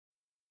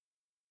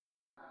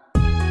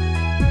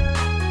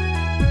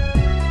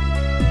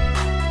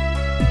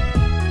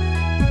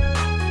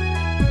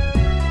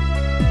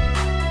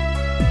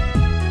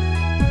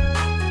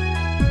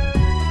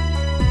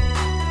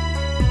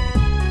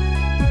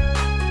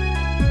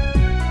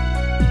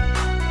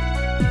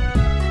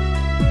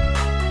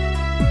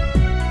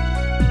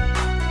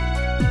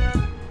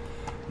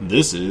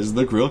This is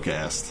the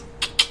CHRILLCAST.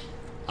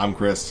 I'm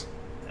Chris.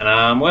 And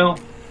I'm Will.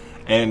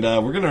 And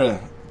we're going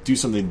to do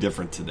something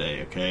different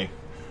today, okay?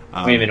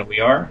 Wait a minute, we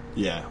are?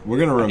 Yeah, we're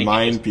going to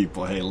remind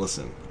people, hey,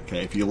 listen,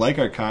 okay, if you like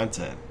our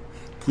content,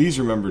 please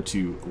remember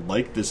to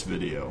like this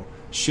video,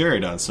 share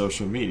it on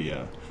social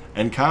media,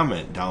 and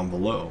comment down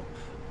below.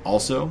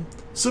 Also,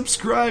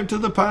 subscribe to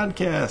the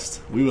podcast.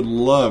 We would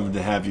love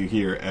to have you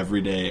here every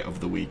day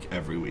of the week,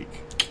 every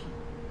week.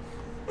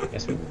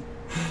 Yes, we will.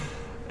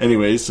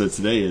 Anyways, so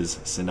today is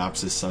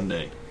Synopsis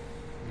Sunday.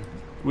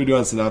 What do we do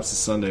on Synopsis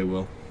Sunday,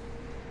 Will?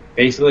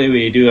 Basically,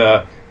 we do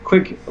a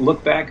quick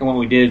look back on what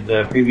we did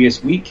the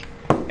previous week,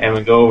 and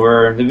we go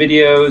over the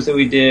videos that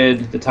we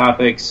did, the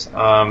topics,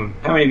 how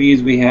many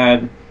views we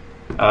had,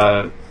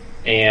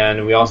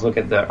 and we also look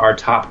at our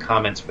top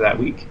comments for that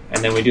week.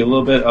 And then we do a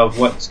little bit of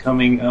what's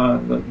coming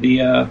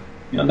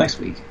next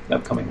week, the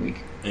upcoming week.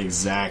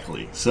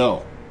 Exactly.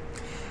 So,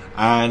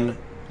 on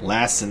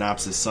last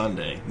Synopsis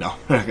Sunday, no,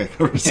 we're not going to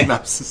cover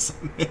Synopsis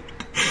Sunday.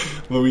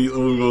 But we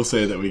will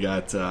say that we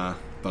got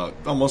about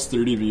almost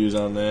 30 views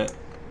on that.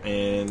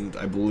 And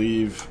I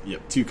believe,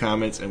 2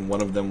 comments, and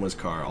one of them was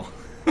Carl.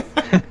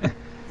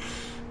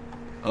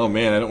 Oh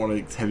man, I don't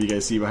want to have you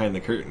guys see behind the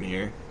curtain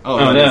here. Oh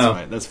no, that's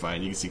fine. That's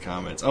fine. You can see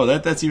comments. Oh,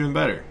 that's even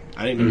better.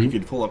 I didn't know you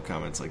could pull up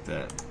comments like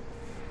that.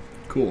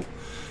 Cool.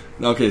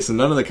 Okay, so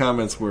none of the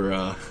comments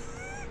were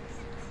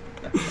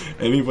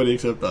anybody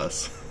except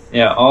us.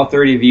 Yeah, all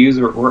 30 views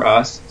were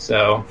us.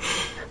 So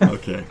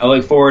okay, I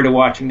look forward to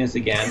watching this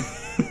again.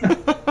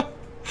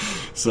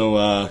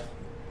 So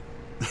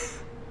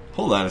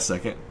hold on a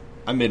second.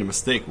 I made a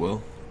mistake,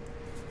 Will.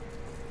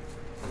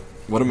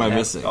 What am I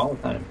missing? All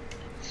the time.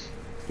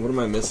 What am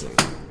I missing?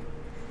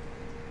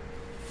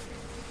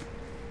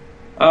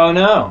 Oh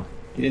no,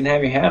 you didn't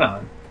have your hat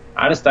on.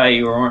 I just thought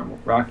you weren't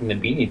rocking the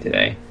beanie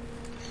today.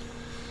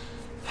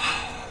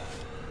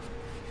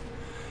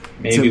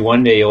 Maybe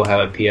one day you'll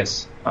have a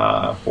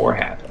PS4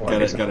 hat.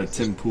 Got a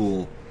Tim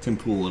Pool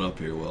it up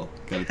here, Will.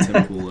 Got to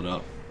Tim Pool it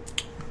up.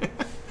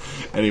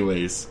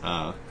 Anyways,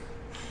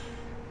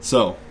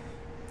 so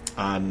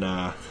on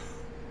I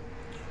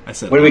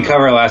said, what did we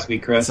cover last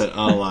week, Chris? I said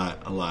a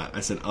lot.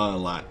 I said a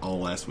lot all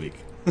last week.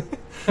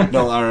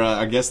 No,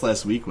 our guest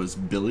last week was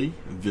Billy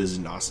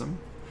Viznawesome,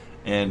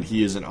 and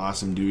he is an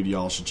awesome dude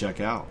y'all should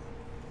check out.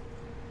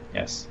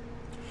 Yes.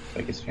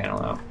 Check his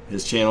channel out.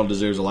 His channel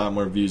deserves a lot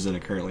more views than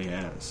it currently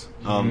has.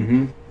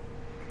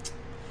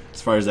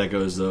 As far as that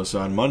goes, though, so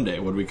on Monday,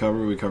 what did we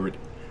cover? We covered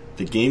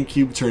the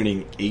GameCube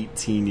turning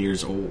 18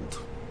 years old,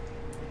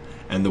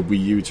 and the Wii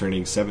U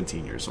turning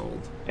 17 years old.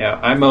 Yeah,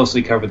 I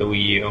mostly cover the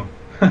Wii U.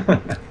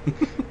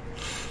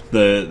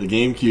 The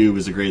GameCube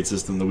is a great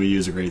system. The Wii U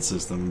is a great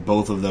system.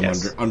 Both of them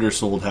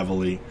undersold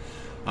heavily.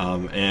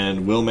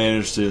 And Will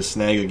managed to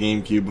snag a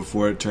GameCube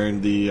before it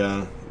turned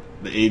the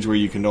age where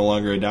you can no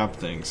longer adopt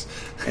things.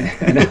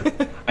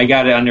 I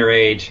got it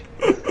underage.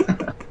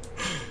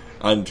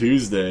 On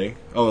Tuesday...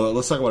 Oh,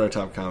 let's talk about our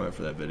top comment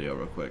for that video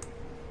real quick.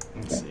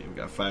 Let's see. We've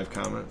got 5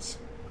 comments.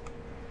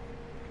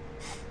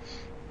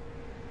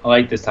 I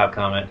like this top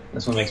comment.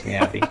 This one makes me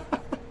happy.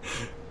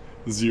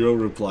 0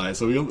 replies.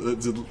 So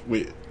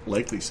wait,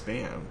 likely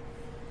spam.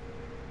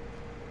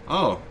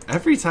 Oh,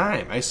 every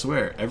time, I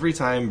swear, every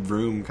time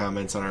Vroom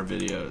comments on our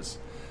videos,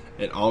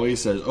 it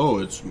always says, "Oh,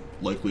 it's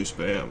likely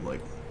spam."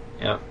 Like,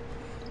 yeah,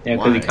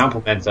 because he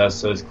compliments us,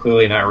 so it's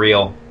clearly not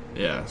real.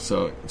 Yeah,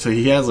 so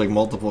he has like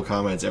multiple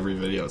comments every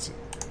video,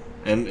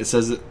 and it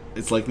says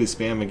it's likely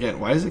spam again.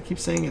 Why does it keep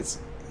saying it's?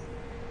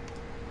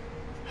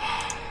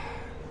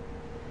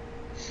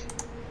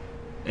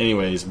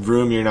 Anyways,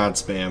 Vroom, you're not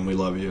spam. We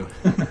love you.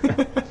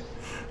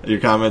 Your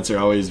comments are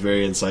always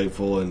very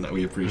insightful, and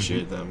we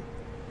appreciate them.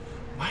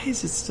 Why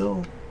is it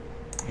still...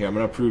 Here, I'm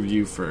going to approve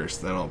you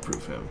first, then I'll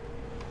approve him.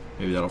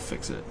 Maybe that'll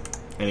fix it.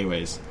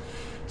 Anyways,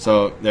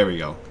 so there we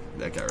go.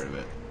 That got rid of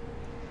it.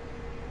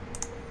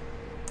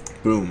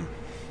 Boom.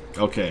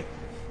 Okay.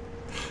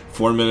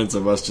 4 minutes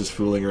of us just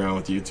fooling around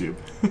with YouTube.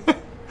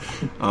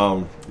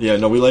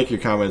 We like your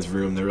comments,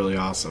 Vroom. They're really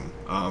awesome.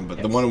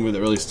 But the one that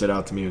really stood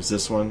out to me was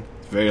this one.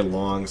 Very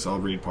long, so I'll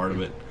read part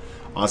of it.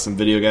 Awesome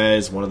video,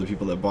 guys. One of the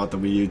people that bought the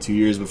Wii U 2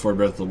 years before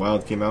Breath of the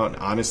Wild came out, and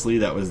honestly,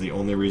 that was the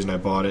only reason I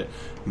bought it.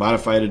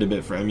 Modified it a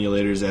bit for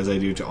emulators, as I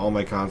do to all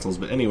my consoles,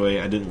 but anyway,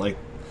 I didn't like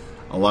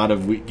a lot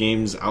of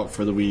games out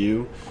for the Wii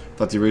U.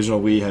 Thought the original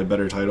Wii had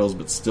better titles,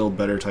 but still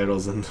better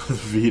titles than the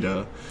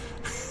Vita,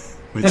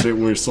 which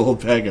were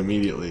sold back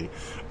immediately.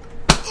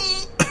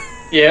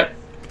 Yep.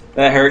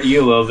 That hurt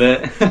you a little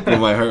bit. Well,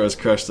 my heart was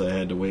crushed that I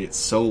had to wait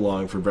so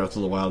long for Breath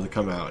of the Wild to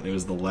come out, and it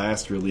was the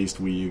last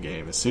released Wii U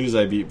game. As soon as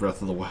I beat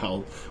Breath of the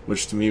Wild,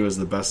 which to me was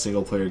the best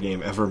single-player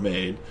game ever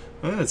made,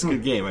 it's a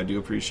good game. I do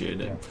appreciate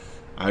it. Yeah.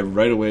 I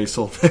right away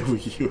sold my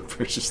Wii U and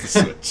purchased the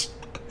Switch.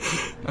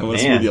 I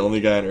must be the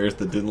only guy on Earth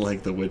that didn't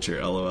like The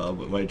Witcher, LOL,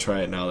 but might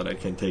try it now that I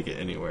can take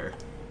it anywhere.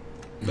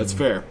 That's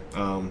fair.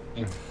 I'm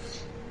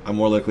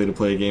more likely to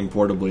play a game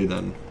portably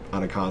than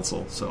on a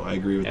console, so I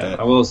agree with that.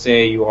 I will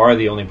say you are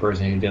the only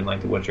person who didn't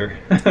like The Witcher.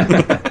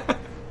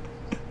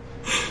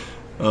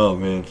 Oh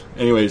man.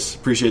 Anyways,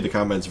 appreciate the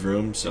comments,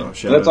 Vroom. So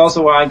that's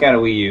also why I got a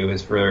Wii U,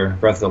 is for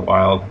Breath of the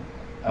Wild.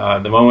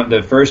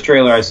 The first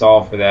trailer I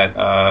saw for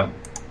that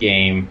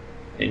game,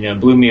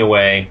 blew me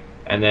away,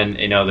 and then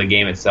the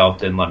game itself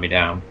didn't let me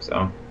down.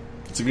 So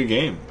it's a good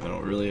game. It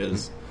really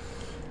is.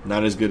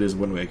 Not as good as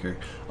Wind Waker.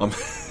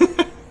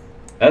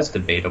 That's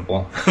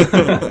debatable.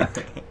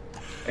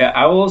 Yeah,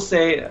 I will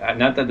say,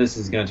 not that this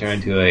is going to turn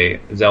into a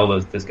Zelda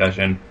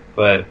discussion,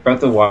 but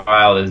Breath of the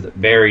Wild is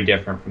very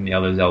different from the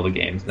other Zelda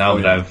games. Now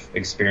that I've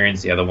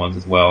experienced the other ones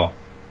as well,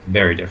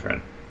 very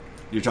different.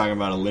 You're talking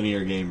about a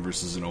linear game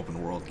versus an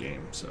open world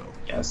game, so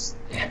yes,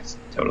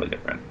 totally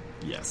different.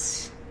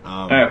 Yes.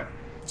 All right.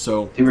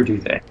 So Tuber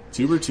Tuesday.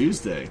 Tuber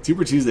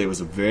Tuesday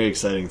was a very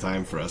exciting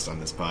time for us on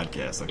this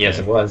podcast. Okay? Yes,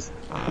 it was.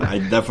 I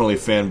definitely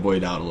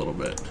fanboyed out a little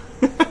bit.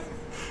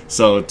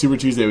 So Tuber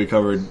Tuesday, we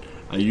covered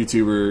a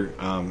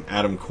YouTuber,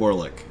 Adam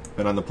Korlick.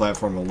 Been on the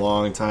platform a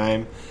long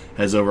time,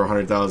 has over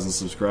 100,000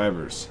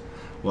 subscribers.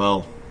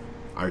 Well,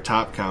 our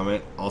top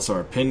comment, also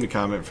our pinned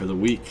comment for the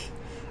week.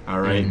 All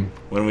right,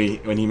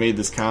 when he made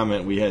this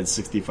comment, we had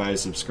 65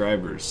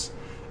 subscribers,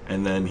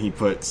 and then he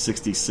put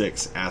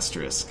 66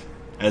 asterisk,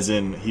 as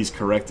in he's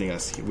correcting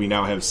us. We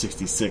now have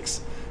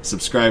 66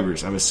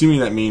 subscribers. I'm assuming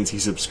that means he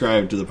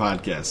subscribed to the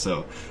podcast.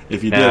 So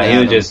if you did, Adam, he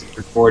was just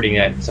recording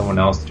that someone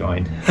else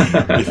joined.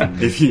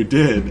 if you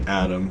did,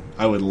 Adam,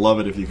 I would love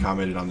it if you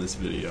commented on this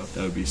video.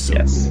 That would be so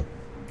cool.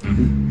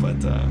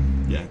 But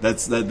yeah,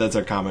 that's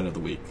our comment of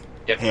the week.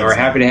 Yep, we're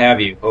happy to have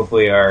you.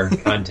 Hopefully our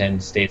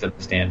content stays up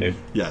to standard.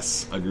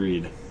 Yes,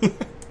 agreed.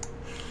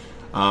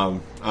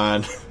 On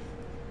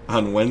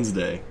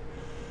Wednesday,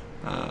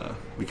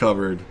 we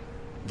covered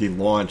the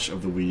launch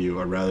of the Wii U,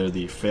 or rather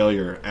the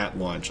failure at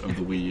launch of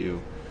the Wii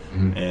U.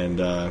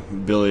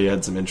 And Billy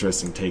had some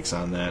interesting takes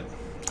on that.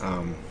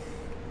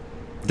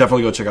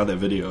 Definitely go check out that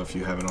video if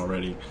you haven't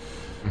already.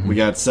 We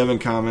got 7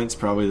 comments.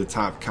 Probably the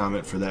top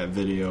comment for that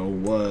video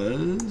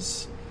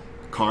was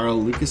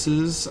Carl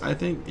Lucas's, I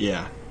think.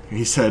 Yeah.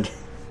 He said,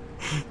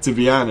 to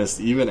be honest,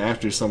 even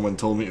after someone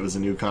told me it was a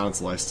new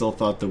console, I still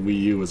thought the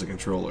Wii U was a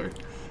controller.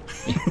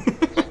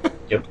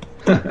 Yep.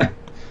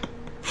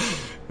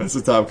 That's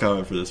the top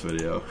comment for this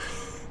video.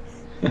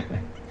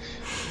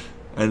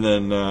 And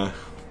then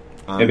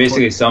it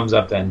basically sums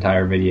up the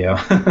entire video.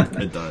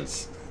 It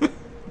does.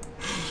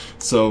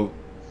 So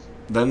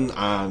then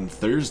on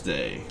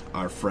Thursday,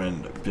 our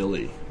friend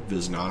Billy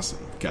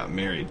Visnossen got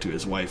married to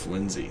his wife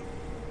Lindsay.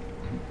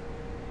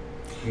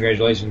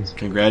 Congratulations.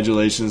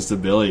 Congratulations to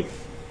Billy.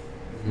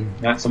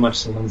 Not so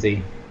much to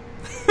Lindsay.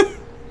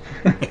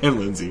 And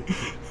Lindsay.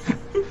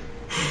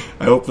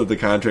 I hope that the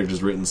contract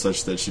is written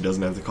such that she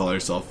doesn't have to call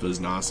herself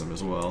Visnossen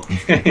as well.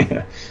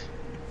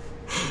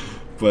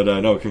 But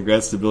no,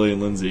 congrats to Billy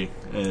and Lindsay.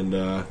 And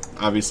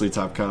obviously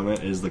top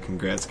comment is the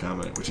congrats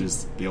comment, which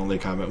is the only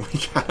comment we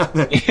got on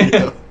that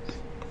video.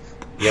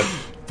 Yep.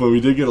 But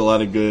we did get a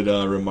lot of good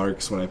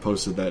remarks when I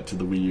posted that to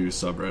the Wii U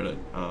subreddit.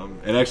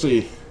 And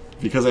actually,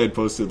 because I had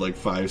posted like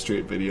 5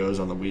 straight videos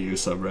on the Wii U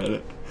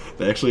subreddit,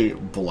 they actually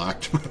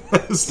blocked my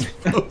last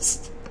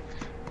post.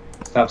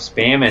 Stop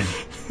spamming.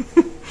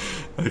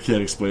 I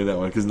can't explain that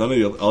one because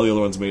all the other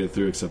ones made it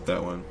through except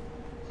that one.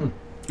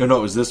 Oh no,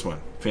 it was this one,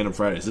 Phantom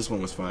Fridays. This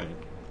one was fine,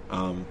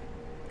 and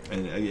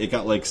it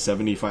got like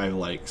 75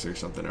 likes or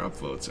something, or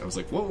upvotes. I was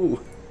like, whoa,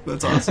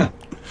 that's awesome.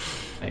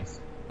 Nice.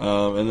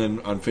 And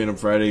then on Phantom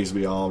Fridays,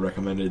 we all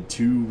recommended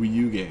 2 Wii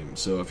U games.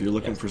 So if you're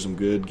looking for some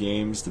good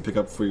games to pick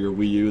up for your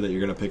Wii U that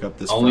you're going to pick up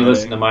this Only Friday,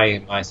 listen to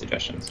my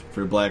suggestions.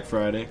 For Black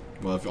Friday.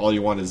 Well, if all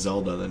you want is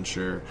Zelda, then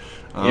sure.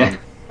 Yeah.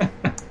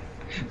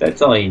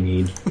 That's all you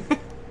need.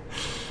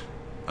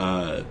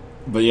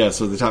 But yeah,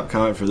 so the top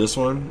comment for this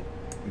one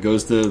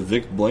goes to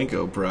Vic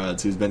Blanco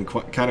Prods, who's been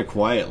kind of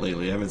quiet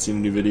lately. I haven't seen a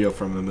new video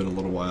from him in a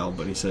little while,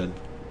 but he said,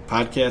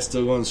 podcast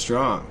still going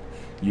strong.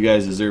 You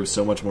guys deserve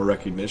so much more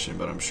recognition,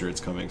 but I'm sure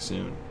it's coming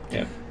soon.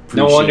 Yeah.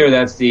 No wonder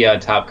that's the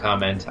top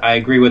comment. I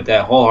agree with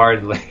that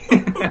wholeheartedly.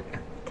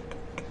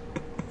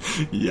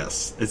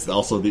 Yes. It's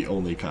also the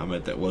only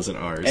comment that wasn't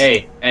ours.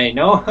 Hey,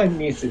 no one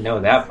needs to know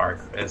that part,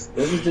 Chris.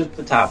 This is just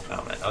the top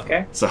comment,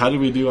 okay? So how did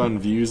we do on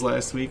views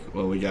last week?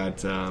 Well, we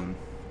got... here,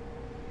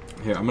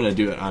 I'm going to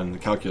do it on the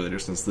calculator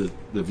since the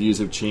views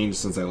have changed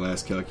since I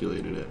last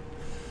calculated it.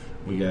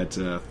 We got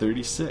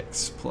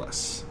 36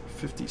 plus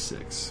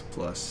 56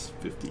 plus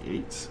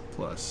 58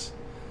 plus...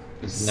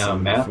 This is now a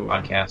math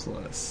podcast.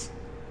 Plus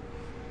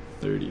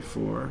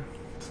 34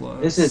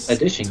 plus... This is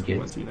addition, 29.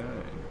 kids.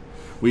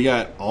 We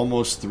got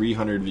almost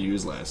 300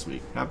 views last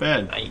week. Not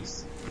bad.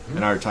 Nice.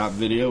 And our top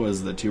video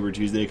was the Tuber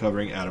Tuesday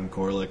covering Adam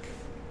Korlick.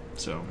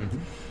 So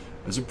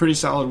it was a pretty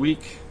solid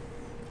week.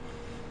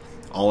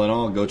 All in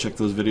all, go check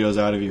those videos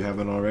out if you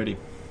haven't already.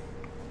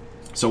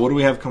 So what do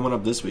we have coming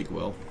up this week,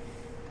 Will?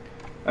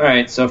 All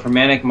right, so for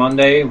Manic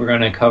Monday, we're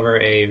going to cover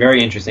a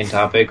very interesting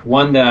topic,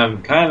 one that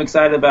I'm kind of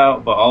excited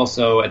about, but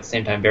also at the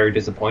same time very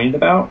disappointed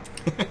about.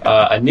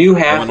 A new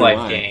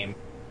Half-Life game,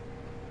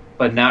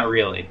 but not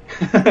really.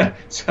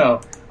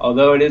 So,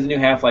 although it is a new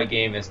Half-Life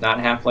game, it's not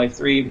Half-Life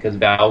 3 because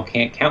Valve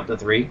can't count the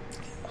 3.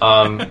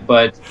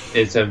 But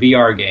it's a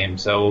VR game,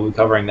 so we'll be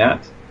covering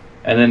that.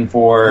 And then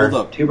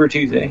for Tuber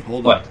Tuesday,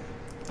 Hold what?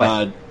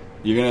 up.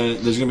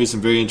 There's gonna be some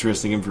very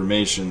interesting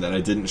information that I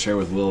didn't share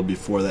with Will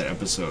before that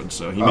episode,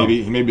 so he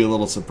may be a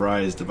little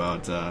surprised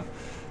about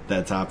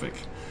that topic.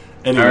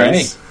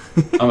 Anyways,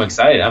 all right. I'm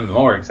excited. I'm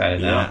more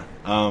excited now.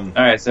 All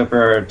right, so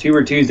for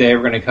Tuber Tuesday,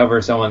 we're going to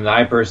cover someone that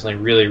I personally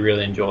really,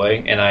 really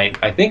enjoy, and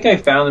I think I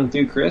found him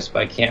through Chris,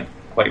 but I can't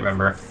quite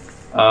remember.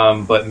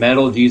 But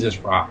Metal Jesus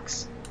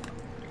Rocks.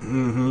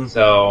 Mm-hmm.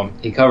 So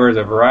he covers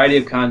a variety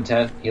of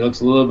content. He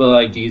looks a little bit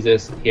like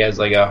Jesus. He has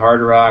like a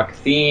hard rock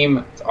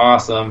theme. It's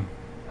awesome.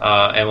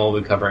 And we'll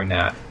be covering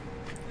that.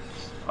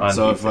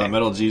 So if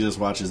Metal Jesus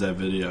watches that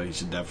video, he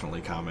should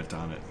definitely comment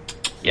on it.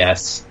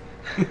 Yes.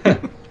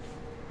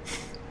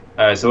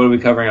 All right, so what are we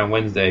covering on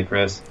Wednesday,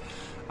 Chris?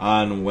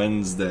 On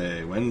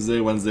Wednesday. What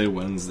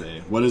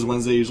is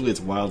Wednesday usually?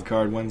 It's Wild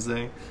Card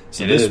Wednesday.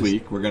 So this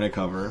week we're going to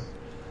cover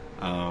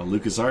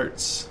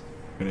LucasArts.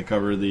 We're going to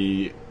cover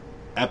the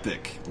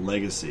epic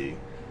legacy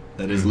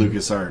that is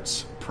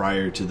LucasArts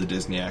prior to the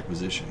Disney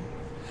acquisition.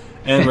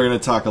 And we're going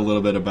to talk a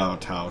little bit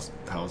about how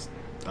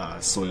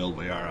soiled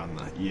we are on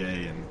the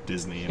EA and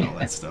Disney and all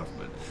that stuff.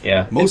 But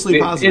yeah, mostly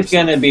positive. It's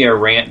going to be a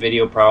rant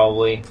video,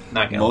 probably.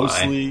 Not going to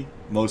lie.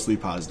 Mostly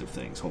positive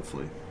things,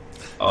 hopefully.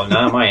 Oh,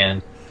 not on my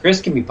end. Chris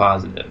can be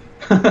positive.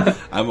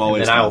 I'm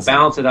always. And I will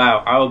balance it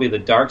out. I will be the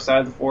dark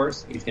side of the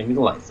force. He's going to be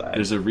the light side.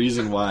 There's a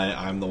reason why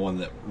I'm the one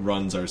that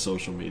runs our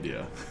social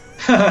media.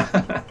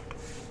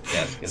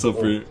 Yes, so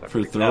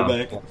for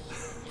Throwback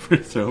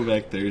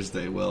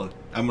Thursday, well,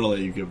 I'm going to let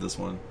you give this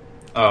one.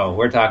 Oh,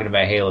 we're talking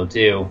about Halo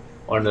 2,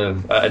 one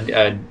of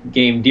a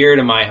game dear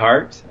to my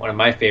heart, one of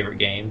my favorite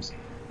games.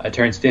 It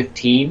turns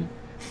 15,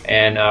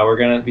 and we're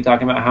going to be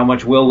talking about how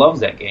much Will loves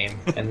that game,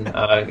 and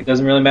it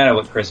doesn't really matter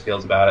what Chris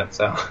feels about it.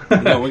 So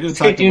no, we're going to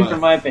stay tuned for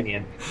my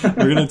opinion. We're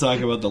going to talk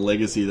about the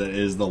legacy that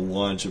is the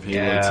launch of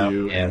Halo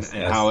 2 and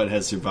how it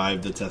has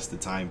survived the test of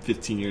time.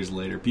 15 years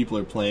later, people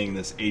are playing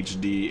this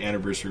HD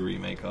anniversary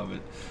remake of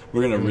it.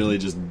 We're going to really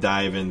just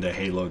dive into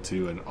Halo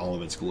 2 and all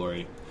of its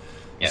glory.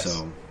 Yes.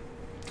 So,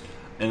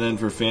 and then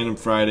for Fandom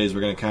Fridays,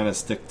 we're going to kind of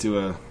stick to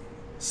a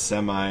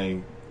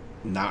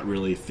not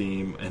really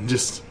theme and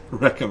just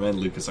recommend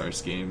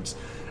LucasArts games.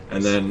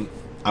 And then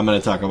I'm going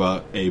to talk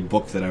about a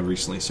book that I've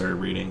recently started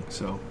reading.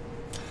 So,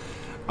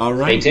 all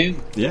right. Stay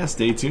tuned. Yeah,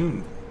 stay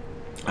tuned.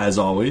 As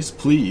always,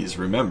 please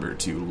remember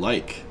to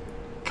like,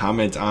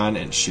 comment on,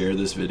 and share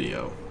this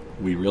video.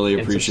 We really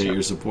appreciate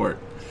your support.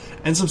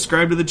 And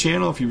subscribe to the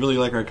channel if you really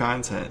like our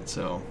content.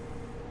 So,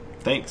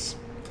 thanks.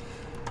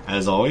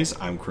 As always,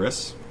 I'm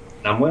Chris.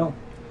 I'm Will.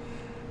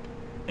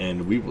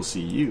 And we will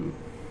see you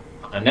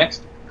on the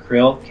next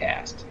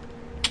CHRILLCAST.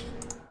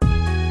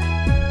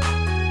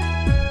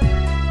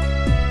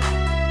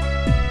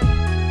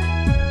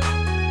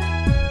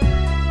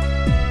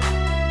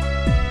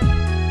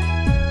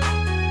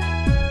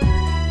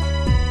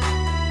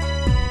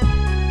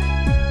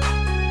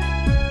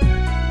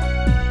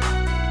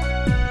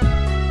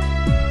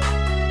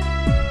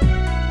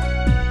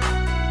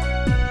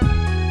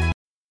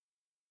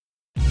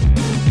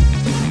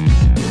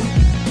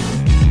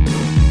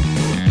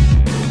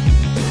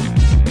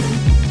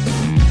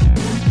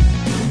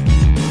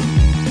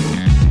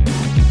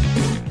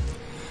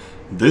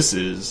 This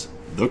is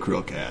the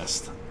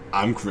CHRILLCAST.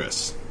 I'm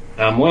Chris.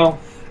 I'm Will.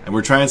 And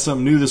we're trying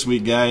something new this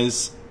week,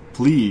 guys.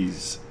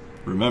 Please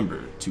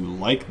remember to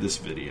like this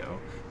video,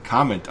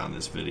 comment on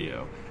this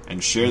video,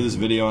 and share this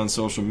video on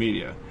social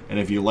media. And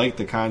if you like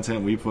the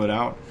content we put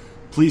out,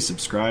 please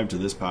subscribe to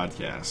this podcast.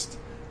 Yes.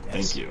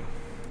 Thank you.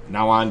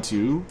 Now on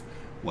to,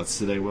 what's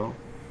today, Will?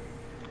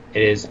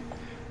 It is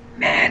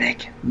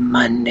Manic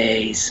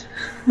Mondays.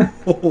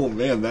 Oh,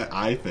 man, that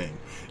eye thing.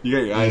 You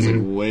got your eyes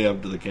like way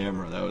up to the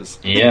camera. That was...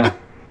 Yeah.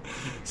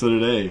 So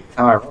today,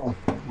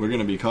 we're going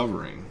to be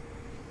covering...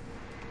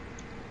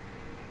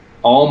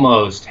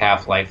 almost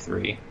Half-Life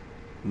 3.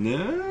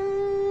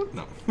 No.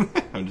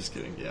 I'm just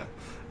kidding, yeah.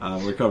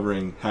 We're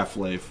covering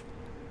Half-Life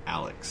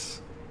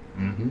ALYX.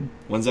 Mm-hmm.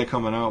 When's that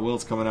coming out, Will?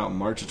 It's coming out in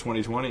March of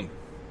 2020.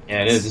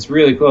 Yeah, it is. It's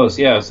really close.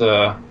 Yeah, it's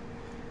a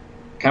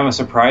kind of a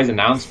surprise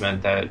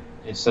announcement that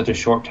it's such a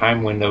short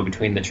time window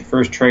between the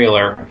first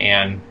trailer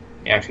and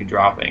actually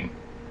dropping.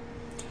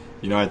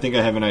 You know, I think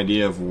I have an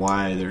idea of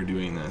why they're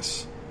doing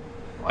this.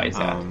 Why is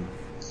that?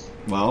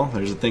 Well,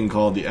 there's a thing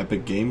called the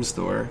Epic Game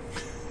Store.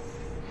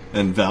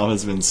 And Valve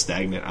has been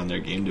stagnant on their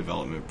game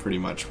development pretty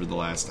much for the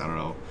last,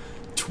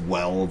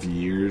 12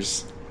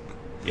 years.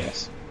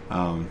 Yes.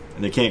 And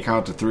they can't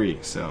count to 3,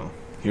 so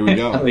here we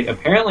go.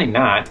 Apparently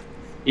not.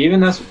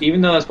 Even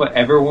though that's what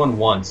everyone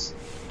wants.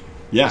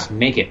 Yeah. Just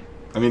make it.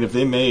 I mean, if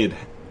they made...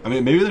 I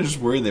mean, maybe they're just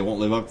worried they won't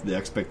live up to the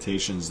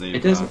expectations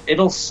they've...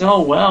 It'll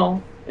sell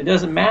well. It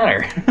doesn't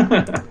matter.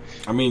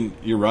 I mean,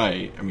 you're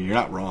right. I mean, you're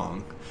not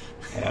wrong.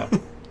 Yeah.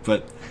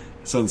 But...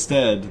 So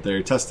instead,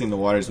 they're testing the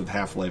waters with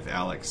Half-Life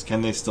ALYX.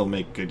 Can they still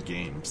make good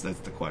games? That's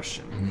the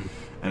question. Mm-hmm.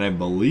 And I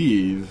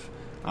believe...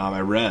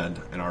 I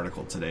read an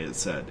article today that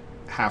said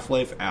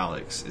Half-Life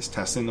ALYX is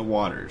testing the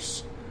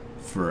waters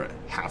for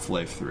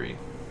Half-Life 3.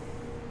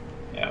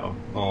 Yeah,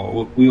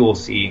 well, we will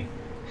see.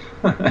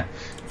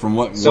 From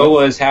what? So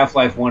was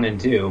Half-Life 1 and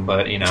 2,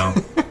 but you know.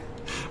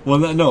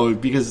 Well, no,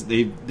 because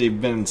they've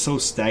been so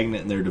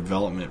stagnant in their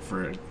development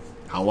for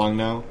how long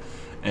now,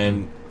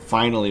 and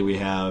finally we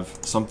have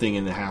something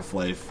in the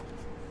Half-Life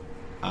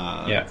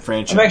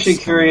franchise. I'm actually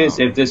curious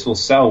if this will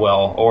sell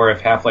well, or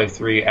if Half-Life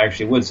 3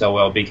 actually would sell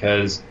well,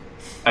 because,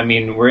 I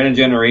mean, we're in a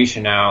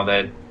generation now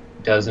that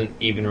doesn't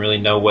even really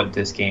know what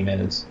this game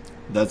is.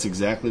 That's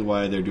exactly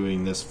why they're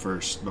doing this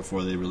first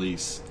before they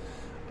release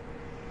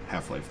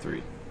Half-Life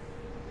 3.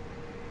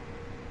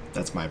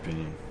 That's my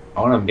opinion.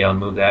 I want to be able to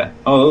move that.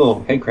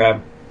 Oh, hey,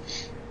 Crab.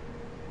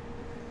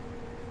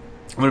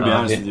 I'm going to be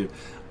honest with you.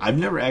 I've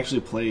never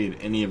actually played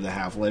any of the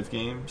Half-Life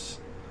games,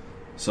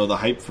 so the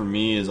hype for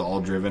me is all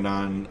driven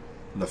on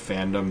the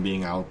fandom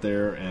being out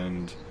there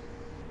and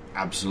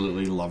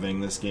absolutely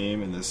loving this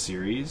game and this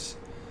series.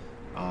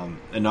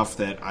 Enough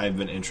that I've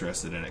been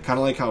interested in it. Kind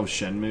of like how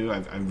Shenmue,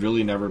 I've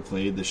really never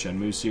played the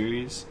Shenmue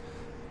series,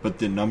 but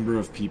the number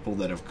of people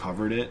that have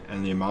covered it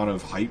and the amount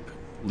of hype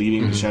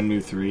leading to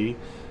Shenmue 3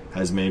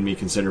 has made me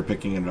consider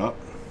picking it up.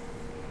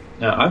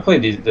 No, I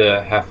played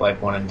the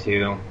Half-Life 1 and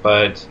 2,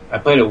 but I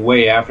played it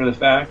way after the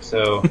fact,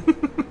 so...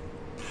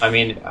 I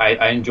mean,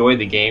 I enjoyed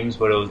the games,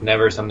 but it was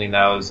never something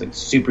that I was like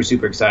super,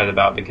 super excited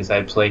about because I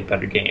had played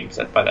better games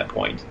by that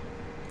point.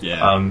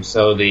 Yeah.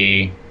 So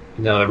the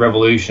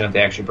revolution that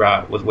they actually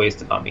brought was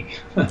wasted on me.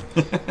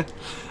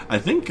 I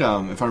think,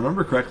 if I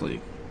remember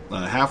correctly,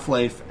 the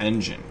Half-Life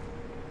engine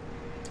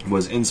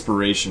was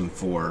inspiration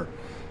for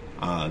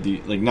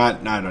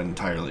not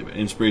entirely, but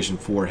inspiration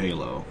for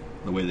Halo.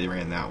 The way they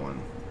ran that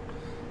one,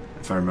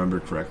 if I remember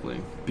correctly,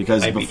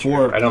 because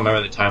before I don't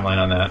remember the timeline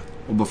on that.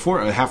 Well,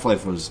 before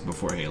Half-Life was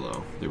before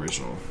Halo, the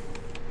original.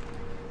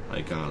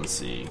 Let's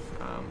see.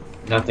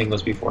 Nothing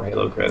was before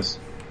Halo, Chris.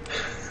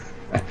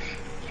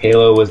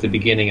 Halo was the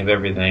beginning of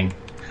everything,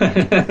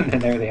 and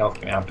everything else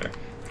came after.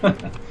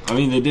 I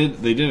mean, they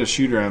did a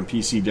shooter on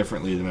PC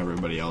differently than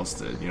everybody else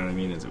did. You know what I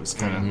mean? It was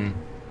kind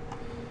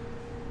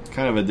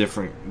of a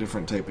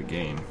different type of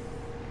game.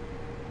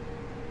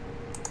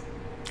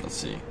 Let's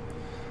see.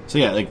 So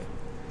yeah,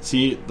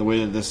 see the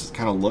way that this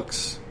kind of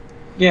looks.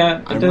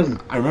 Yeah, it does.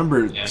 I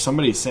remember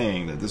somebody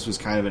saying that this was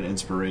kind of an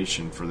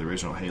inspiration for the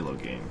original Halo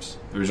games,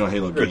 the original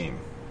Halo game.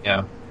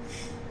 Yeah.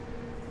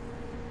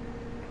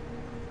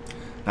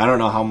 I don't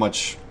know how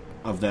much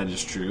of that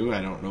is true.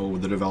 I don't know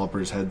the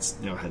developers'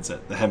 mindset,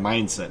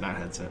 not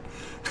headset.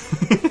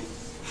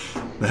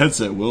 The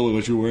headset, Will,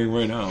 what you're wearing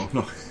right now.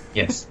 No.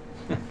 Yes.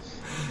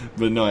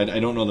 But no, I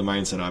don't know the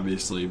mindset,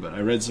 obviously. But I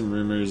read some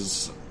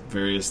rumors,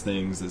 various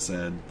things that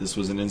said this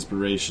was an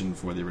inspiration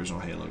for the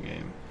original Halo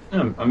game.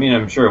 I mean,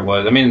 I'm sure it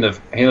was. I mean, the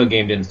Halo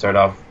game didn't start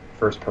off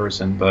first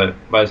person, but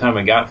by the time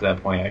I got to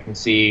that point, I can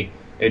see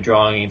it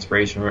drawing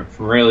inspiration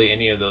from really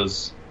any of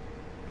those,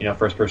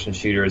 first person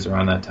shooters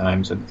around that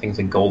time. So things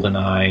like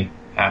GoldenEye,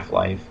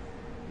 Half-Life,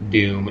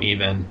 Doom,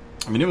 even.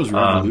 I mean, it was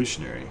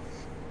revolutionary.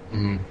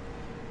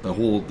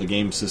 The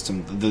game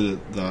system, the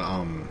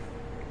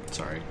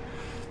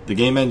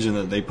game engine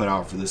that they put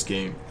out for this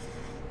game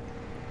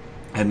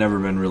had never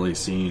been really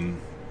seen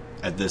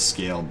at this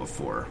scale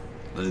before.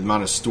 The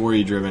amount of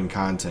story-driven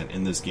content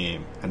in this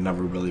game had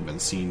never really been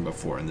seen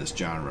before in this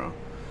genre.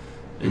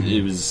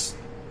 It was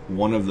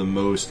one of the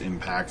most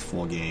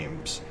impactful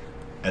games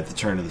at the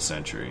turn of the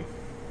century.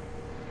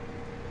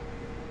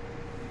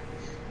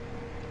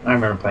 I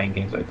remember playing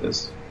games like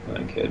this when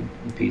I was a kid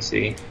on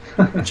PC.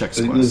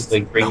 Chex It was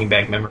like bringing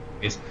back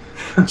memories.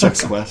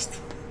 Chex Quest.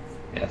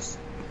 Yes.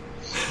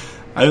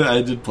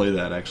 I did play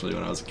that actually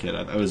when I was a kid.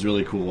 It was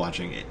really cool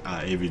watching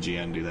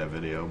AVGN do that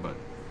video. But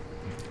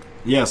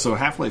yeah, so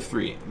Half-Life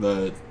 3,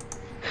 the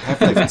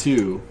Half-Life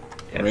 2,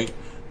 yes. Right?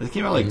 It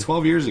came out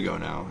 12 years ago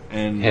now,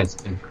 and yes.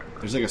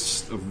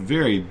 There's a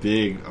very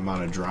big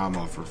amount of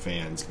drama for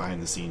fans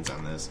behind the scenes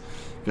on this,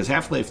 because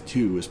Half-Life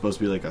 2 is supposed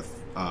to be like a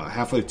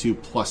Half-Life 2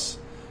 plus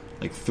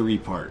 3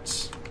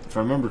 parts. If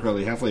I remember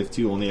correctly, Half-Life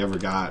 2 only ever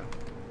got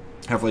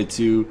Half-Life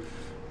 2,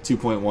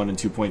 2.1, and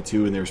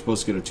 2.2, and they were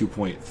supposed to get a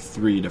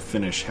 2.3 to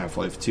finish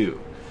Half-Life 2.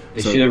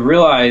 They should have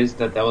realized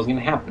that was going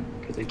to happen,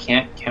 because they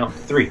can't count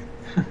 3.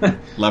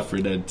 Left 4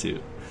 Dead 2.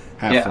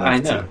 Half-Life I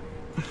know.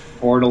 2.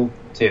 Portal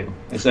 2.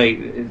 It's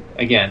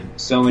again,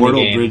 so many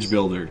Portal games. Bridge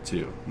Builder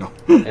 2. No.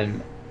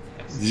 And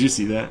did you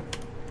see that?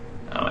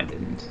 No, I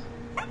didn't.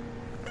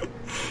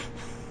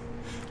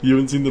 You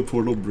haven't seen the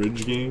Portal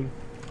Bridge game?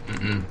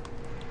 Mm-mm.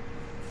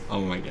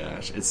 Oh my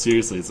gosh. It's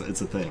seriously,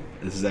 it's a thing.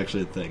 This is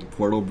actually a thing.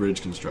 Portal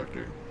Bridge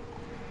Constructor.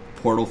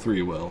 Portal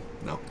 3 will.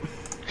 No.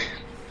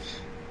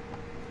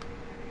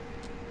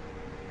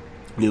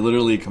 They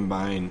literally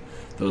combine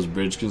those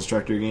Bridge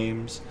Constructor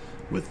games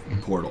with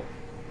Portal.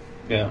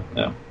 Yeah,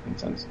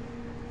 makes sense.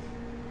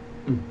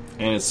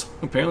 And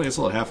apparently it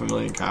sold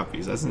 500,000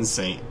 copies. That's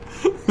insane.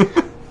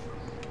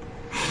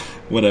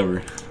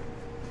 Whatever.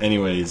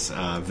 Anyways,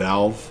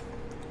 Valve,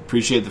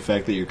 appreciate the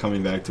fact that you're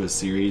coming back to a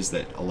series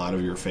that a lot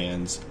of your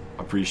fans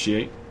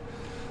appreciate.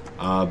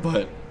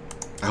 But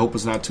I hope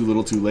it's not too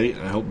little too late,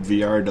 and I hope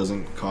VR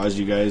doesn't cause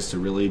you guys to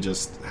really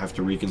just have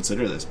to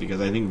reconsider this, because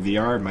I think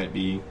VR might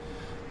be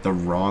the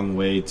wrong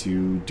way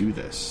to do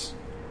this.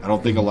 I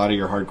don't think a lot of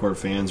your hardcore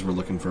fans were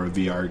looking for a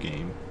VR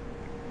game.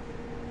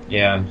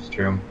 Yeah, it's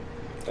true.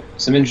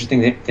 Some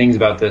interesting things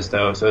about this,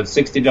 though. So it's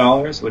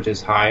 $60, which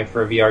is high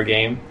for a VR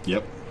game.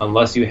 Yep.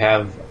 Unless you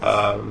have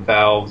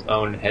Valve's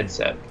own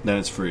headset. Then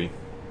it's free.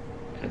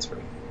 And it's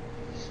free.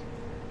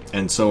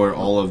 And so are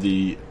all of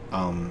the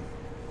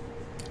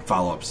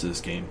follow-ups to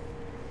this game.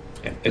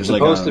 Yeah. It's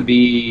supposed to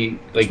be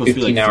like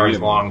 15 hours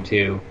long,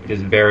 too, which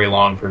is very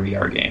long for a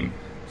VR game.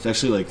 It's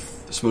actually like,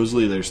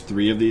 supposedly there's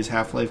 3 of these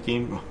Half-Life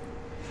games.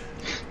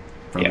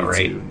 Yeah,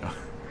 right. 2. No.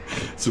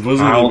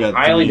 Supposedly I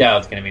highly doubt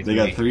it's going to be 3.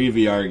 They got 3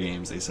 VR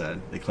games, they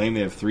said. They claim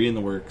they have 3 in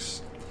the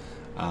works.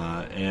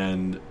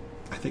 And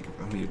I think,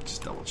 let me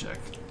just double check.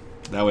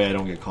 That way I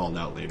don't get called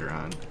out later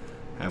on.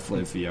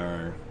 Half-Life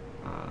VR,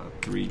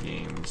 3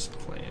 games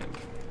planned.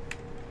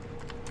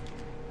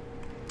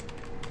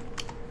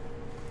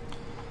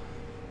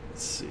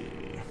 Let's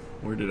see.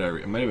 Where did I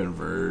read? It might have been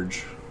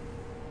Verge.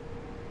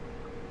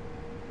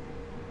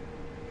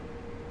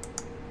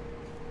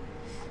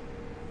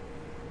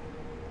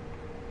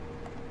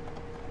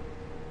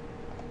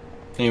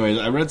 Anyways,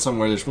 I read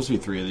somewhere there's supposed to be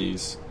 3 of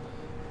these.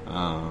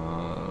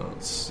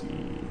 Let's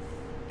see.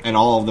 And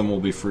all of them will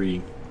be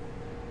free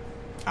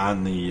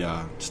on the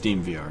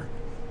Steam VR.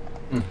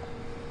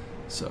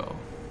 So.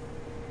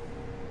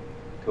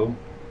 Cool.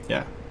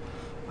 Yeah.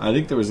 I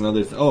think there was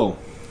another... Oh.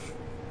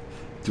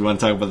 Do you want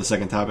to talk about the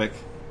second topic?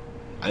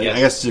 Yes. I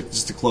guess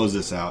just to close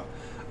this out,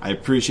 I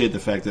appreciate the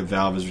fact that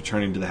Valve is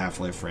returning to the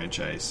Half-Life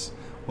franchise.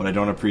 What I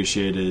don't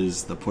appreciate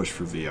is the push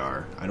for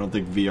VR. I don't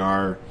think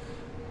VR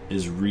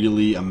is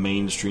really a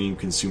mainstream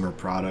consumer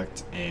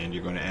product, and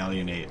you're going to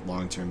alienate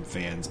long-term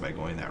fans by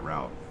going that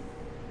route.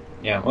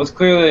 Yeah, well, it's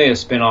clearly a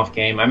spin-off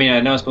game. I mean,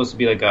 I know it's supposed to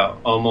be like a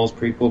almost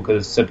prequel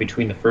because it's set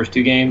between the first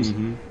 2 games,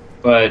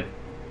 but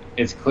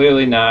it's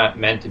clearly not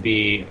meant to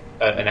be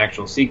an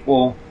actual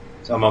sequel,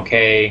 so I'm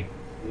okay.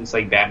 It's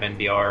like Batman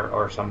VR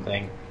or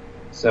something,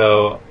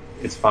 so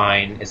it's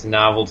fine. It's a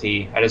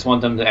novelty. I just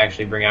want them to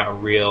actually bring out a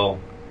real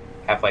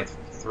Half-Life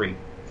 3,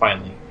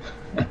 finally.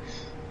 I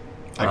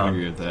can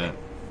agree with that.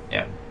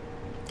 Yeah.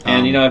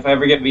 And, if I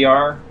ever get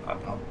VR,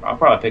 I'll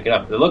probably pick it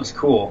up. It looks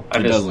cool. I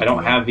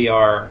don't have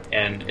VR,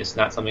 and it's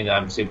not something that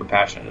I'm super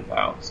passionate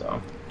about.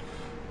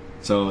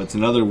 So it's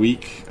another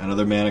week,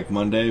 another Manic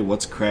Monday.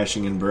 What's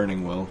crashing and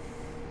burning, Will?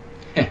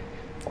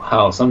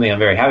 Wow, something I'm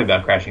very happy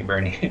about crashing and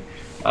burning.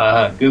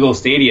 Google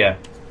Stadia.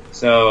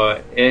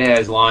 So it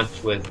has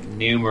launched with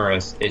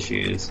numerous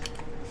issues.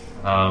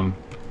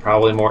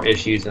 Probably more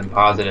issues than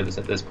positives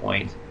at this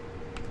point.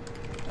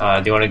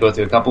 Do you want to go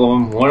through a couple of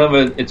them? One of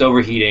it, it's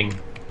overheating.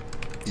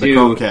 The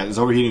Chromecast. It's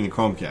overheating the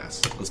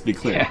Chromecast. Let's be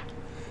clear.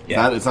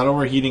 Yeah. It's not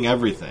overheating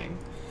everything.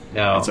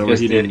 No, it's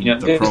overheating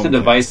the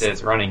device that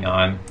it's running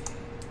on.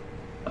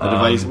 The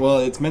device. Well,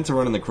 it's meant to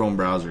run in the Chrome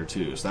browser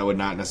too, so that would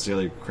not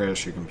necessarily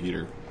crash your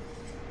computer.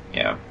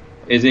 Yeah.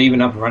 Is it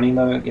even up and running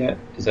though yet?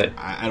 Is it?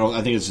 I don't.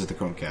 I think it's just the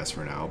Chromecast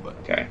for now. But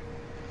okay.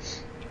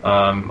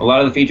 A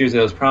lot of the features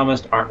that was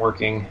promised aren't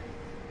working.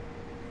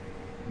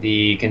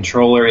 The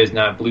controller is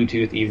not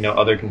Bluetooth, even though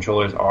other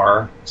controllers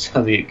are.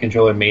 So the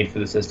controller made for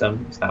the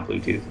system is not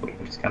Bluetooth, which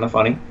is kind of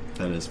funny.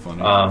 That is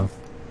funny.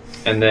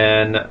 And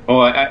then,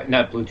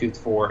 not Bluetooth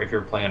for if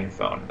you're playing on your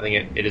phone. I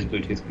think it is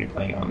Bluetooth when you're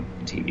playing on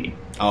TV.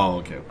 Oh,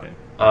 okay.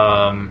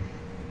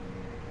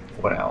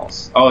 What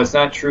else? Oh, it's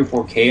not true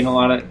 4K in a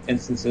lot of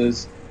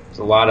instances. There's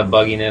a lot of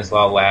bugginess, a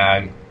lot of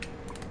lag.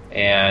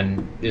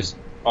 And just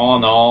all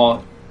in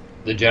all,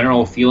 the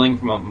general feeling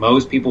from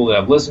most people that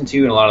I've listened to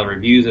and a lot of the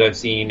reviews that I've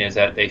seen is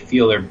that they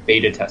feel they're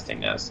beta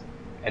testing this,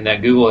 and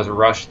that Google has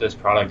rushed this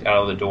product out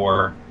of the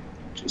door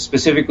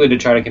specifically to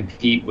try to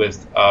compete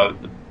with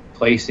the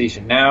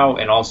PlayStation Now,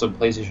 and also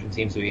PlayStation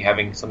seems to be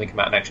having something come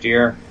out next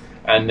year,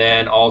 and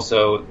then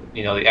also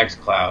the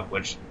xCloud,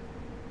 which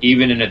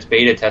even in its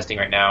beta testing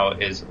right now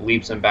is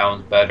leaps and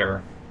bounds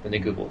better than the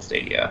Google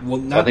Stadia.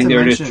 Well, so I think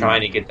they're just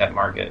trying to get that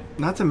market.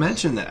 Not to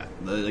mention that,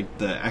 the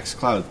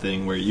xCloud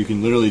thing, where you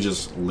can literally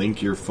just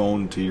link your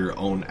phone to your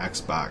own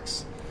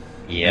Xbox,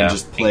 and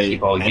just play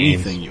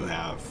anything you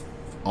have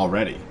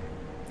already.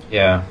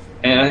 Yeah,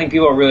 and I think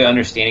people are really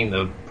understanding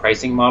the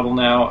pricing model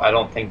now. I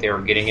don't think they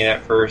were getting it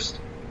at first,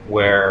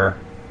 where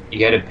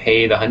you had to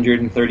pay the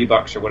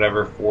 $130 or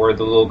whatever for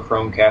the little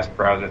Chromecast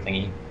browser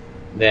thingy.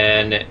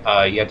 Then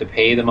you have to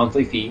pay the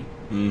monthly fee.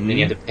 Then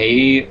you have to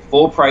pay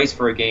full price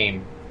for a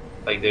game.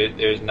 Like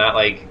there's not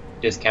like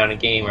discounted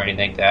game or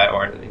anything like that,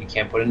 or you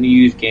can't put in a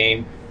used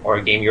game or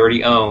a game you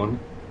already own,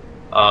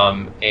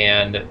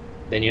 and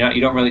then you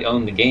don't really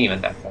own the game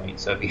at that point.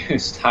 So if you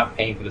stop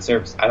paying for the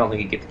service, I don't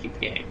think you get to keep the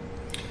game.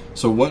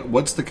 So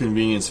what's the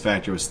convenience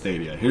factor with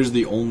Stadia? Here's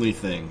the only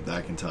thing that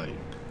I can tell you.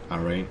 All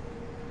right,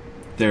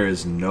 there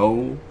is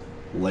no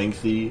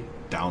lengthy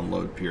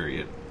download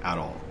period at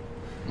all.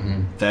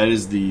 That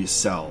is the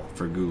sell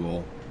for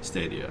Google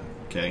Stadia.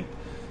 Okay.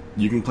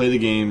 You can play the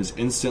games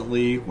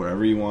instantly,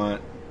 wherever you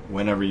want,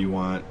 whenever you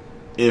want,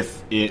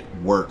 if it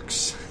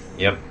works.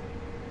 Yep.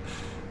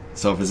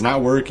 So if it's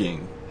not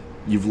working,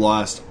 you've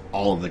lost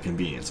all of the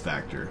convenience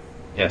factor.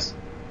 Yes.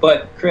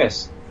 But,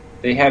 Chris,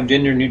 they have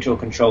gender-neutral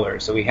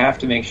controllers, so we have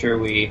to make sure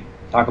we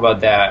talk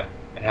about that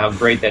and how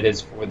great that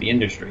is for the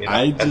industry.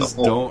 I just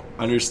don't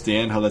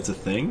understand how that's a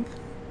thing.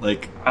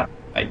 Like,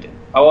 I did.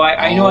 Oh,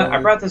 I know what? I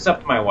brought this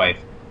up to my wife.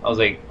 I was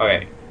like,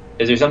 okay,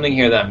 is there something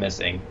here that I'm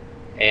missing?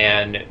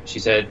 And she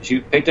said, she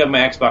picked up my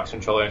Xbox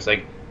controller and it's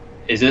like,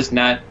 does this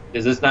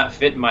not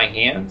fit in my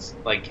hands?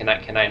 Like, can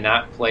I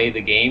not play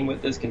the game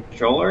with this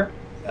controller?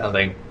 And I was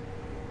like,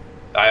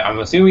 I'm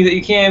assuming that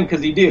you can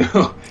because you do.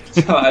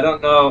 So I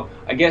don't know.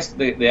 I guess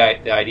the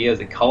idea is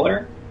the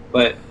color,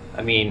 but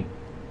I mean,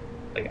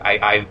 like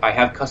I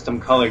have custom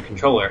colored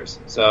controllers,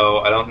 so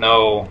I don't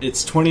know.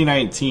 It's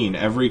 2019.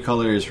 Every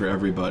color is for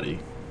everybody.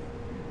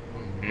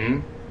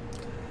 Mm-hmm.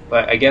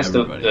 But I guess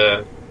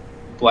the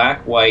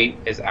black white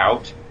is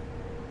out,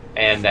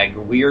 and that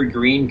weird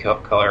green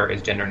color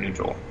is gender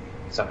neutral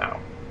somehow.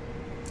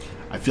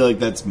 I feel like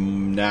that's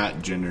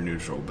not gender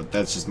neutral, but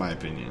that's just my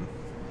opinion.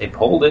 They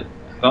pulled it.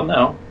 I don't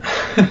know.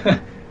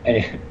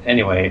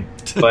 Anyway,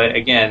 but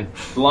again,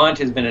 the launch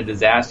has been a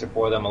disaster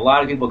for them. A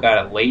lot of people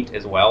got it late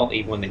as well,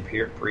 even when they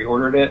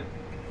pre-ordered it.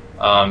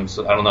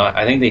 So I don't know.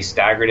 I think they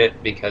staggered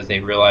it because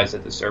they realized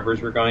that the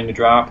servers were going to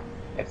drop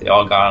if they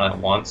all got on at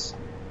once.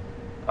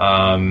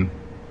 And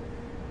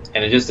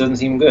it just doesn't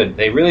seem good.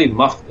 They really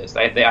muffed this.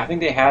 I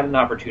think they had an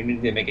opportunity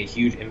to make a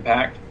huge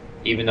impact,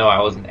 even though I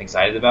wasn't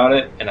excited about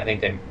it. And I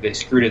think they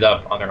screwed it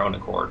up on their own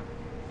accord.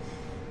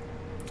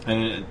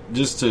 And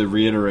just to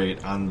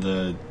reiterate on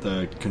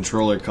the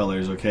controller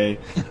colors, okay,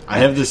 I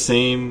have the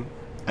same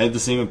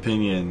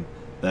opinion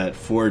that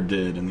Ford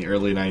did in the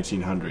early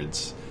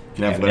 1900s. You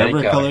can have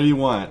whatever color you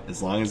want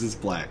as long as it's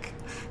black.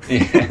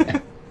 Yeah,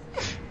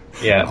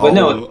 but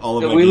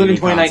no, we live in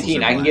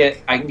 2019. I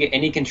can get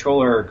any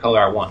controller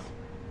color I want.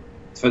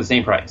 It's for the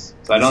same price.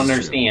 So I don't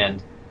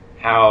understand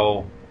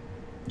how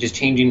just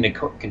changing the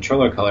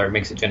controller color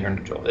makes it gender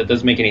neutral. It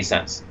doesn't make any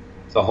sense.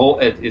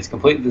 It's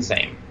completely the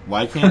same.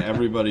 Why can't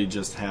everybody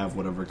just have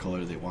whatever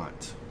color they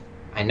want?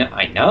 I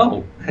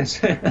know.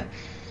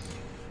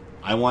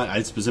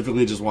 I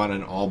specifically just want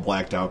an all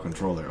blacked out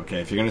controller. Okay,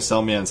 if you're gonna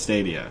sell me on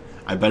Stadia,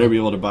 I better be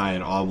able to buy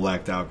an all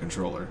blacked out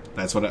controller.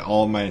 That's what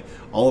all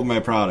of my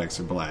products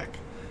are black.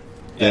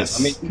 Yes,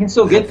 I mean you can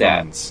still get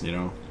that, you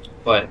know.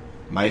 But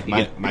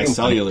my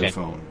cellular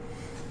phone,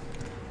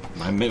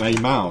 my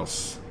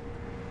mouse,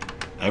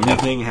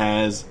 everything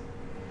has.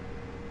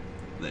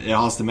 It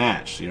all has to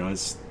match, you know.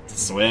 It's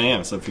the way I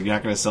am. So if you're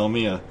not going to sell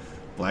me a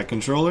black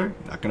controller,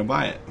 I'm not going to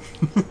buy it.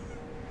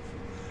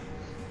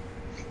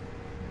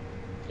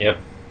 Yep.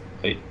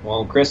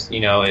 Well, Chris,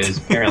 is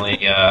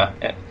apparently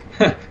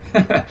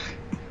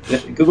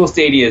Google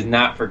Stadia is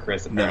not for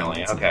Chris.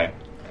 Apparently, no, okay.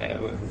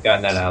 We've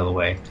gotten that out of the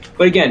way.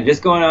 But again,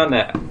 just going on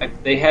that,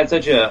 they had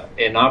such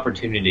an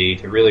opportunity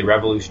to really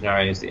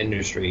revolutionize the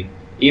industry.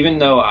 Even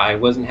though I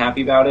wasn't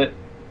happy about it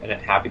and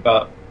happy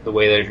about the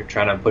way they're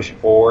trying to push it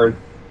forward.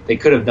 They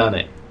could have done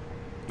it.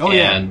 Oh,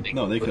 yeah.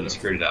 They could have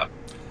screwed it up.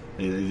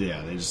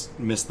 They just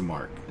missed the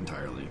mark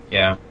entirely.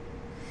 Yeah.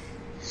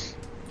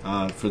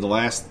 For the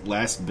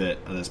last bit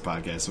of this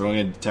podcast, we're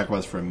only going to talk about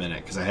this for a minute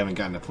because I haven't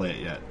gotten to play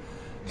it yet.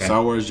 Okay.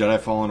 Star Wars Jedi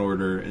Fallen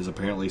Order is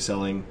apparently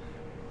selling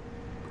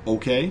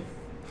okay,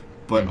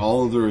 but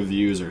all of the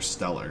reviews are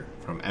stellar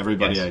from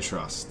everybody I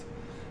trust.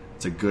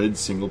 It's a good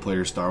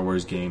single-player Star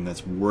Wars game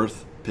that's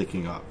worth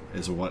picking up,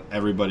 is what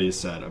everybody has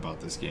said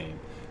about this game.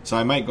 So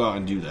I might go out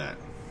and do that.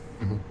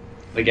 Mm-hmm.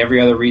 Like every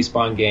other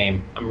Respawn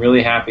game, I'm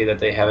really happy that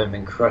they haven't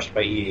been crushed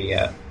by EA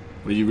yet.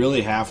 But you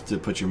really have to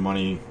put your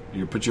money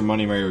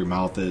where your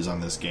mouth is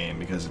on this game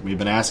because we've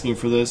been asking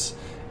for this.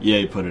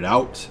 EA put it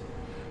out.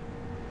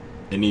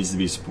 It needs to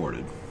be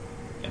supported.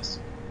 Yes.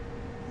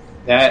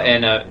 That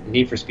and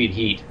Need for Speed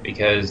Heat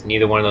because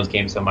neither one of those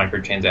games have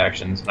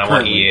microtransactions. And I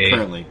want EA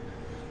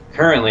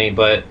currently,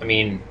 but I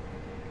mean,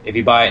 if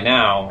you buy it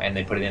now and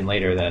they put it in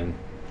later, then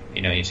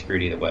you're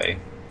screwed either way.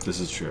 This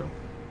is true.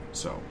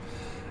 So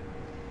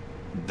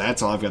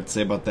that's all I've got to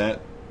say about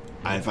that.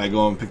 If I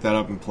go and pick that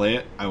up and play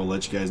it, I will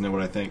let you guys know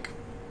what I think.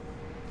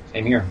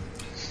 Same here.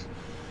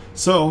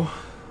 So,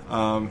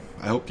 I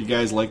hope you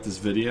guys like this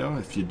video.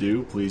 If you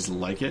do, please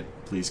like it.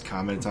 Please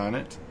comment on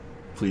it.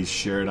 Please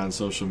share it on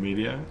social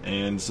media.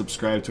 And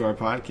subscribe to our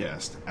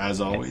podcast.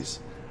 As always,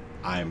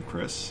 I am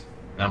Chris.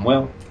 I'm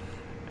Will.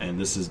 And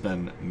this has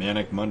been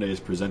Manic Mondays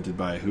presented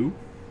by who?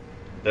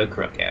 The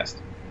CHRILLCAST.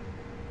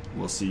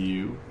 We'll see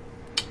you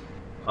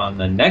on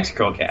the next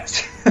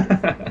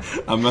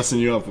CHRILLCAST. I'm messing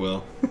you up,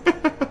 Will.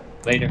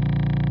 Later.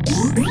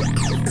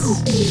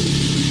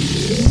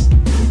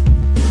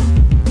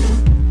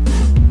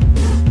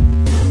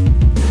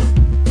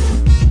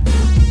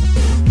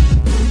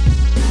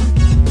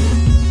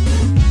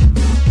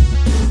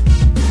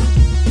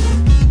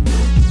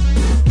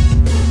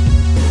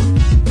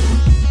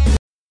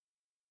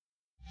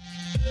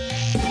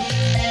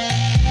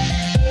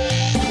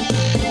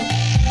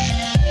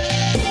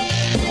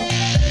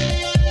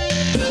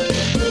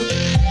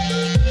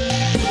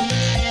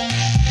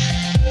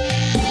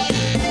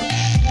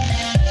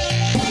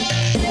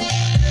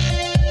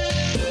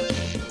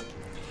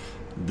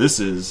 This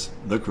is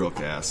the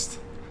CHRILLCAST.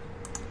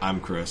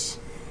 I'm Chris.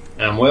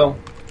 And I'm Will.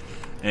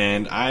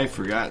 And I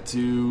forgot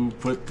to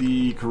put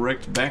the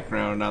correct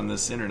background on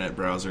this internet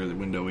browser, the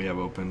window we have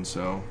open,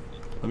 so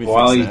let me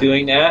While fix he's that.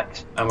 doing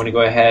that, I'm going to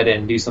go ahead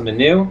and do something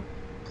new.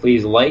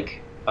 Please like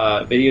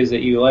videos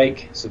that you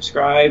like,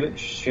 subscribe,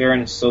 share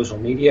in social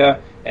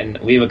media, and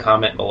leave a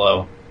comment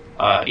below.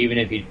 Even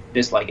if you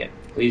dislike it,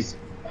 please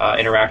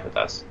interact with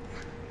us.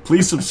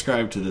 Please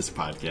subscribe to this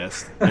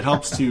podcast. It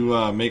helps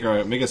to make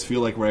us feel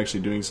like we're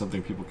actually doing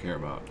something people care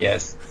about.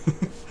 Yes.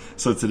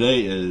 So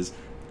today is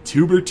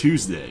Tuber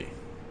Tuesday.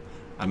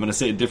 I'm going to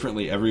say it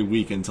differently every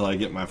week until I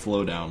get my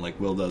flow down, like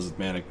Will does with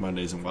Manic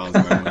Mondays and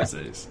Wildcard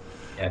Wednesdays.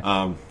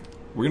 Yeah.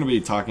 We're going to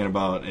be talking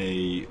about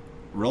a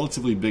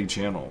relatively big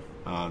channel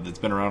that's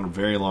been around a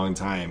very long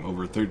time,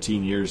 over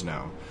 13 years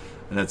now,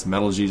 and that's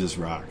Metal Jesus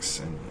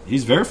Rocks. And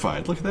he's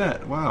verified. Look at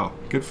that. Wow.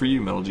 Good for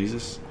you, Metal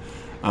Jesus.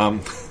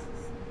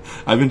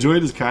 I've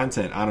enjoyed his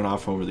content on and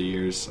off over the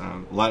years.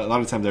 A lot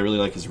of times I really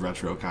like his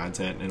retro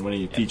content, and when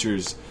he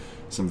features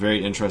some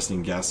very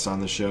interesting guests on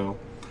the show.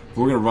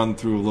 We're going to run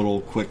through a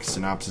little quick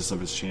synopsis of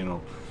his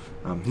channel.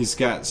 He's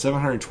got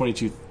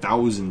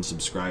 722,000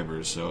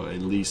 subscribers, so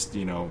at least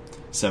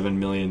 7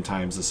 million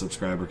times the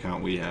subscriber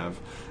count we have.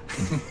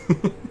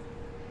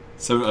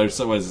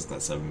 Otherwise, it's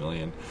not 7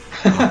 million.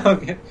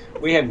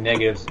 We have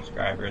negative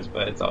subscribers,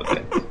 but it's all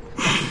good.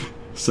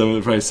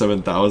 Probably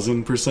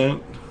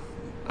 7,000%.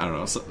 I don't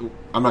know. So,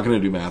 I'm not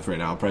going to do math right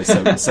now. Probably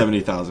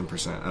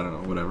 70,000%. I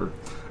don't know. Whatever.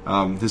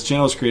 His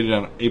channel was created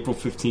on April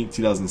 15th,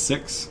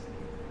 2006.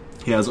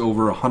 He has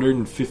over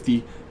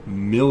 150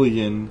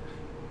 million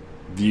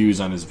views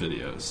on his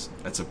videos.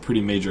 That's a pretty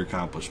major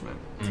accomplishment.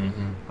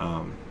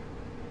 Mm-hmm.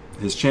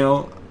 His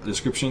channel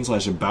description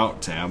 /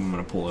 about tab, I'm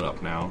going to pull it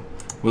up now.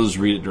 We'll just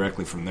read it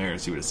directly from there and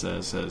see what it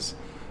says. It says,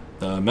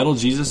 Metal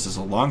Jesus is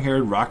a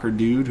long-haired rocker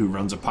dude who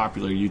runs a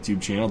popular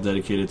YouTube channel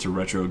dedicated to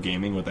retro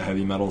gaming with a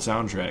heavy metal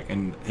soundtrack.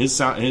 And his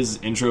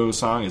intro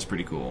song is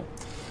pretty cool.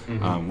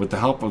 Mm-hmm. With the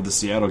help of the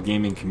Seattle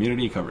gaming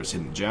community, he covers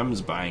hidden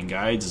gems, buying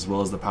guides, as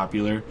well as the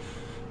popular...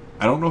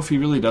 I don't know if he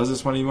really does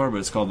this one anymore, but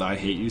it's called the I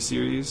Hate You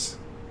series.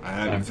 I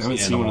haven't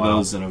seen one of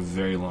those in a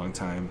very long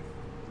time.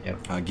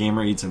 Yep.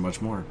 Gamer Eats and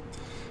much more.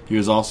 He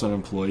was also an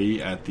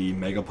employee at the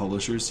mega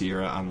publisher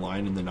Sierra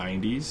Online in the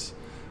 90s,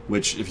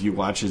 which if you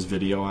watch his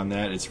video on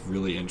that, it's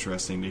really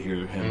interesting to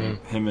hear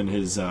him and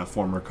his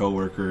former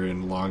coworker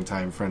and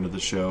longtime friend of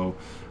the show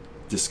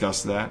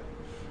discuss that.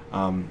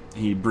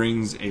 He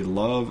brings a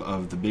love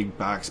of the big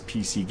box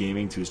PC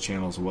gaming to his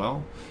channel as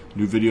well.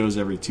 New videos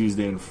every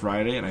Tuesday and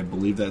Friday, and I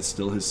believe that's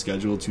still his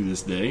schedule to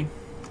this day.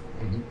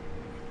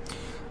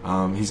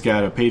 Mm-hmm. He's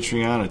got a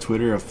Patreon, a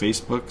Twitter, a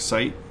Facebook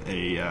site,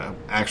 a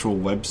actual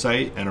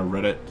website, and a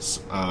Reddit.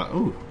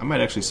 I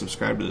might actually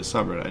subscribe to the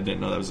subreddit. I didn't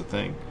know that was a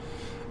thing.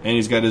 And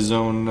he's got his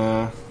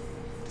own.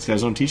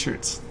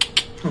 T-shirts.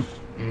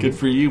 Mm-hmm. Good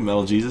for you,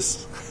 Metal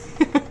Jesus.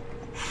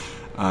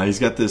 He's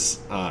got this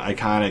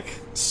iconic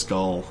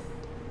skull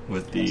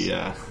with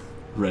the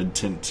red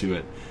tint to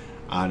it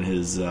on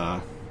his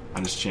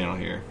channel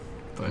here.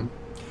 But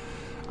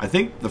I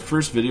think the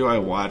first video I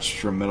watched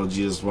from Metal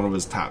Jesus was one of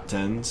his top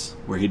 10s,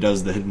 where he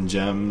does the hidden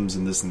gems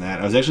and this and that.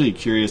 I was actually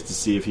curious to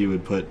see if he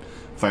would put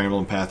Fire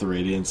Emblem Path of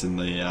Radiance in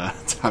the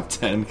top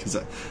 10, because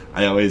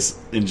I always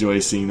enjoy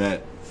seeing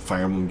that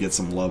Fire Emblem get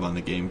some love on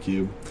the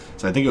GameCube.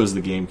 So I think it was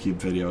the GameCube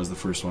video was the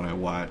first one I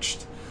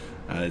watched.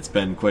 It's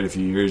been quite a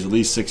few years. At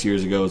least 6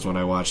 years ago is when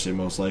I watched it,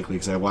 most likely,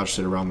 because I watched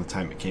it around the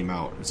time it came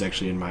out. It was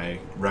actually in my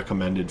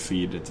recommended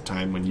feed at the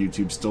time when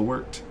YouTube still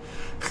worked.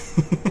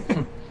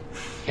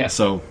 Yeah.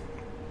 So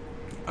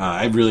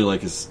I really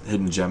like his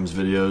Hidden Gems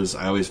videos.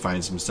 I always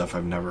find some stuff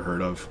I've never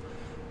heard of.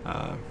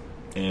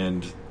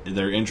 And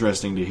they're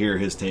interesting to hear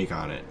his take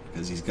on it,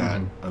 because he's got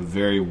a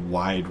very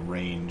wide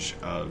range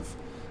of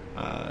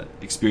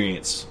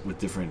experience with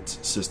different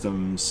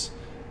systems,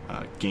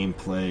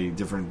 gameplay,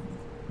 different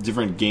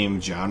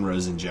game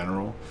genres in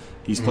general.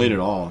 He's played it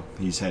all.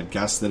 He's had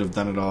guests that have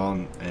done it all,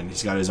 and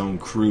he's got his own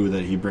crew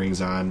that he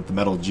brings on, the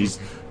Metal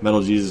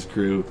Jesus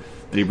crew,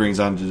 that he brings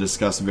on to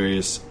discuss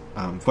various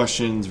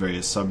questions,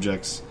 various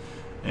subjects,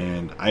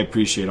 and I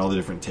appreciate all the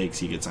different takes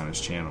he gets on his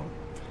channel.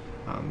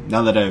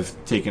 Now that I've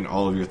taken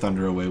all of your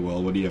thunder away,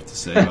 Will, what do you have to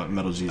say about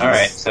Metal Jesus? All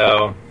right,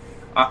 so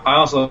I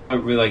also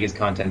really like his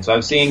content. So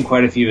I've seen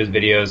quite a few of his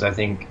videos, I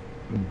think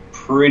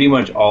pretty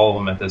much all of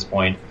them at this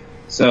point.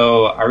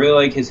 So I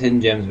really like his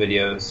Hidden Gems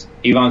videos,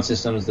 even on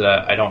systems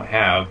that I don't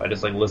have. I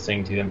just like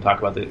listening to him talk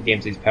about the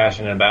games he's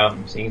passionate about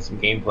and seeing some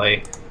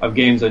gameplay of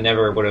games I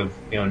never would have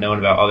known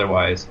about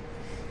otherwise.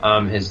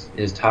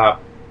 His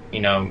top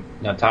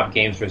top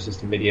games for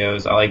system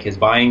videos. I like his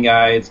buying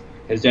guides,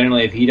 because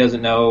generally if he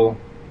doesn't know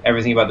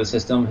everything about the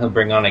system, he'll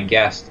bring on a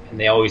guest, and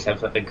they always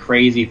have like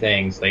crazy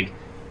things like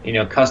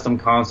custom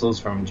consoles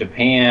from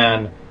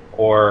Japan,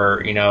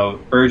 or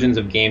versions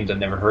of games I've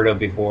never heard of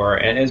before,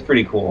 and it's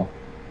pretty cool.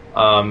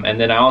 And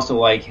then I also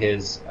like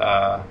his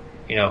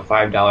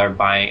 $5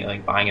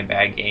 buying a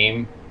bad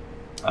game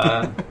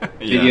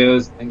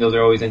videos. I think those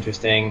are always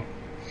interesting.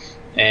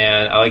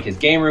 And I like his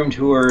game room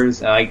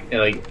tours. I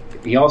like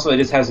he also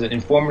just has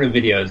informative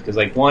videos because,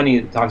 like, one,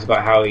 he talks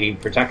about how he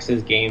protects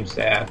his game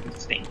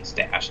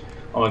stash.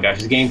 Oh my gosh,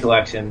 his game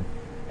collection,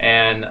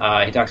 and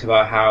he talks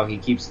about how he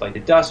keeps like the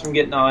dust from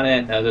getting on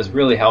it. That's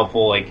really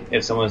helpful, like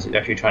if someone's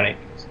actually trying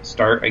to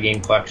start a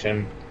game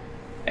collection.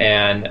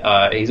 And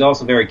he's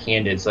also very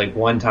candid. So, like,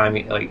 one time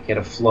he had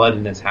a flood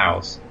in his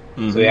house.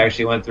 So he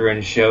actually went through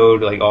and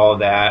showed like all of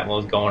that and what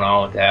was going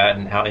on with that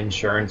and how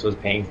insurance was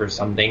paying for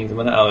some things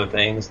and other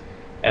things.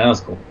 And that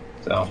was cool.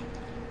 So,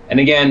 and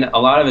again, a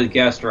lot of his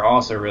guests are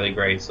also really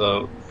great.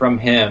 So from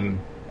him,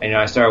 and,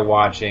 I started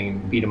watching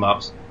beat 'em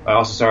ups. I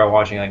also started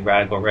watching like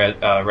Radical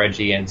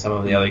Reggie and some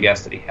of the other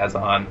guests that he has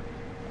on.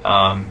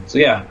 So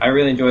yeah, I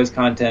really enjoy his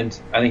content.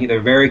 I think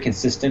they're very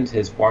consistent,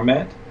 his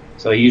format.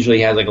 So he usually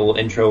has like a little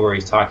intro where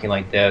he's talking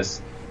like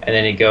this, and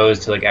then he goes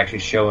to like actually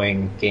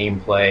showing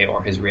gameplay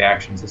or his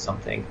reactions to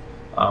something,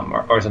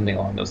 or something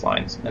along those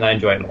lines. And I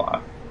enjoy it a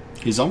lot.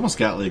 He's almost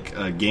got like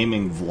a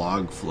gaming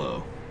vlog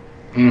flow.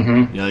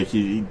 Mm-hmm. Yeah, like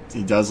he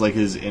does like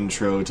his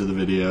intro to the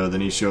video, then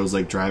he shows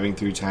like driving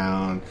through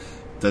town,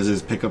 does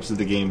his pickups at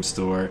the game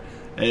store.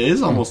 It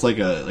is almost like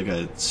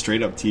a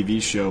straight up TV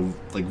show,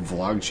 like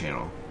vlog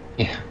channel.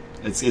 Yeah,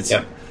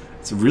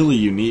 it's really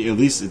unique. At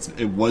least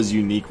it was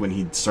unique when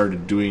he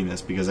started doing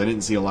this, because I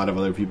didn't see a lot of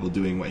other people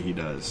doing what he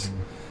does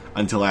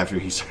until after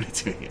he started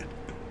doing it.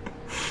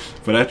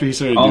 But after he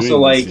started also,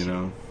 doing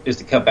this, just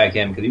to cut back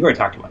in because you already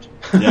talked too much.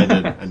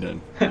 Yeah, I did.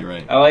 You're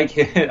right. I like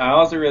it. I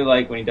also really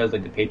like when he does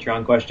like the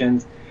Patreon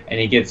questions, and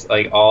he gets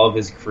like all of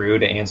his crew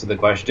to answer the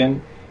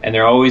question, and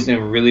they're always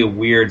in really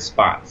weird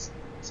spots.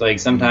 So like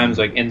sometimes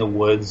like in the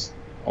woods,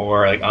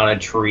 or like on a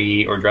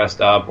tree, or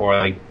dressed up, or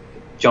like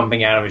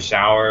jumping out of a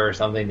shower or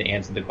something to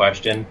answer the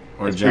question.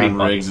 Or it's John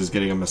Riggs is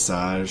getting a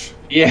massage.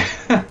 Yeah.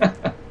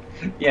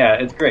 Yeah,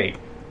 it's great.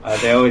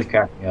 They always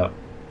crack me up.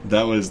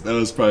 That was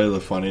probably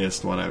the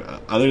funniest one.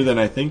 Other than,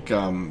 I think,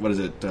 what is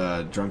it,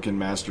 Drunken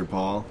Master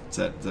Paul? Is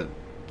that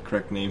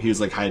correct name? He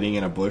was like hiding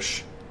in a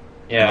bush.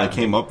 Yeah. And I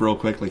came up real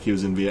quick like he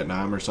was in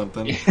Vietnam or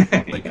something.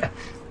 Like, yeah.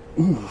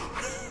 Ooh.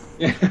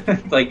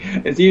 Like,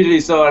 it's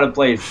usually so out of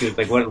place too. It's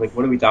like what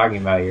are we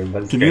talking about here?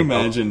 But can you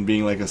imagine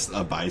being like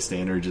a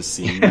bystander just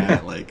seeing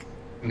that? Like,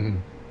 mm-hmm.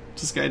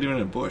 This guy doing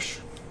it in a bush.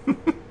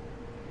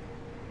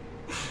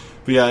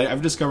 But yeah,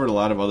 I've discovered a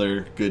lot of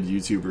other good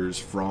YouTubers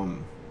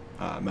from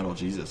Metal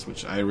Jesus,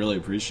 which I really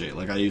appreciate.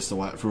 Like, I used to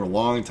watch for a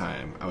long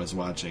time. I was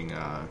watching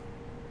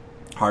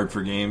Hard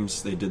for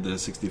Games. They did the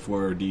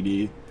 64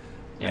 DD,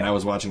 and I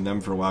was watching them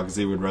for a while because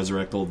they would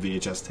resurrect old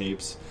VHS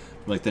tapes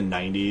from like the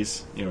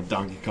 90s.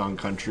 Donkey Kong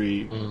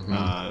Country,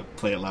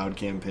 Play It Loud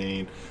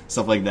campaign,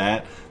 stuff like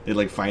that. They'd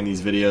like find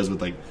these videos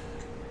with like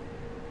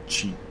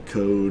cheat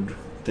code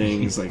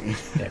things. Like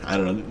I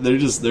don't know.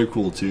 They're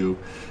cool too.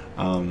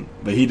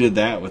 But he did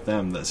that with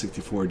them, that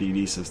 64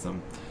 DD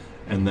system,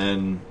 and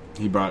then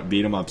he brought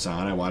beat 'em ups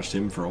on. I watched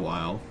him for a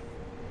while.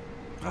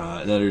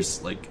 And then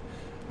there's like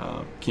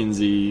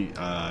Kinsey,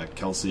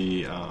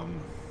 Kelsey.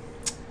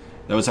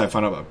 That was how I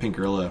found out about Pink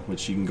Gorilla,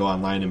 which you can go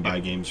online and buy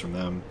games from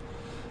them.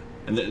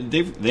 And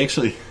they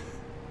actually,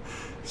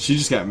 she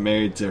just got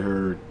married to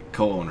her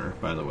co-owner,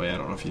 by the way. I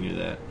don't know if you knew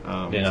that.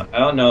 Yeah, I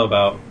don't know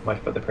much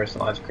about the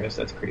personal lives, Chris.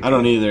 That's creepy. I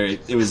don't either.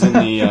 It was in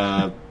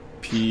the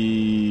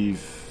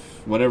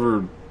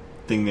whatever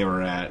thing they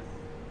were at,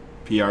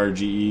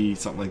 PRGE,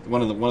 something like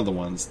one of the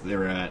ones they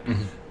were at.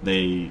 Mm-hmm.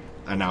 They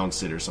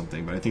announced it or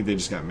something, but I think they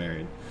just got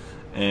married.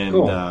 And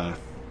cool.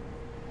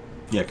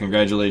 Yeah,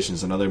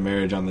 congratulations! Another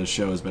marriage on this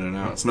show has been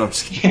announced. No, I'm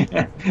just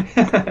kidding.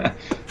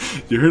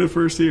 You heard it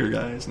first here,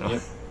 guys. No,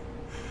 yep.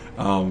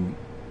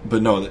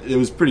 But no,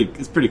 it's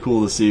pretty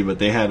cool to see. But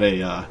they had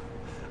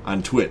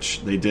on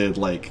Twitch, they did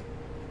like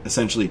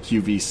essentially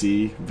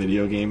QVC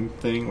video game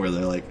thing where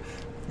they're like,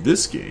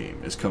 this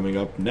game is coming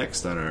up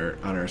next on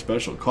our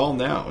special. Call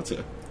now.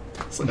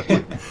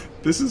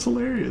 This is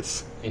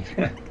hilarious.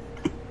 Yeah.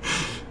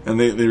 And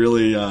they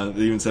really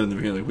they even said in the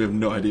beginning, like, we have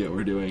no idea what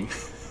we're doing.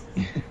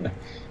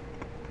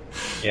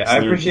 Yeah, so I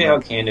appreciate how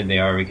candid they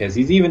are, because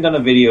he's even done a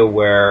video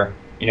where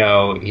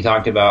he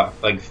talked about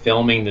like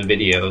filming the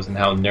videos and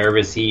how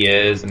nervous he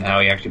is and how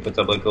he actually puts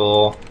up like a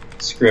little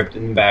script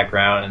in the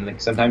background, and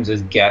like sometimes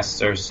his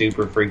guests are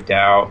super freaked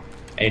out,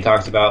 and he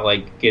talks about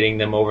like getting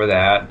them over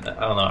that. I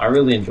don't know. I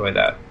really enjoy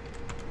that.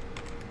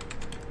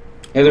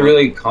 He has a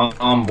really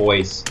calm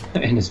voice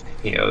in his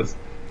videos.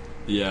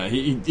 Yeah,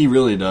 he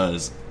really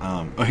does.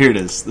 Here it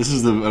is. This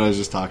is what I was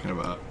just talking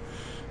about.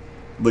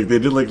 Like they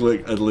did like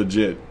a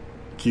legit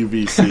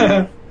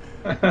QVC.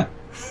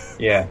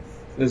 Yeah,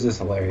 this is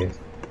hilarious.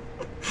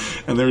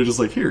 And they were just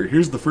like,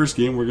 here's the first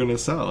game we're gonna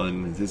sell,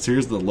 and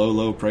here's the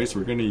low price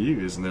we're gonna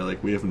use, and they're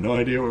like, we have no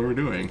idea what we're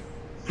doing.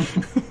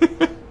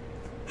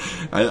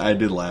 I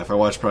did laugh. I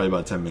watched probably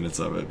about 10 minutes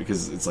of it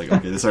because it's like,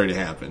 okay, this already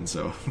happened,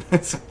 so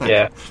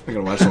yeah, I'm not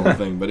gonna watch the whole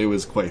thing. But it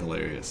was quite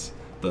hilarious,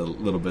 the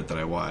little bit that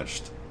I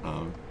watched.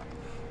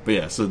 But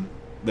yeah, so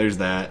there's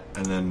that,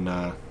 and then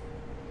let's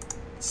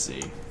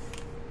see.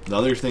 The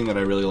other thing that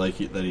I really like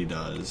that he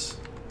does.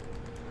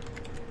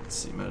 Let's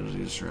see, Metal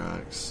Jesus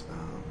Rocks.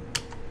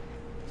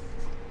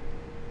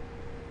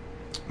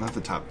 Not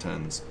the top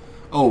 10s.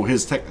 Oh,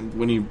 his tech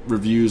when he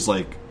reviews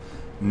like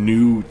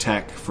new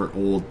tech for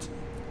old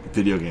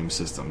video game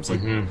systems.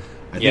 Like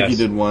I think he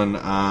did one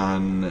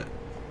on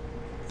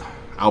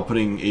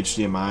outputting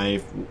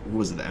HDMI. What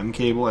was it, the M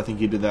cable? I think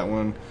he did that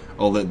one.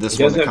 Oh, this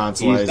one, the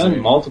consolizer. He's done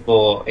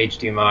multiple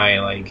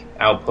HDMI like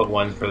output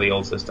ones for the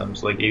old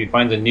systems. Like if you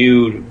find a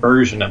new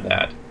version of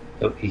that,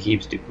 he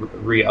keeps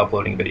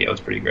re-uploading video.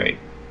 It's pretty great.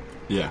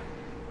 Yeah.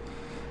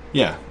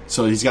 Yeah.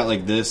 So he's got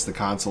like this, the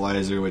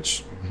consolizer,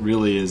 which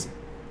really is.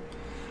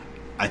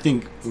 I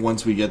think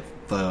once we get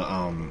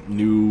the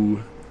new,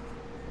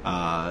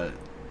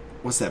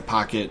 what's that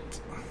Pocket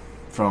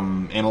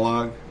from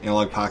Analog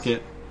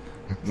Pocket?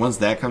 Once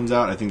that comes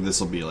out, I think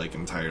this will be like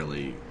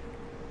entirely,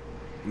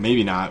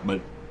 maybe not, but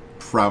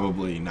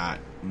probably not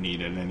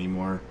needed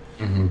anymore.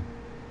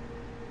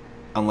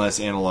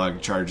 Unless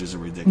Analog charges a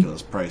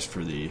ridiculous price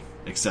for the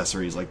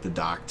accessories like the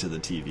dock to the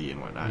TV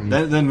and whatnot.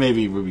 Then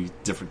maybe we'll be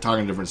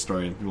talking a different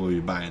story and people will be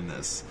buying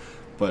this.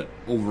 But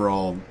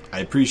overall, I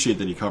appreciate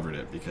that he covered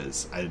it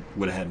because I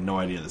would have had no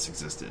idea this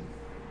existed.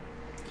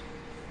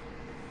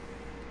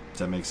 Does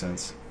that make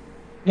sense?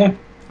 Yeah.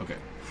 Okay.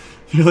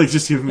 You're like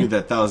just giving me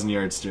that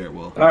 1,000-yard stare at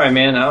Will. All right,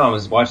 man. I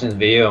was watching this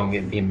video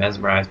and being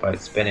mesmerized by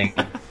it spinning.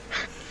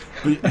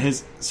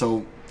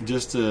 So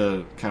just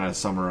to kind of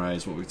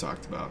summarize what we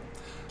talked about,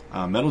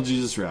 Metal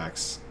Jesus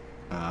rocks,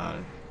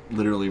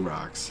 literally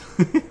rocks.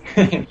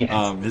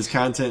 Yes. His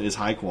content is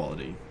high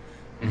quality.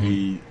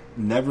 He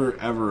never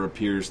ever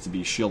appears to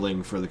be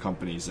shilling for the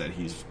companies that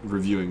he's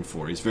reviewing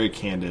for. He's very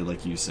candid,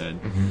 like you said.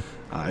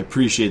 I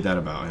appreciate that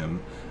about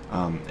him.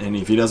 And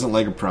if he doesn't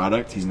like a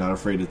product, he's not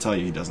afraid to tell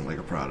you he doesn't like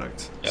a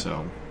product. Yep.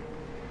 So,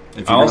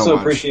 I also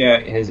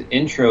appreciate his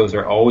intros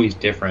are always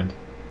different.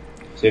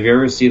 So if you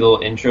ever see the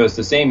little intros,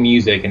 the same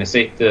music and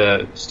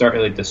the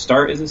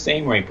start is the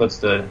same where he puts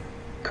the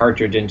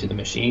cartridge into the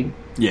machine.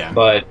 Yeah.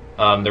 But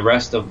the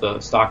rest of the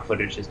stock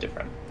footage is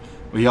different.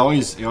 Well, he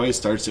always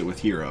starts it with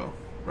Hero,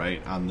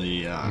 right, on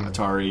the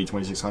Atari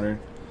 2600,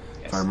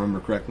 if I remember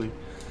correctly.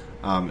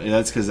 And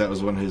that's because that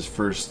was one of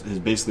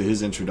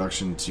his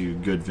introduction to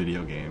good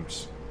video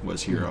games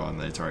was Hero on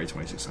the Atari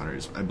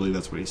 2600. I believe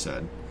that's what he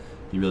said.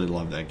 He really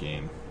loved that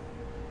game.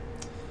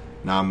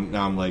 Now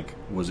I'm like,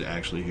 was it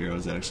actually Hero?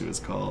 Is that actually what it's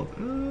called?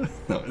 No,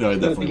 it definitely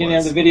was. At the beginning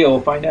of the video,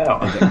 we'll find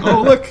out. Okay.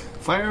 Oh, look,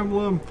 Fire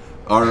Emblem.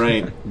 All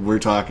right, we're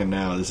talking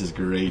now. This is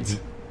great.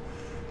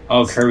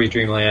 Oh, Kirby's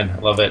Dream Land. I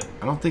love it.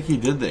 I don't think he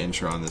did the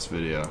intro on this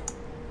video.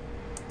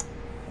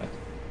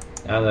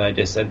 Now that I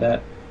just said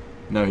that?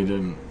 No, he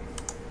didn't.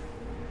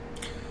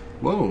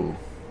 Whoa.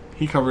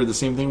 He covered the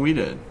same thing we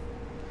did.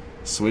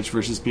 Switch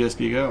versus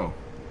PSP Go.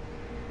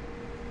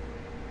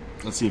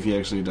 Let's see if he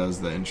actually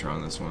does the intro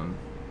on this one.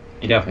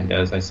 He definitely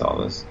does. I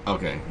saw this.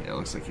 Okay. Yeah, it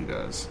looks like he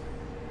does.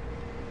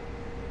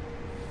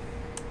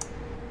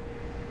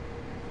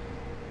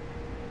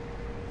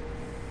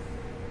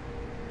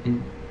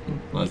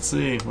 Let's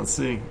see.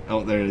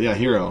 Oh, there. Yeah,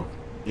 Hero.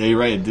 Yeah, you're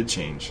right. It did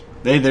change.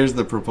 There's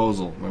the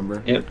proposal,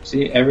 remember? Yep.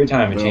 See, every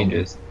time it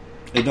changes.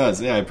 It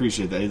does. Yeah, I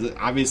appreciate that.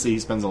 Obviously, he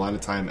spends a lot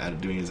of time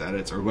doing his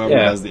edits, or whoever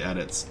does the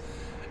edits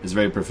is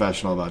very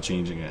professional about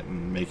changing it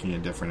and making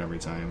it different every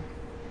time.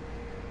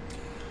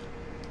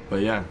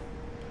 But yeah,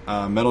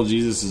 Metal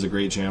Jesus is a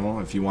great channel.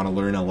 If you want to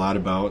learn a lot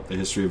about the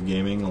history of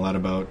gaming, a lot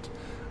about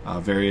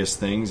various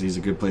things, he's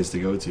a good place to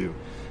go to.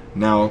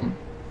 Now,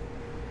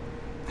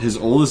 his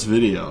oldest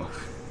video.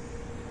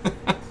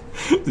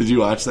 Did you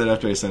watch that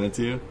after I sent it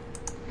to you?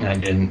 I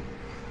didn't.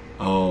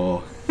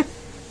 Oh.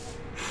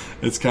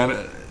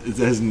 It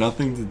has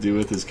nothing to do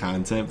with his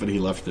content, but he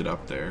left it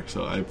up there,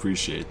 so I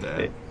appreciate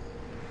that.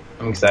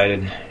 I'm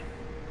excited.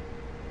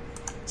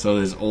 So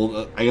his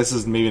I guess this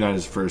is maybe not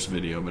his first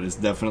video, but it's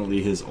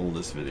definitely his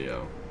oldest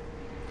video.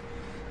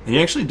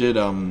 He actually did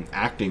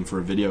acting for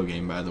a video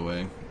game, by the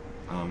way.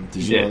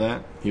 Did you know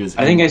that?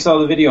 I think I saw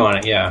the video on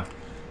it, yeah.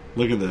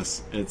 Look at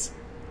this. It's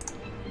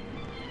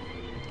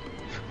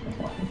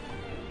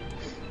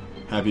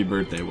Happy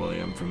Birthday,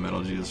 William, from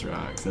Metal Jesus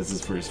Rocks. That's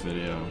his first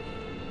video.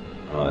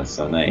 Oh, that's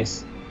so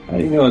nice. I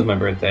didn't know it was my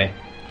birthday.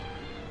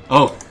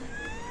 Oh.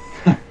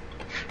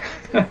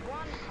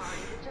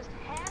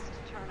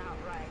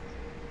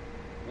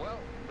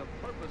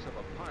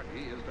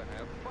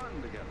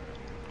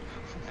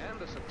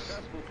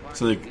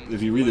 So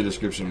if you read the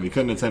description, we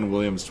couldn't attend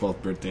William's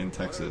 12th birthday in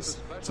Texas,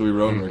 so we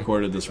wrote and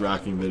recorded this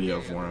rocking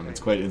video for him. It's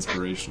quite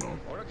inspirational.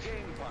 Or a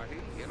game party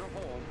in a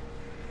home,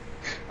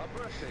 a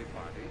birthday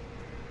party,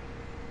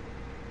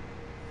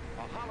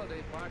 a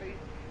holiday party,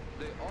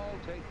 they all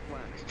take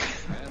planning,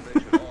 and they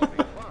should all be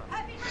fun.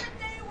 Happy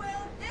birthday,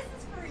 Will! This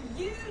is for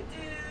you,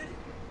 dude!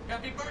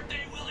 Happy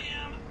birthday,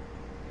 William!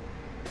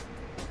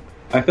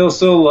 I feel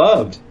so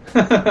loved.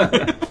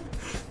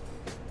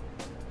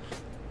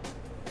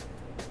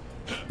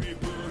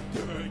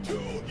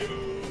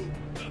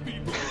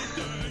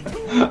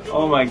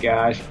 Oh my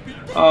gosh.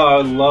 Oh, I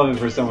would love it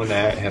for someone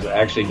that has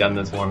actually done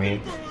this for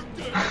me.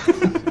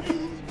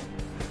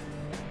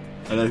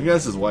 And I think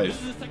that's his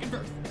wife.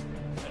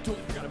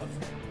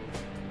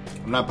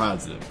 I'm not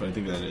positive, but I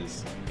think that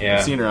is. Yeah,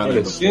 I've seen her on I there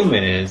would assume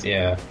it is,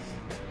 yeah.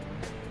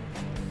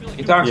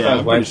 He talks Yeah, about his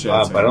I'm pretty wife sure a lot,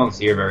 that's but I her. don't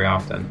see her very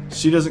often.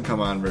 She doesn't come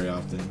on very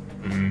often.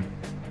 Mm-hmm.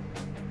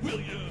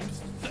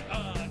 Williams,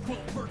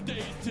 12th birthday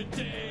is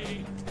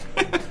today.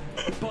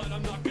 But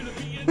I'm not gonna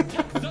be in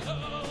Texas.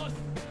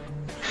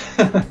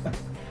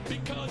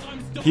 Because I'm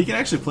still He can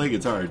actually play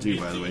guitar too,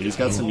 by the way. He's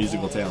got some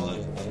musical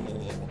talent.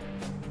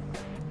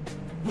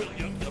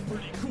 Williams, a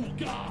pretty cool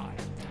guy.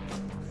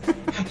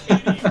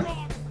 He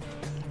rock.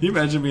 Can you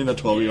imagine being the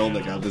 12-year-old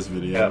that got this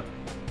video?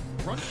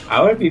 Yeah.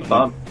 I would be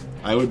bummed.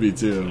 I would be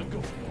too.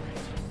 Go for it.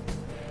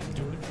 I'm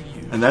doing it for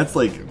you. And that's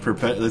like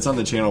that's on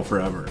the channel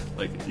forever.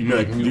 Like you'd be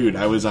like, dude,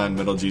 I was on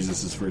Metal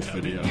Jesus' first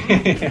video. To you.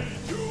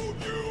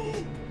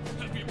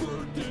 Happy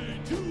birthday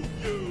to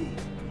you.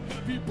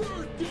 Happy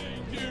birthday,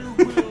 dear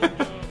William.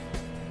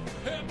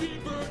 Happy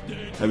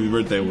birthday to Happy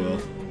birthday, Will.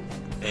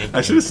 Thank I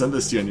you. should have sent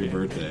this to you on your I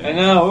birthday.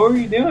 know. What were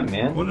you doing,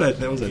 man? What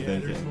was I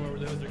thinking? where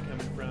those are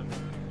coming from.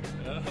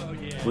 Oh,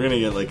 yeah. We're gonna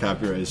get like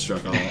copyright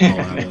struck all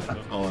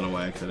out of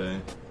whack today.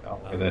 Oh,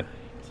 look at it.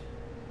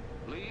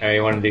 Hey,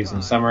 you want to do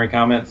some summary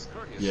comments?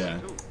 Yeah.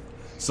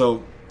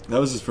 So that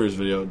was his first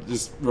video.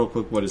 Just real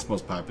quick, what his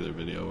most popular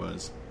video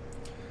was.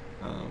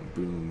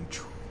 Boom.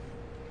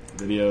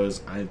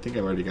 Videos. I think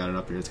I've already got it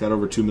up here. It's got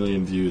over 2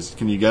 million views.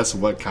 Can you guess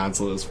what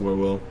console it was for,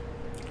 Will?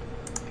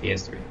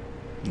 PS3.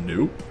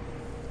 Nope.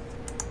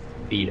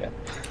 Vita.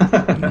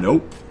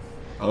 Nope.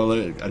 Oh,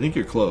 I think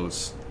you're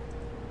close.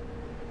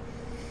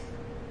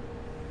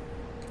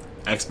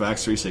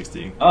 Xbox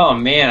 360. Oh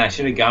man, I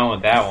should have gone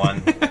with that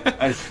one.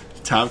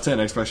 Top 10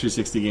 Xbox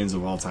 360 games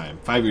of all time.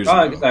 5 years Oh,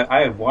 ago. because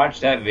I have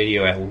watched that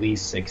video at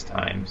least 6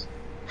 times.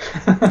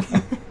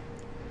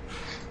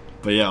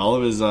 But yeah, all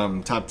of his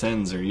top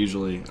 10s are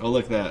usually... Oh,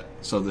 look at that.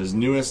 So his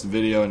newest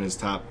video in his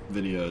top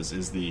videos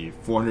is the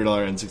 $400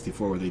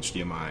 N64 with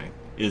HDMI.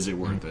 Is it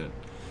worth it?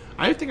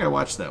 I think I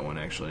watched that one,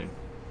 actually.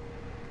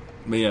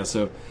 But yeah,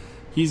 so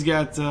he's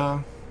got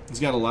a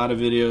lot of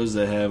videos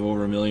that have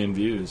over 1 million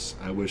views.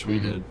 I wish we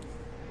did.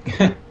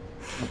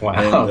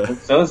 Wow, And,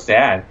 that's so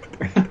sad.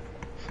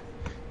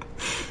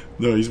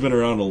 No, he's been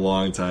around a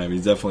long time.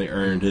 He's definitely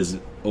earned his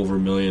over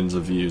millions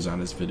of views on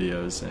his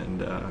videos,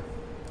 and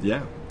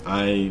yeah,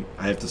 I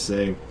have to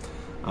say,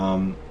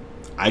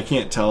 I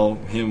can't tell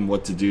him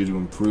what to do to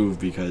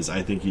improve because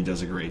I think he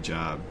does a great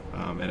job,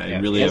 and I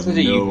really he has have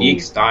such a no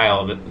unique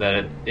style that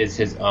it is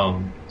his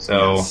own.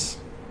 So Yes.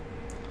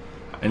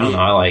 I don't know,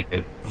 I like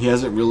it. He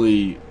hasn't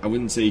really. I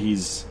wouldn't say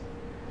he's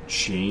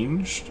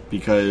changed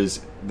because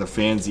the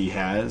fans he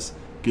has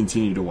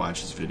continue to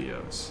watch his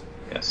videos.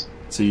 Yes.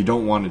 So you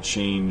don't want to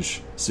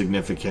change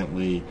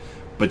significantly,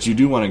 but you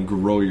do want to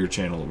grow your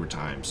channel over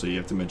time. So you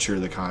have to mature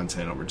the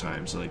content over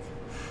time. So like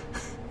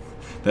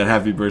that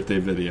happy birthday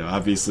video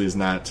obviously is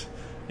not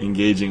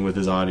engaging with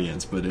his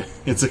audience, but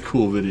it's a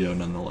cool video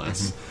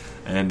nonetheless.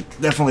 And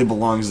definitely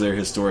belongs there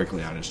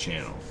historically on his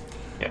channel.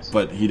 Yes.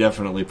 But he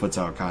definitely puts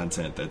out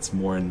content that's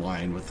more in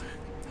line with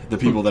the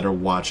people that are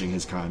watching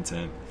his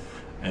content.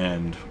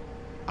 And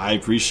I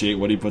appreciate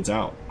what he puts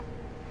out.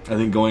 I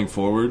think going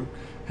forward,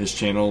 his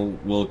channel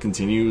will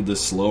continue the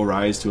slow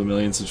rise to 1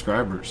 million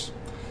subscribers.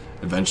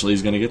 Eventually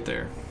he's going to get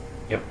there.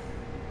 Yep.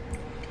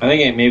 I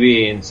think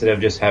maybe instead of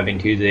just having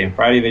Tuesday and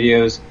Friday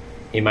videos,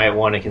 he might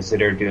want to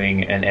consider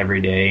doing an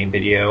everyday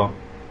video.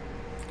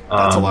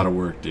 That's a lot of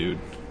work, dude.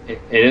 It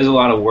is a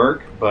lot of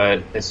work,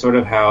 but it's sort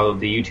of how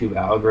the YouTube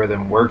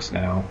algorithm works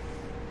now,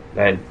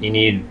 that you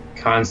need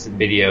constant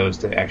videos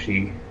to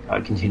actually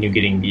continue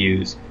getting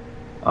views.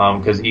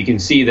 Because you can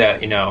see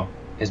that,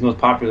 his most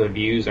popular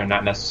views are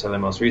not necessarily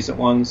the most recent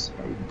ones.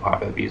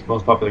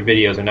 Most popular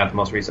videos are not the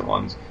most recent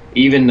ones,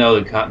 even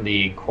though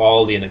the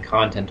quality and the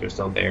content are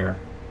still there.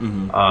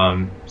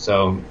 Mm-hmm.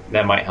 So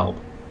that might help.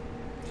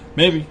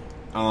 Maybe.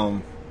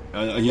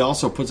 He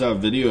also puts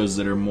out videos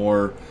that are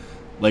more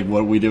like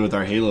what we did with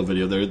our Halo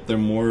video. They're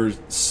more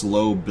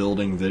slow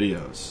building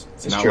videos.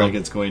 It's not true. like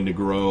it's going to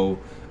grow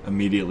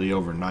immediately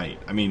overnight.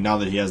 I mean, now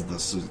that he has the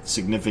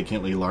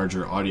significantly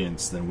larger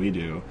audience than we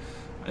do,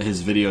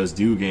 his videos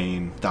do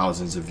gain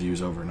thousands of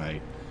views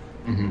overnight.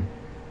 Mm-hmm.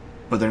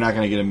 But they're not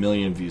going to get 1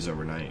 million views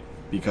overnight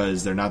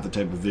because they're not the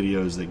type of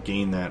videos that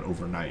gain that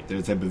overnight.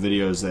 They're the type of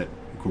videos that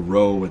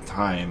grow with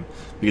time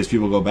because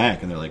people go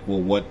back and they're like, well,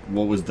 what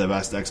was the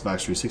best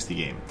Xbox 360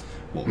 game?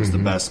 What was the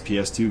best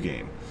PS2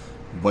 game?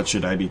 What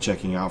should I be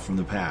checking out from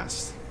the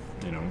past?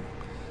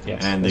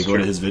 Yes, and they that's go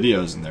to true. his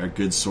videos and they're a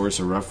good source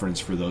of reference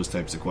for those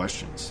types of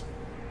questions.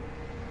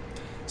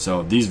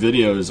 So these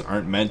videos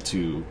aren't meant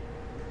to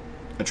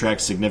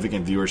attract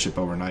significant viewership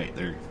overnight.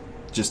 They're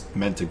just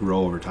meant to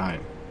grow over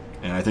time.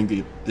 And I think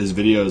his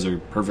videos are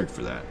perfect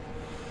for that.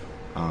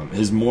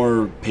 His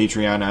more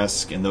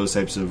Patreon-esque and those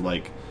types of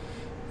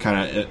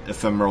kind of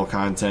ephemeral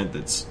content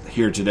that's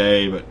here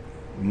today but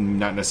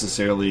not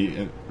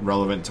necessarily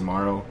relevant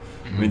tomorrow.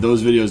 I mean,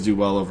 those videos do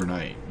well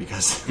overnight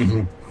because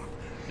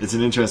it's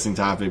an interesting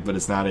topic, but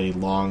it's not a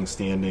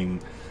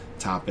long-standing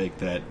topic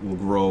that will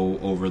grow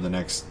over the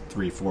next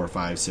 3, 4,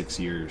 5, 6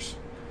 years.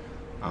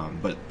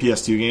 But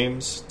PS2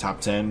 games, top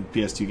 10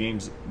 PS2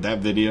 games, that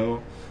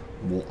video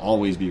will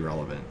always be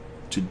relevant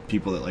to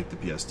people that like the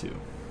PS2.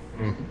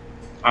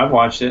 I've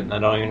watched it, and I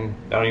don't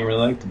even really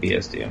like the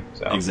PS2.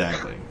 So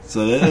Exactly.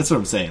 So that's what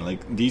I'm saying.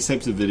 Like these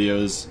types of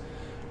videos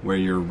where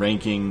you're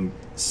ranking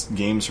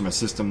games from a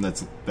system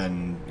that's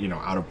been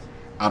out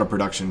of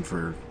production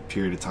for a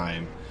period of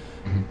time.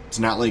 Mm-hmm. It's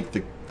not like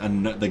the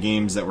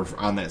games that were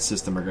on that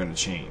system are going to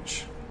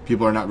change.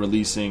 People are not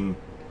releasing,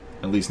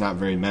 at least not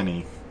very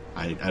many,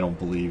 I don't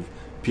believe,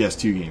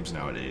 PS2 games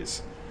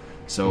nowadays.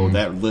 So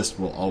that list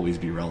will always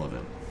be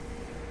relevant.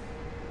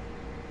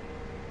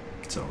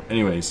 So,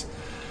 anyways,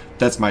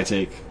 that's my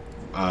take.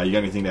 You got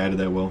anything to add to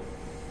that, Will?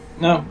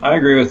 no, I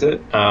agree with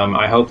it.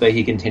 I hope that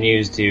he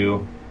continues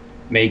to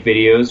make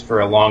videos for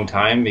a long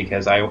time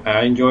because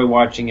I enjoy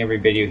watching every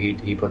video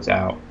he puts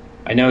out.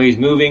 I know he's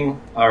moving,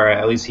 or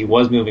at least he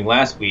was moving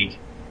last week.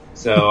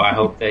 So I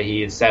hope that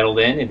he is settled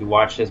in. If you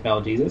watch this,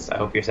 Metal Jesus, I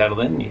hope you're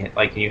settled in. You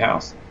like a new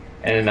house,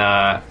 and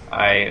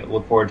I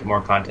look forward to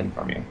more content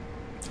from you.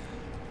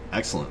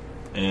 Excellent.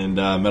 And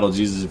Metal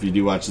Jesus, if you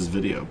do watch this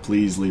video,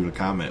 please leave a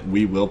comment.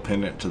 We will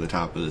pin it to the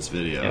top of this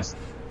video. Yes.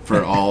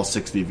 For all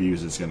 60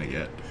 views it's going to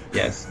get.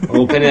 Yes,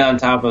 we'll pin it on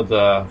top of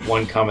the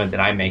one comment that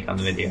I make on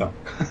the video.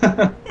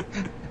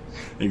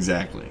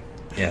 Exactly.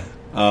 Yeah.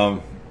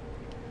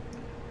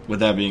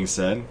 With that being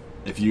said,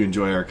 if you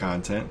enjoy our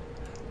content,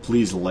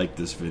 please like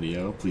this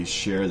video, please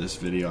share this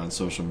video on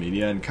social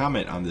media, and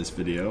comment on this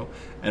video.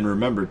 And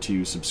remember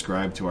to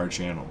subscribe to our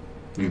channel.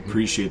 We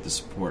appreciate the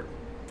support.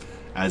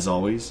 As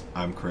always,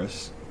 I'm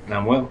Chris. And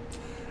I'm Will.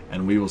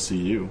 And we will see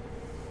you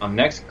On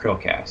the next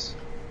CHRILLCAST.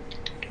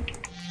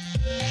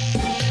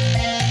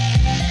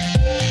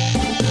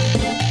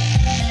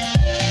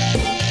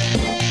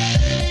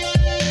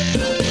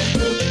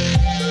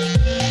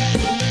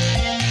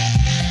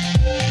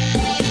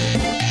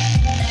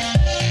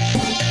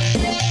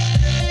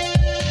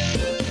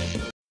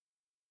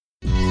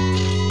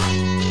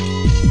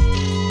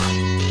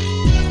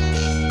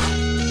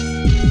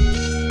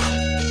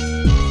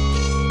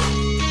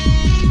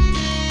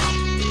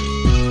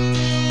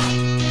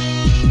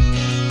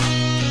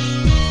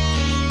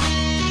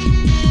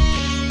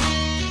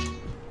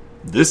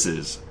 This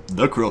is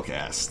the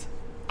CHRILLCAST.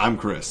 I'm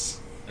Chris.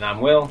 And I'm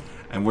Will.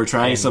 And we're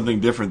trying And- something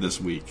different this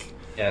week.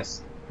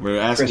 Yes. We're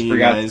Chris asking you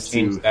forgot guys to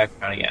change to... the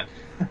background again.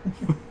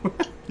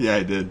 Yeah,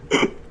 I did.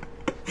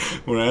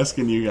 We're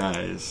asking you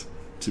guys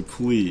to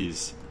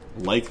please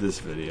like this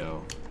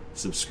video,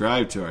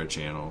 subscribe to our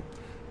channel,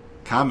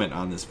 comment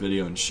on this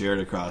video, and share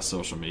it across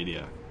social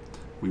media.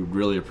 We would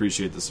really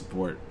appreciate the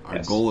support. Our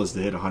Yes. goal is to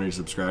hit 100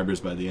 subscribers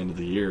by the end of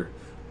the year,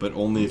 but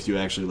only if you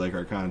actually like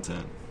our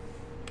content.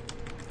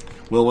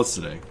 Will, what's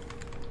today?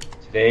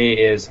 Today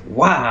is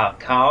Wild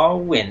Call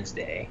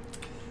Wednesday.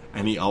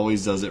 And he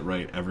always does it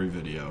right every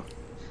video.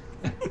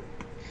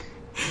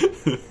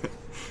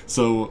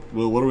 So,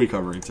 Will, what are we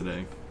covering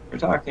today? We're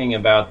talking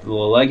about the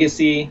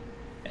legacy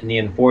and the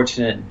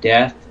unfortunate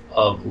death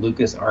of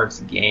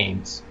LucasArts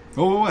games.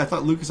 Oh, I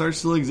thought LucasArts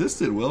still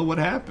existed. Will, what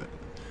happened?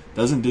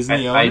 Doesn't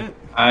Disney own it?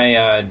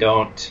 I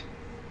don't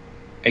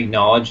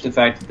acknowledge the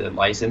fact that the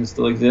license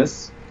still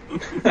exists.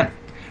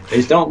 They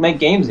just don't make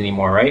games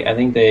anymore, right? I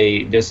think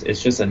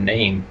it's just a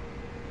name.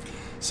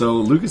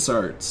 So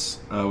LucasArts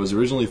was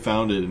originally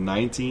founded in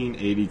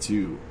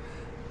 1982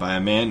 by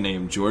a man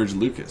named George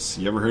Lucas.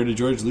 You ever heard of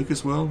George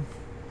Lucas, Will?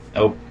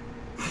 Nope.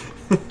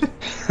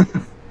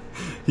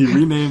 He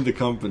renamed the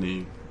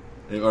company,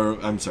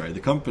 the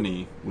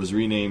company was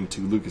renamed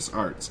to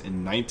LucasArts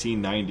in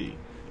 1990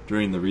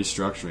 during the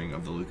restructuring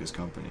of the Lucas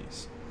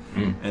companies.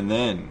 And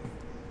then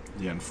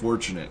the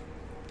unfortunate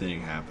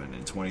thing happened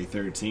in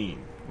 2013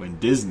 when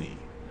Disney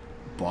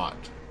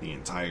bought the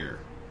entire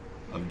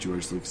of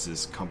George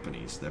Lucas's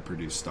companies that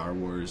produced Star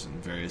Wars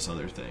and various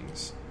other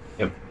things.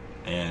 Yep.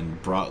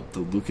 And brought the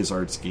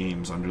LucasArts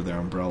games under their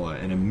umbrella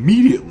and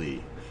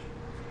immediately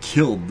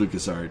killed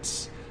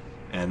LucasArts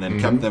and then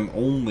kept them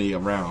only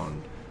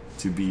around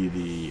to be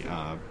the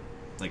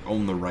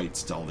own the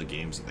rights to all the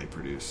games that they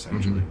produce,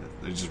 essentially.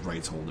 They're just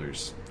rights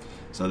holders.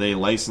 So they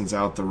license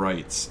out the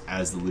rights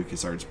as the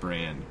LucasArts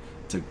brand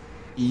to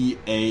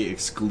EA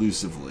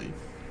exclusively.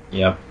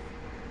 Yep.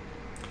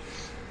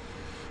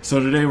 So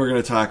today we're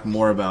going to talk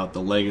more about the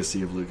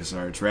legacy of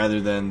LucasArts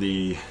rather than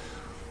the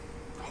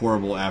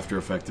horrible after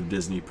effect of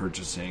Disney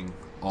purchasing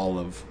all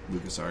of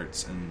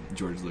LucasArts and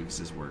George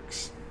Lucas's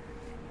works.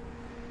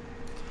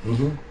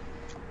 We'll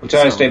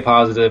try to stay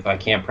positive. I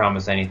can't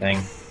promise anything.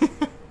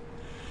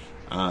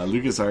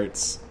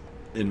 LucasArts,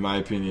 in my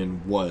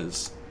opinion,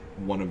 was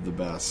one of the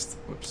best.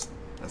 Whoops,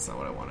 that's not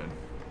what I wanted.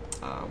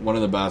 One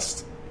of the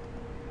best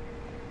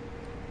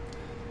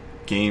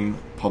game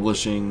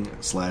publishing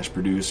 /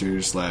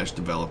 producers /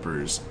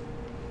 developers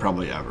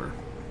probably ever.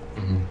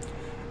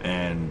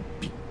 And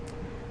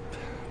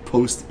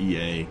post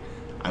EA,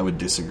 I would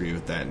disagree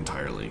with that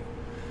entirely.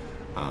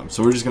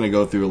 So we're just going to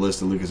go through a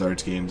list of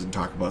LucasArts games and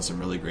talk about some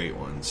really great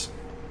ones.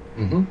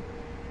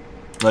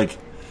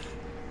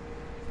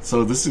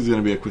 So this is going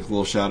to be a quick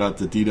little shout out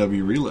to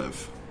DW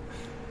Relive.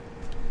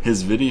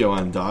 His video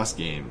on DOS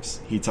games,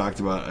 he talked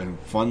about a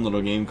fun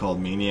little game called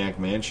Maniac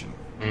Mansion.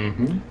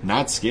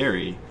 Not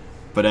scary,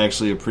 but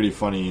actually a pretty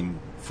funny and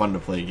fun to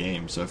play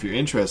game. So if you're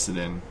interested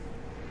in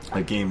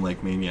a game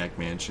like Maniac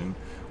Mansion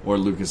or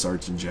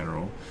LucasArts in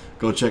general,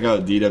 go check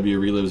out DW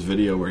Reliv's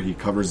video where he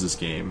covers this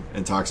game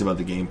and talks about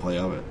the gameplay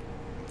of it.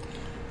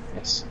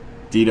 Yes.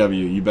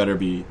 DW, you better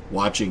be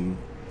watching,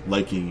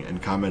 liking,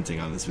 and commenting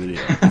on this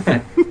video.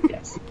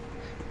 Yes.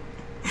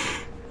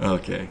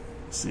 Okay.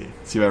 Let's see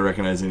if I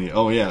recognize any.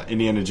 Oh, yeah,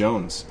 Indiana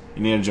Jones.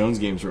 Indiana Jones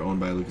games were owned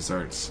by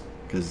LucasArts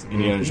because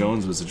Indiana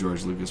Jones was a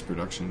George Lucas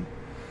production.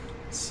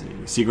 Let's see.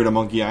 Secret of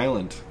Monkey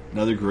Island.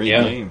 Another great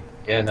game.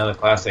 Yeah, another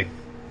classic.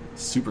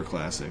 Super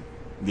classic.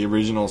 The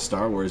original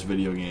Star Wars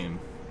video game.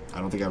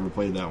 I don't think I ever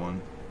played that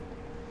one.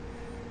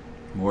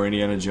 More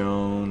Indiana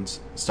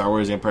Jones. Star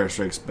Wars Empire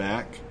Strikes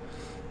Back.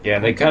 Yeah,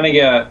 they kind of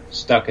got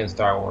stuck in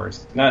Star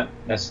Wars. Not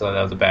necessarily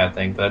that was a bad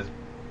thing, but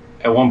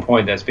at one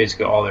point that's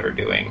basically all they were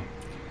doing.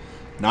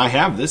 Now I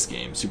have this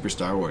game, Super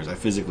Star Wars. I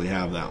physically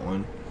have that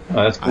one.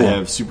 Oh, that's cool. I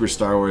have Super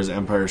Star Wars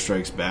Empire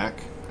Strikes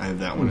Back. I have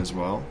that one as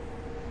well.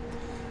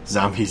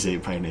 Zombies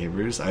Ate My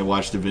Neighbors. I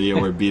watched a video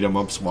where beat 'em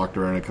ups walked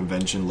around a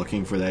convention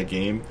looking for that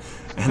game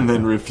and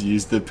then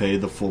refused to pay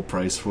the full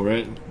price for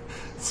it.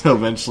 So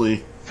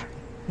eventually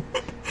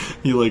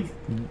he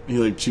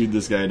chewed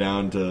this guy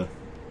down to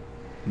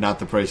not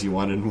the price he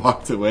wanted and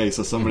walked away,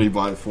 so somebody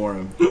bought it for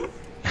him.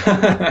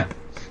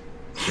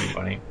 Pretty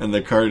funny. And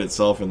the card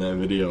itself in that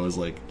video was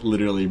like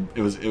literally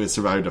it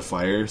survived a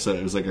fire, so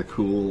it was like a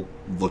cool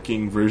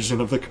looking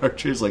version of the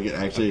cartridge, like it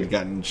actually had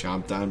gotten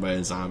chomped on by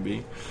a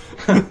zombie.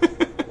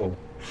 Cool.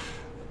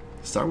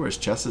 Star Wars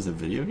chess is a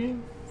video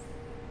game?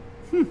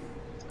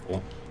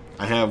 Cool.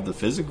 I have the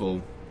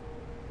physical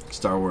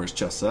Star Wars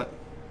chess set.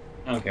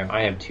 Okay,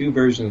 I have 2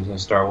 versions of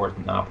Star Wars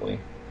Monopoly.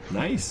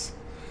 Nice.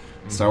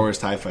 Star Wars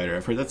TIE Fighter.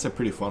 I've heard that's a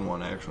pretty fun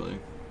one, actually.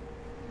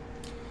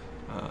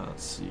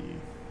 Let's see.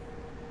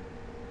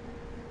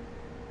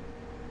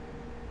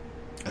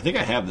 I think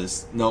I have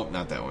this. Nope,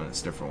 not that one.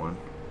 It's a different one.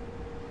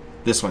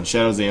 This one,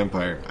 Shadows of the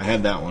Empire. I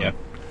had that one. Yep.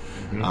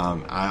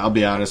 I'll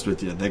be honest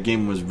with you. That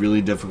game was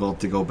really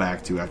difficult to go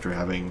back to after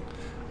having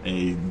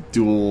a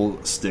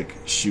dual stick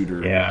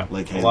shooter. Yeah,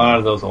 like a lot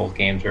of those old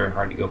games are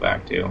hard to go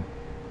back to.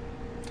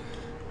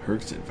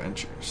 Herc's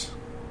Adventures.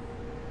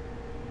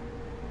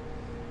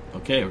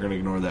 Okay, we're going to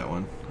ignore that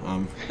one.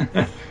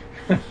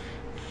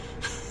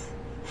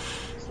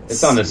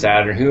 It's on the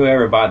Saturn.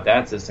 Whoever bought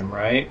that system,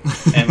 right?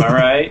 Am I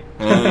right?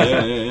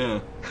 Yeah.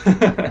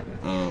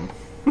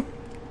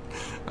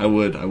 I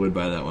would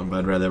buy that one, but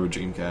I'd rather have a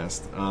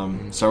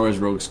Dreamcast. Star Wars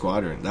Rogue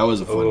Squadron. That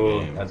was a fun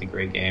game. That's a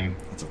great game.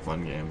 That's a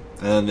fun game.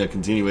 And then the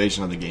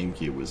continuation on the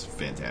GameCube was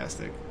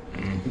fantastic.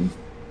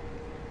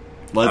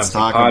 Let's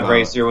talk Pod about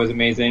Racer was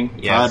amazing.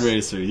 Yes. Pod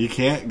Racer. You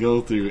can't go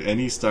through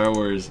any Star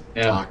Wars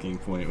talking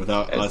point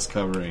without us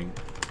covering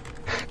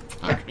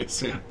Pod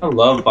Racer. I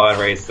love Pod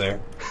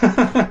Racer.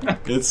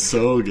 It's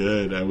so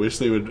good. I wish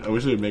they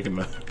would make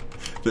another.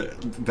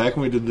 Back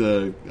when we did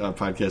the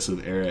podcast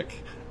with Eric,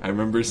 I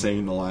remember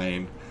saying the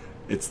line,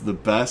 "It's the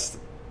best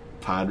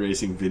pod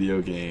racing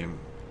video game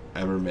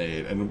ever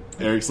made," and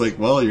Eric's like,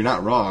 "Well, you're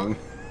not wrong."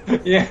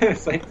 Yeah,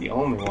 it's like the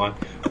only one.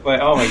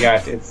 But oh my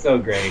gosh, it's so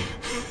great.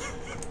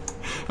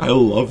 I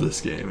love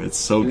this game. It's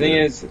so good. The thing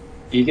is,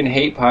 you can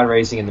hate pod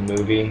racing in the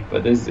movie,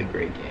 but this is a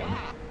great game.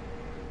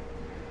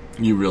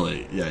 You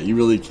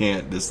really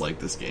can't dislike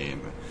this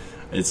game.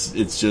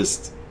 It's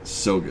just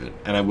so good,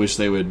 and I wish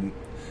they wouldn't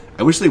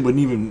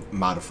even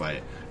modify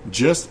it.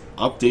 Just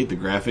update the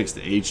graphics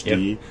to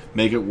HD,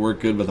 make it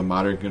work good with a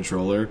modern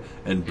controller,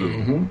 and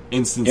boom,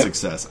 instant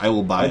success. I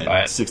will buy it.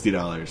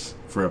 $60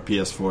 for a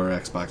PS4 or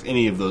Xbox,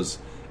 any of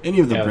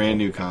the brand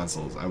new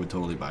consoles. I would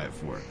totally buy it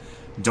for.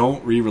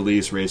 Don't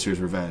re-release Racer's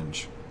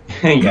Revenge.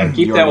 Yeah,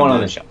 keep that one on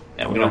the shelf.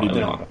 Yeah, we already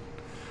don't. did.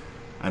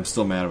 I'm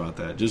still mad about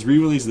that. Just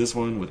re-release this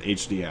one with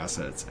HD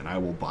assets, and I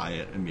will buy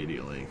it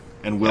immediately.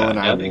 And Will and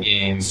I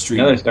will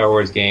stream another it. Star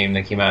Wars game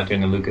that came out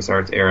during the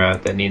LucasArts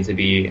era that needs to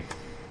be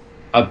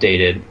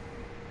updated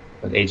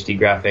with HD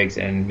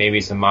graphics and maybe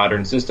some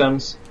modern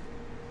systems.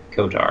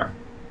 KOTOR.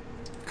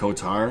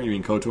 KOTOR? You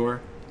mean KOTOR?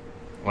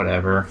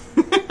 Whatever.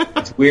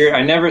 It's weird.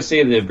 I never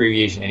say the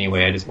abbreviation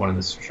anyway. I just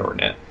wanted to shorten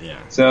it. Yeah.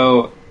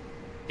 So,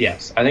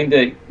 yes, I think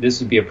that this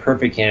would be a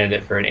perfect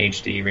candidate for an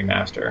HD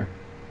remaster.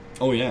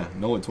 Oh yeah,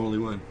 no, it totally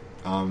would.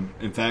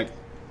 In fact,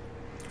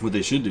 what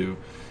they should do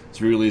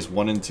is re-release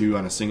 1 and 2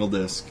 on a single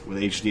disc with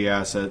HD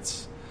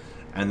assets,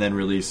 and then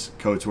release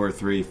KOTOR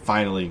 3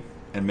 finally,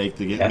 and make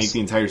the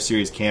entire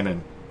series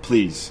canon.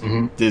 Please,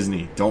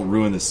 Disney, don't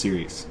ruin this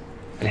series.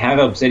 And have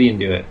Obsidian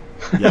do it.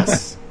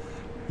 Yes,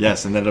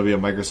 yes, and then it'll be a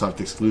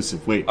Microsoft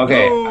exclusive. Wait,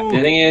 okay. no! The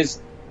thing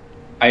is,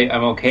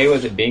 I'm okay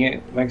with it being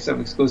a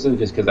Microsoft exclusive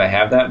just because I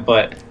have that,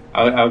 but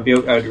I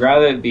would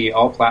rather it be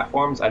all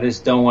platforms. I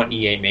just don't want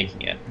EA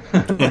making it.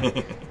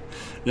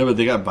 Yeah, but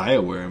they got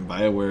BioWare, and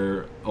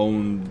BioWare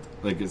owned,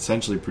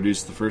 essentially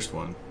produced the first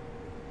one.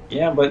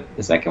 Yeah, but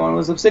the second one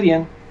was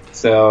Obsidian.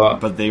 So,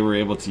 but they were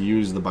able to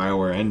use the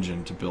BioWare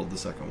engine to build the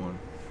second one.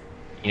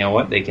 You know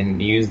what? They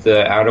can use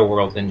the Outer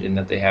Worlds engine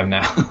that they have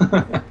now.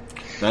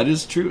 That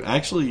is true.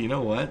 Actually, you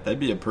know what? That'd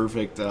be a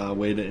perfect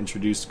way to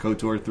introduce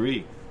KOTOR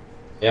 3.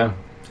 Yeah.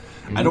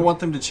 I don't want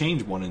them to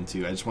change 1 and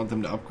 2. I just want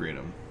them to upgrade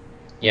them.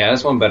 Yeah,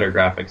 this one better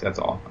graphics. That's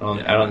all.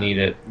 I don't need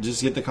it.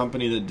 Just get the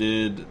company that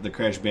did the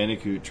Crash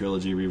Bandicoot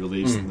trilogy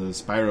re-release and the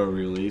Spyro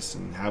re-release,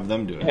 and have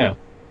them do it. Yeah.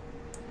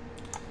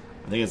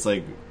 I think it's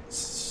like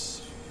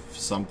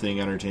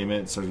something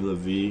Entertainment. It starts with a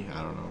V.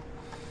 I don't know.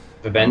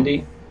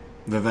 Vivendi.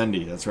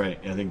 Vivendi. That's right.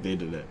 I think they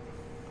did it.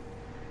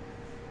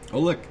 Oh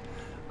look,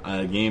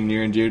 a game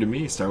near and dear to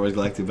me, Star Wars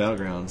Galactic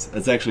Battlegrounds.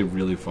 It's actually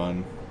really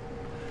fun.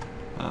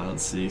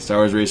 Let's see, Star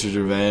Wars Racers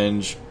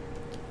Revenge.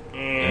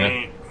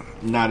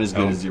 Not as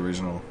good as the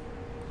original.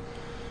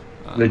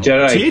 The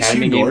Jedi THQ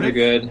Academy games are Nordic?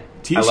 good.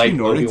 THQ I like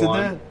Nordic did Obi-Wan.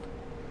 that?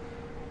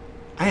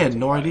 I had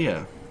no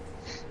idea.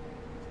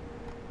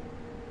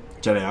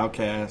 Jedi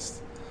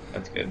Outcast.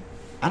 That's good.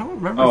 I don't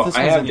remember Oh, if this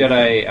I was have any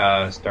Jedi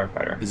good.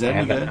 Starfighter. Is that I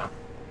have any that good? now.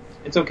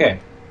 It's okay.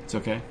 It's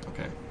okay?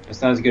 Okay.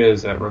 It's not as good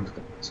as Rogue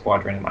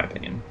Squadron, in my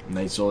opinion.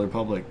 Knights of the Old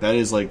Republic. That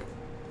is like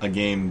a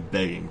game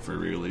begging for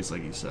re-release,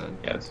 like you said.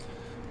 Yes.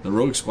 The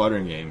Rogue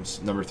Squadron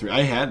games, number 3.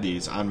 I had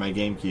these on my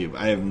GameCube.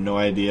 I have no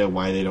idea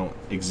why they don't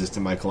exist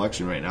in my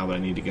collection right now, but I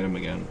need to get them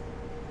again.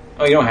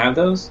 Oh, you don't have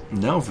those?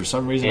 No, for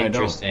some reason I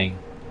don't. Interesting.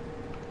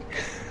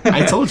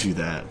 I told you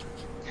that.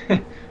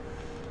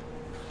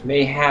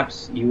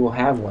 Mayhaps you will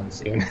have one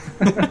soon.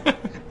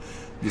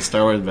 The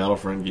Star Wars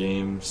Battlefront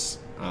games,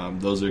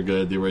 those are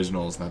good. The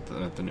originals, not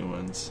the new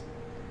ones.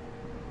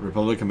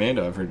 Republic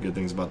Commando, I've heard good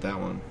things about that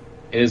one.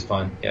 It is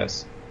fun,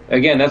 yes.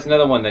 Again, that's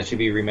another one that should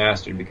be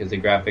remastered because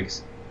the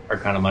graphics are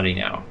kind of muddy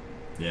now.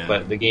 Yeah.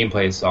 But the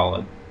gameplay is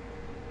solid.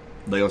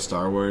 Lego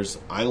Star Wars.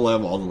 I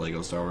love all the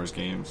Lego Star Wars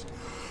games.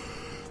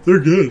 They're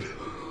good.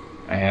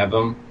 I have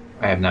them.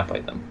 I have not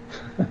played them.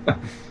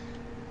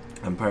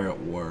 Empire at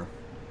War.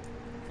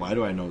 Why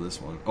do I know this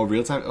one? Oh,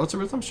 real time. Oh, it's a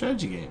real time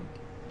strategy game.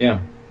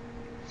 Yeah.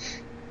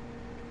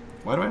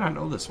 Why do I not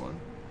know this one?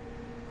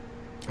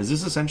 Is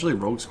this essentially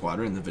Rogue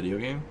Squadron, the video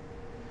game?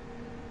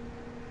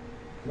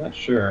 I'm not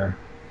sure.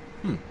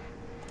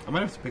 I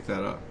might have to pick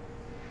that up.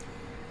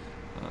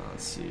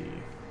 Let's see.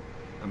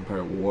 Empire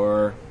at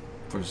War.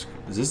 Is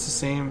this the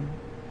same?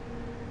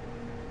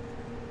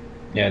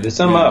 Yeah, to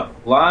sum up,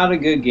 a lot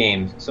of good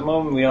games. Some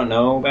of them we don't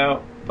know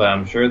about, but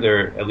I'm sure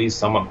they're at least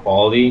somewhat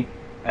quality.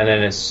 And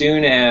then as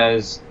soon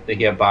as they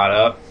get bought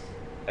up,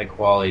 that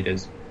quality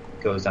just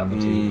goes down the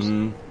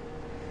tubes.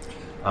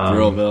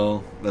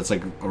 Thrillville. That's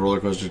like a roller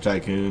coaster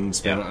tycoon.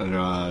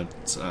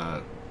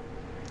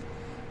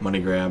 Money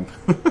grab.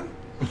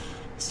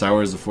 Star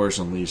Wars: The Force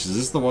Unleashed. Is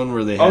this the one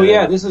where they? Oh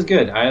yeah, this is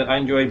good. I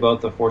enjoyed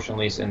both the Force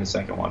Unleashed and the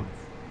second one.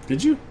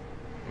 Did you?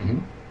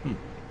 Mm-hmm.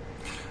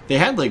 They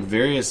had like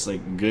various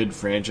like good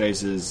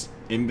franchises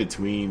in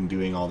between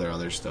doing all their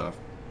other stuff.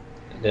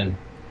 And then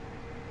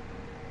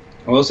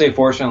I will say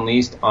Force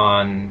Unleashed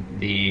on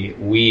the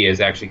Wii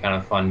is actually kind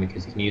of fun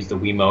because you can use the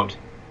Wiimote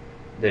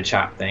to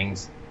chop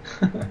things.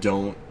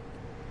 Don't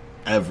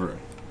ever.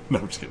 No,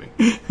 I'm just kidding.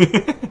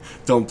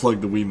 Don't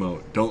plug the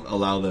Wiimote. Don't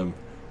allow them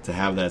to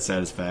have that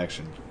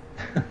satisfaction.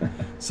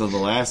 So the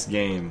last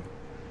game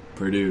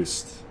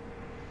produced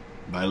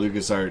by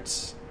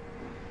LucasArts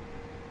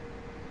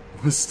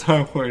was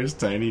Star Wars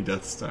Tiny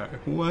Death Star.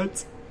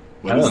 What?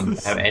 What I is don't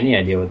this? have any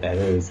idea what that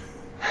is.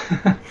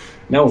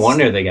 No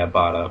wonder they got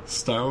bought up.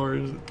 Star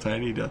Wars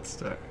Tiny Death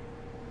Star.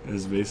 It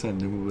is based on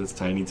Nimblewood's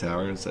Tiny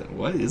Tower. And said,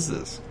 what is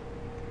this?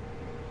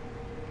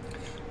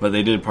 But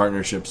they did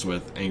partnerships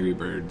with Angry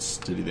Birds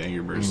to do the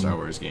Angry Birds Star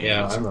Wars games.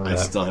 Yeah, I remember that.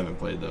 still haven't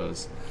played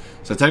those.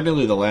 So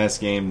technically the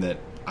last game that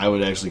I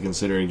would actually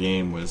consider a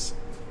game was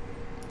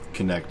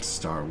Kinect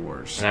Star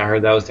Wars. And I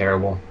heard that was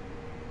terrible.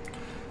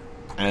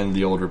 And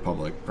the Old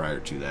Republic prior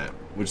to that.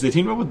 Which they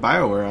teamed up with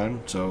BioWare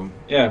on, so...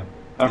 Yeah,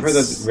 I've heard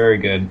that's very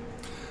good.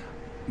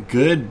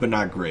 Good, but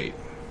not great.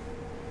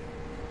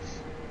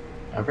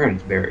 I've heard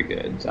it's very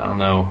good. So I don't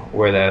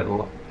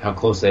know how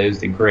close that is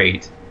to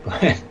great,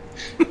 but...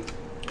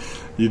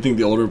 You think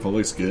the Old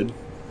Republic's good?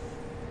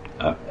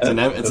 It's an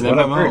that's what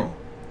I've MMO.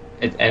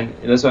 heard. And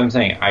that's what I'm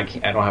saying. I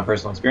don't have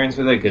personal experience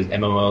with it because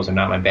MMOs are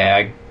not my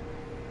bag,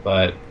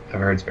 but I've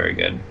heard it's very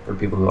good for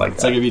people who like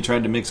It's that. like if you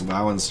tried to mix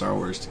WoW and Star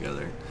Wars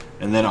together,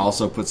 and then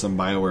also put some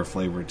BioWare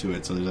flavor to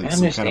it. So there's like I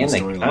some kind of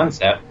understand the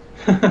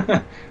storyline.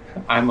 concept.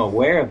 I'm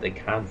aware of the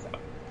concept.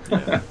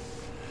 Yeah.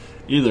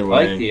 Either I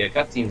way, like the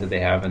cutscenes that they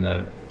have in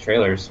the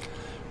trailers.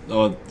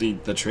 oh,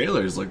 the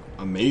trailers look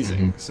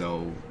amazing.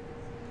 So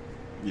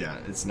yeah,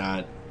 it's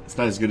not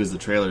as good as the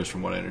trailers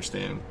from what I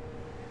understand.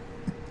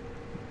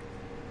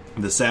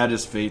 The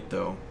saddest fate,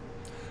 though,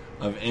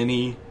 of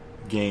any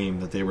game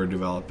that they were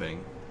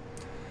developing,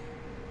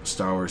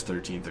 Star Wars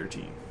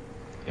 1313.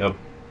 Yep.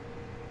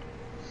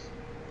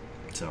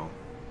 So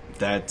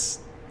that's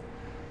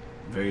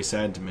very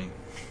sad to me.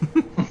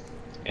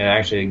 And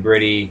actually, a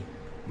gritty,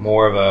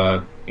 more of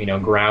a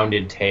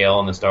grounded tale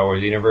in the Star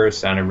Wars universe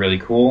sounded really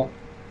cool.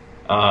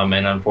 And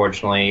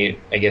unfortunately,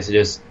 I guess it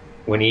just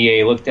when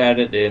EA looked at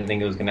it, they didn't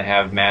think it was going to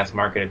have mass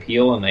market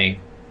appeal, and they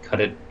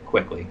cut it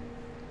quickly.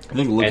 I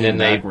think looking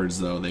backwards,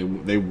 though,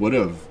 they would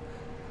have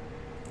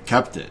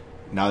kept it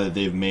now that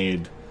they've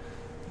made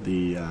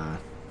the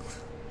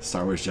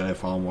Star Wars Jedi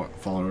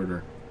Fallen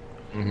Order.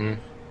 Mm-hmm.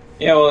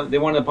 Yeah, well, they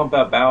wanted to pump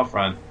out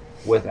Battlefront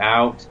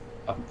without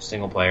a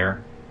single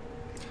player.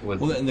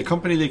 Well, and the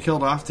company they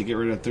killed off to get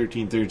rid of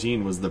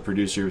 1313 was the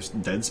producer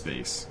of Dead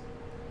Space.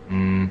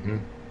 Mm-hmm.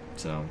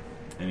 So,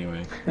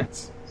 anyway.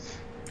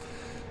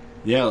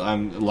 Yeah,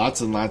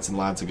 lots and lots and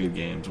lots of good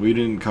games. We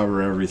didn't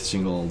cover every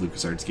single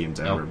LucasArts games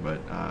ever, but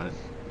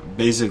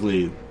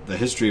basically the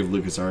history of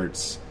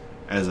LucasArts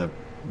as a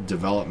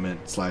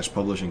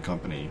development/publishing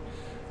company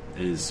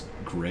is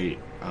great.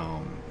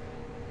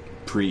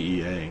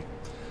 Pre-EA.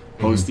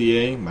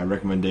 Post-EA, my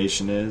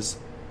recommendation is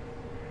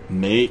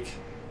make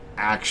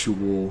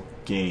actual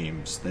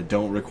games that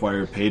don't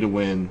require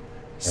pay-to-win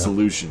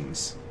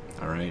solutions.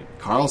 All right?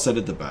 Carl said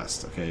it the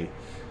best, okay?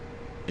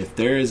 If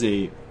there is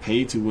a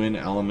pay-to-win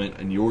element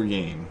in your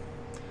game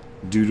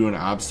due to an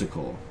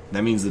obstacle,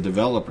 that means the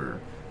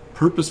developer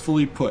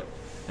purposefully put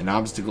an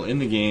obstacle in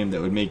the game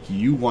that would make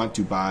you want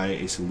to buy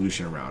a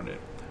solution around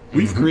it.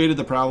 We've created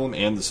the problem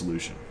and the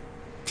solution.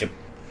 Yep.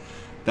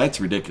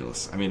 That's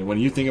ridiculous. I mean, when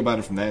you think about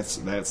it from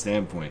that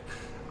standpoint,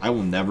 I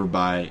will never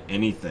buy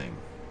anything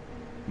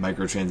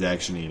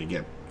microtransaction-y to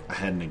get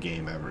ahead in a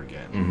game ever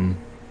again.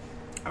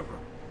 Ever.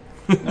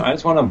 No, I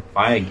just want to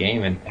buy a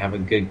game and have a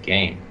good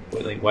game.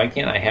 Like, why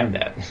can't I have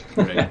that?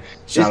 Right.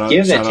 Just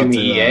give that to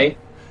me, EA.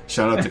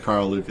 Shout out to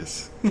Carl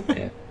Lucas.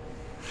 Yeah.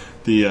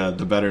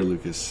 The better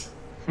Lucas.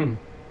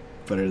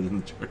 Better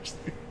than George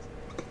Lucas.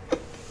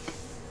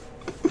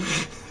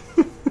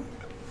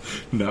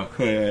 No,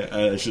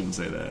 I shouldn't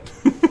say that.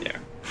 Yeah.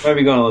 Might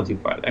be going a little too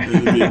far there.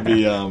 It'd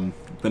be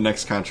the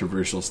next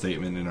controversial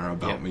statement in our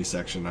About Me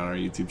section on our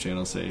YouTube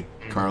channel say,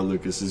 Carl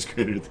Lucas is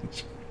greater than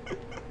George.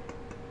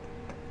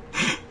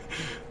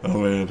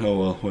 Oh man, oh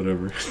well,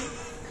 whatever.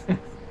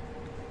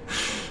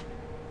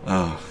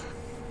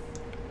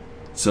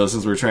 So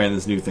since we're trying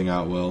this new thing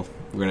out, Will,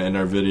 we're going to end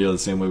our video the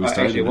same way we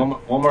started. Actually, one more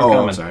comment.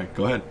 comment. I'm sorry.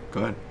 Go ahead.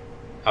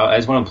 I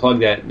just want to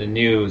plug that the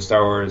new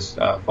Star Wars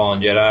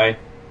Fallen Jedi.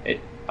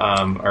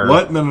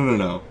 What?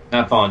 No.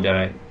 Not Fallen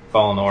Jedi.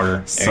 Fallen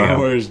Order. Star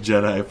Wars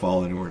Jedi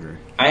Fallen Order.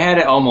 I had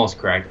it almost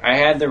correct. I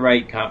had the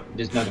right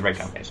just not the right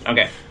combination.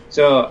 Okay,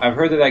 so I've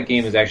heard that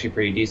game is actually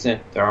pretty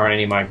decent. There aren't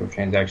any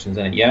microtransactions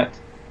in it yet,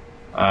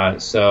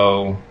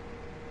 so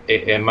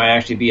it might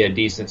actually be a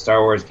decent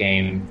Star Wars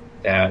game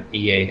that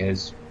EA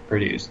has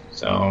produced.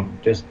 So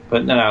just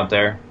putting that out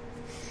there.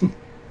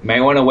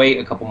 Might want to wait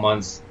a couple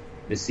months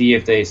to see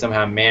if they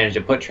somehow manage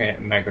to put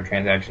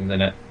microtransactions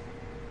in it.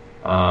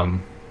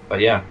 But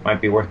yeah,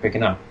 might be worth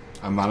picking up.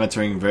 I'm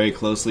monitoring very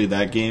closely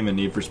that game and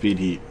Need for Speed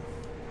Heat.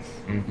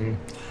 Mm-hmm.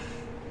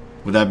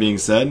 With that being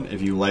said,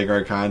 if you like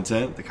our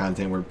content, the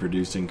content we're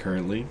producing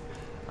currently,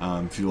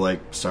 if you like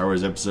Star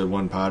Wars Episode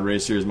 1 Pod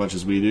Racer as much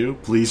as we do,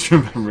 please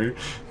remember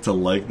to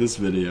like this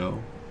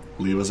video,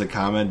 leave us a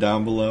comment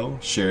down below,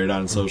 share it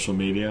on social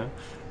media,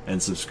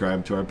 and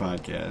subscribe to our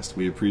podcast.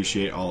 We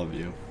appreciate all of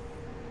you.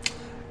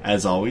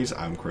 As always,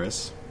 I'm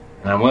Chris.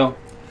 And I'm Will.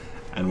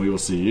 And we will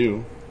see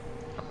you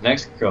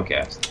next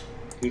CHRILLCAST.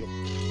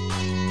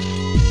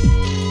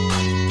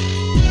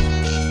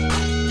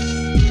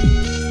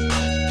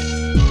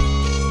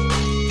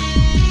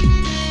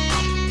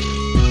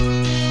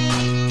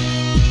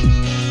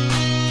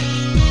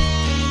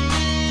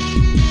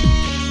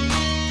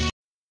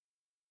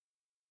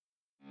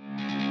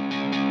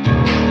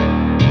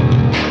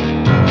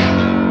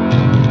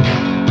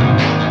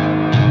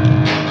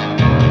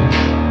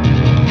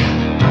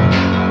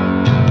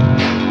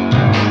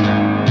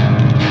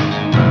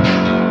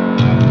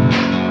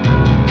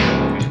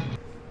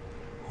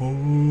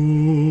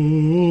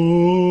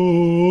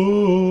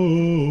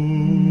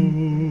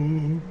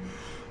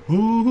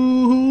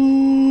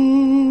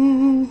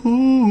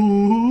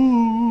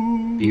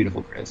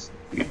 Beautiful, Chris.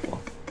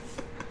 Beautiful.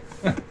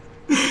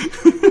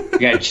 You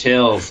got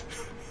chills.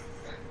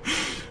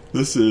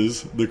 This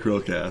is the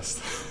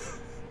CHRILLCAST.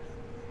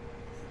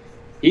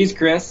 He's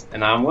Chris,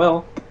 and I'm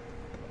Will.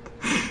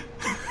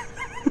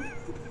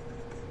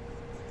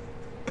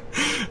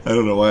 I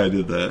don't know why I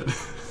did that.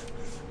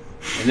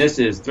 And this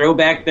is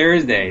Throwback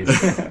Thursdays.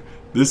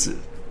 This is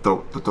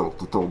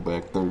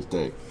Throwback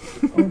Thursday.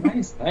 Oh,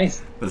 nice.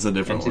 That's a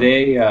different one. And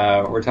today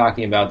we're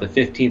talking about the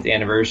 15th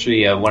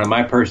anniversary of one of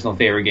my personal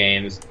favorite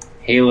games,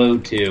 Halo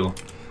 2.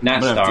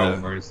 Not Star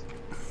Wars.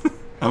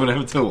 I'm going to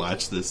have to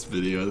watch this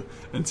video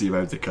and see if I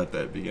have to cut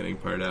that beginning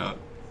part out.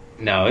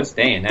 No, it's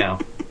staying now.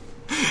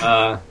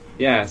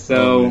 Yeah,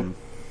 so,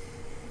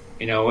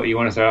 you know, what you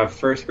want to start off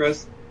first,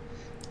 Chris?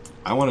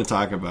 I want to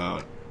talk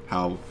about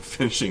how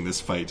finishing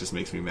this fight just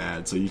makes me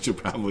mad, so you should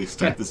probably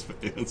start this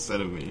video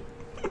instead of me.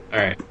 All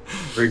right.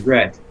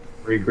 Regret.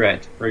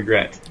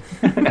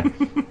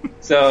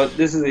 So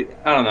this is,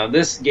 I don't know,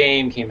 this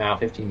game came out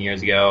 15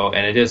 years ago,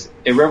 and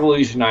it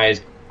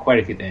revolutionized quite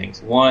a few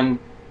things. One,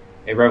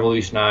 it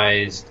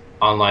revolutionized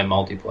online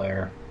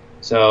multiplayer.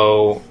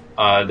 So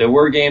there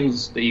were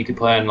games that you could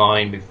play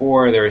online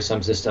before. There were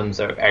some systems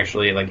that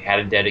actually like had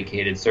a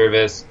dedicated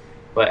service,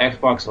 but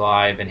Xbox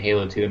Live and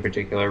Halo 2 in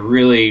particular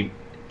really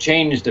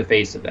changed the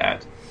face of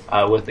that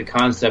with the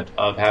concept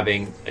of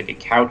having like a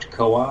couch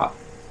co-op,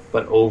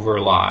 but over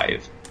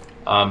live.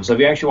 So if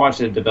you actually watch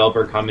the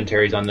developer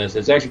commentaries on this,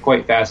 it's actually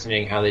quite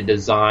fascinating how they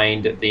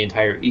designed the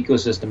entire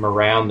ecosystem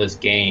around this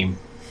game,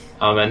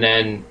 and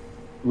then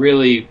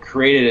really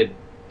created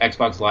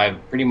Xbox Live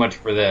pretty much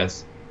for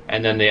this.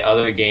 And then the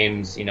other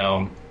games,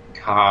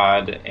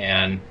 COD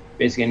and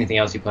basically anything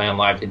else you play on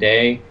Live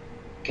today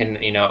can,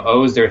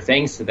 owes their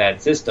thanks to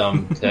that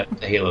system to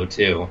Halo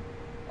 2.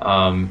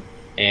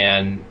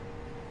 And,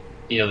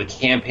 the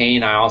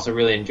campaign I also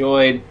really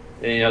enjoyed.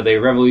 They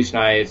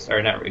revolutionized,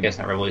 or not, I guess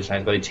not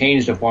revolutionized, but they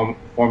changed the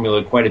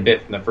formula quite a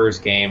bit from the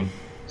first game.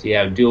 So you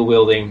have dual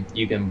wielding,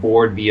 you can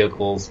board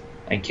vehicles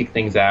and kick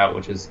things out,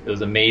 it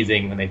was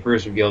amazing. When they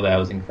first revealed that, it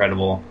was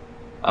incredible.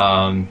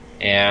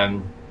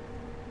 And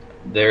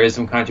there is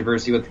some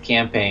controversy with the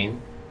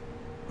campaign.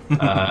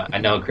 I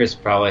know Chris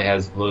probably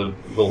has a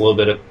little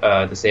bit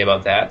to say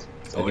about that.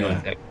 So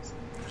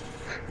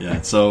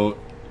yeah, so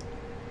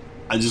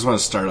I just want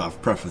to start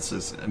off, preface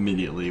this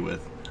immediately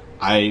with,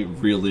 I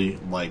really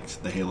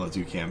liked the Halo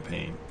 2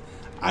 campaign.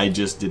 I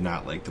just did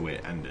not like the way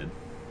it ended.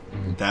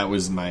 Mm-hmm. That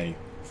was my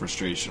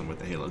frustration with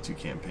the Halo 2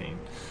 campaign.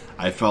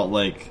 I felt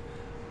like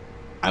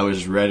I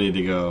was ready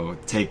to go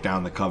take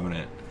down the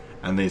Covenant,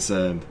 and they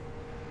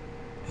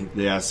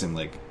asked him,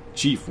 like,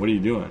 Chief, what are you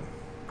doing?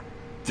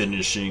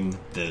 Finishing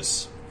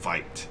this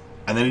fight.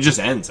 And then it just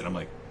ends, and I'm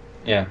like...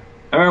 Yeah.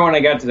 I remember when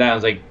I got to that, I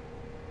was like,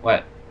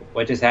 what?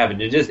 What just happened?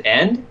 Did it just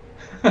end?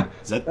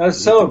 That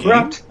was so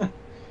abrupt.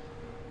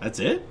 That's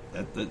it?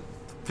 That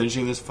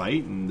finishing this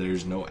fight and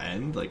there's no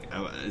end? Like,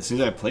 as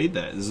soon as I played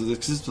that,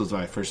 this was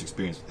my first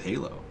experience with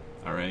Halo,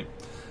 alright?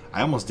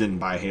 I almost didn't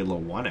buy Halo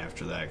 1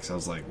 after that, because I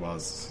was like, well,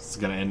 it's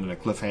going to end in a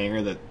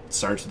cliffhanger that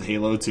starts with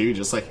Halo 2,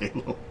 just like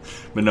Halo.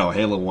 But no,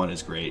 Halo 1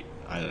 is great.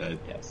 I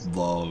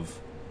love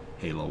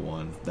Halo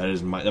 1.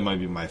 That might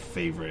be my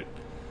favorite,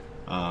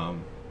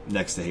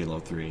 next to Halo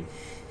 3.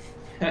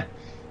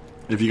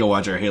 If you go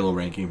watch our Halo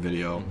ranking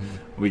video,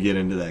 we get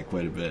into that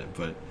quite a bit.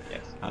 But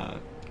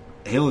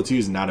Halo 2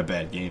 is not a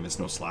bad game. It's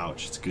no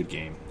slouch. It's a good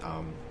game.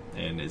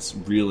 And it's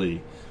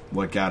really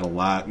what got a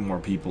lot more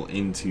people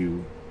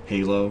into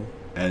Halo,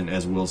 and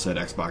as Will said,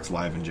 Xbox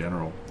Live in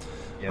general.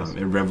 Yes.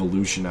 It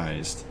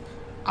revolutionized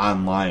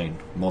online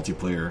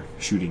multiplayer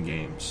shooting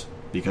games.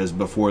 Because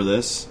before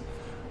this,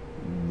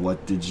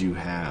 what did you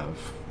have?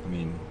 I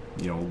mean,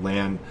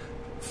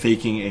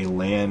 faking a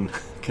LAN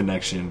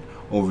connection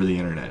over the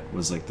internet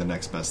was like the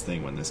next best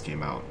thing when this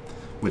came out.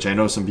 Which I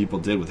know some people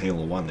did with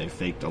Halo 1. They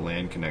faked a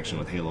LAN connection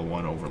with Halo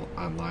 1 over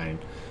online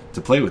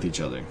to play with each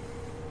other.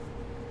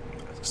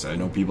 So I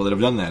know people that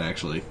have done that,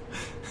 actually.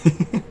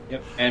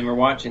 Yep, and we're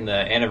watching the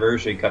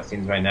anniversary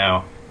cutscenes right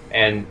now.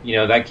 And,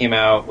 that came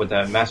out with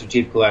the Master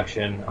Chief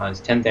Collection on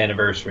its 10th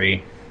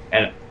anniversary.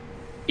 And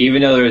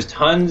even though there's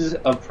tons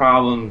of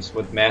problems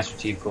with Master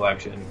Chief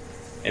Collection,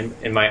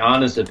 in my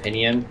honest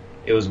opinion,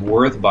 it was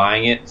worth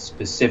buying it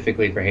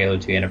specifically for Halo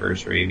 2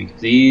 Anniversary,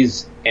 because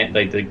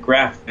the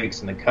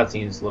graphics and the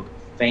cutscenes look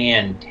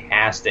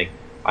fantastic.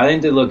 I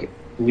think they look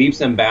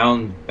leaps and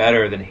bounds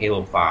better than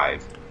Halo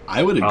 5.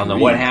 I would agree. I don't know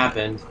what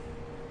happened,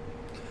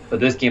 but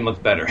this game looks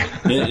better.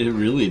 It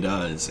really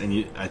does.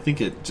 And I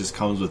think it just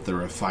comes with the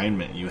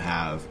refinement you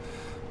have,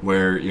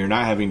 where you're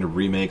not having to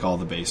remake all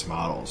the base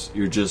models.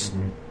 You're just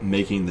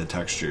making the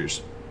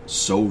textures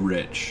so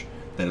rich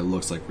that it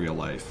looks like real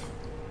life.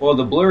 Well,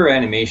 the blur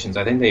animations,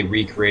 I think they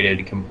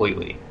recreated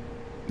completely.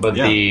 But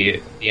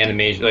the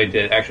animation, like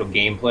the actual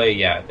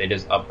gameplay, they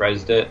just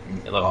up-resed it,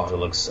 and it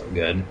looks so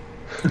good.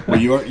 Well,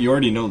 you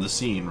already know the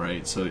scene,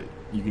 right? So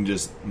you can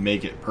just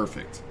make it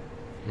perfect.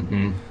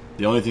 Mm-hmm.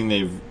 The only thing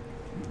they've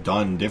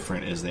done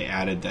different is they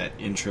added that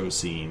intro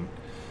scene,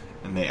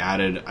 and they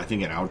added, I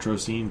think, an outro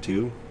scene,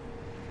 too.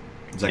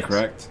 Is that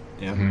correct?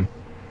 Yeah.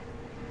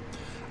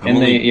 Mm-hmm.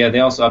 And they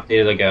also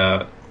updated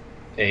like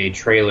a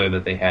trailer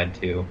that they had,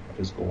 too,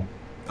 which is cool.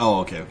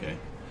 Oh, okay.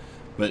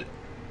 But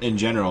in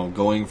general,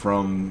 going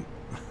from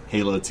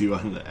Halo 2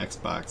 on the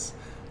Xbox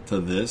to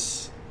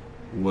this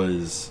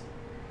was,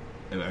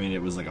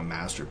 it was like a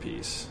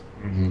masterpiece.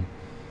 Mm-hmm.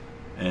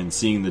 And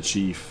seeing the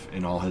Chief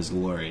in all his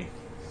glory.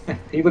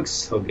 He looks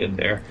so good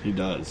there. He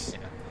does.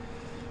 Yeah.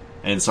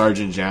 And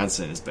Sergeant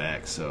Johnson is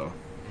back, so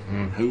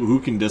who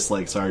can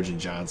dislike Sergeant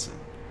Johnson?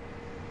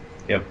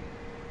 Yep.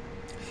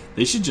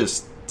 They should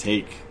just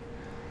take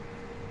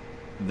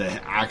the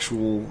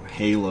actual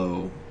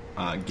Halo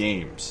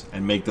games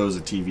and make those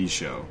a TV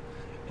show.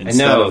 I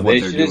know,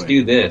 they should just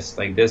do this,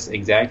 like this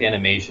exact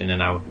animation,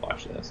 and I would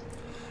watch this.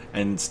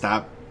 And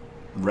stop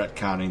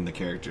retconning the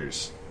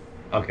characters.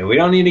 Okay, we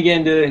don't need to get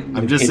into...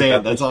 I'm just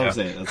saying, that's all I'm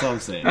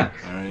saying. All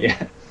right?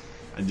 Yeah.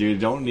 You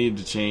don't need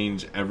to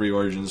change every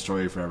origin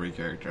story for every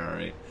character, all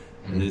right?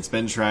 Mm-hmm. It's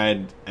been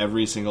tried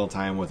every single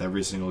time with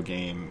every single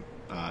game,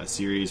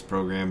 series,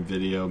 program,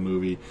 video,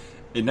 movie.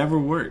 It never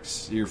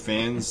works. Your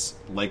fans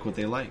like what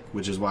they like,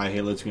 which is why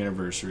Halo 2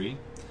 Anniversary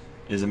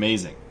is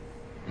amazing.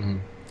 Mm-hmm.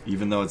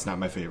 Even though it's not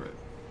my favorite.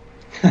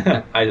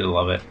 I just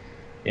love it.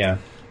 Yeah.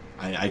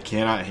 I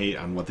cannot hate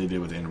on what they did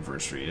with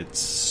Anniversary. It's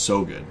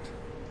so good.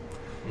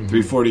 Mm-hmm.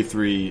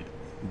 343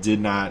 did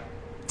not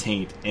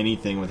taint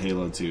anything with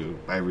Halo 2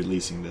 by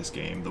releasing this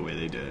game the way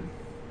they did.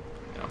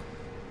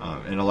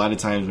 And a lot of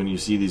times when you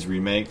see these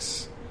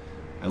remakes,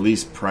 at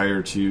least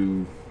prior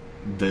to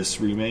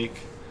this remake,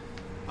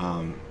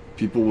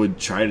 people would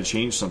try to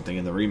change something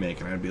in the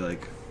remake, and I'd be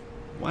like,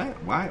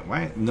 what?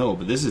 Why? No,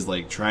 but this is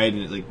like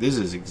this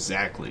is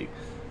exactly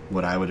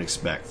what I would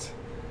expect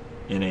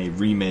in a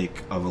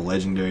remake of a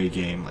legendary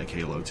game like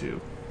Halo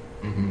 2.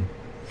 Mm-hmm.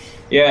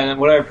 Yeah, and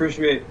what I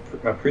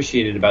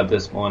appreciated about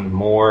this one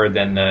more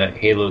than the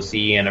Halo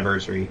C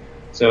anniversary.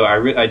 So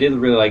I did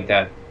really like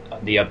that,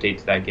 the update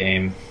to that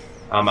game.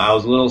 I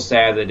was a little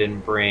sad they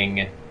didn't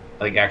bring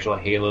like actual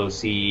Halo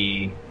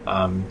C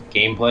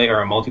gameplay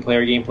or a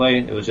multiplayer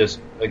gameplay. It was just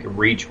like a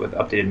Reach with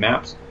updated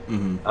maps.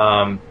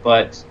 Mm-hmm.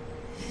 But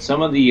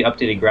some of the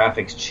updated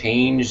graphics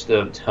changed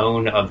the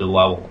tone of the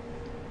level.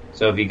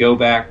 So if you go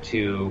back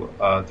to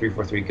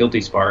 343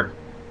 Guilty Spark,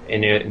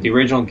 in the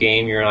original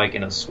game, you're like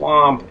in a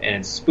swamp and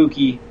it's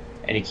spooky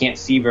and you can't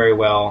see very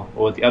well.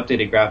 But with the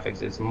updated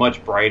graphics, it's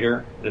much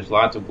brighter. There's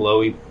lots of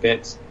glowy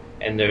bits,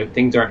 and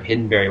things aren't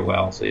hidden very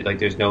well. So like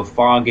there's no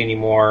fog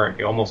anymore.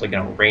 You're almost like in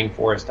a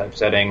rainforest type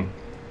setting.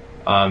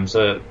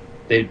 So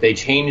they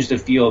changed the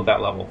feel of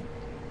that level.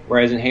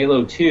 Whereas in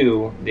Halo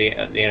 2, the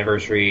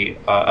anniversary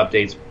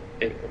updates,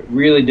 it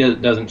really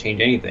doesn't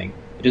change anything.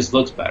 It just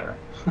looks better.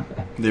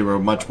 They were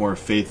much more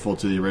faithful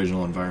to the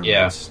original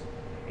environments.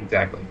 Yeah,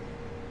 exactly.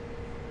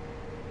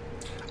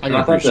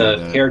 I thought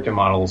the character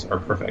models are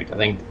perfect. I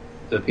think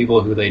the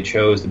people who they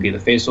chose to be the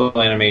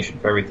facial animation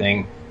for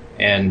everything,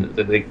 and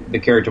the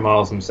character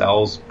models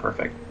themselves,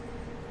 perfect.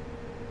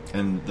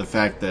 And the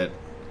fact that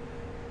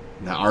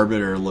the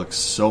Arbiter looks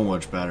so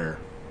much better.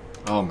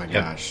 Oh my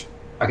gosh.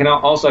 I can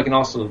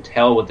also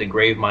tell what the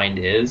Gravemind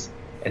is.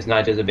 It's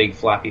not just a big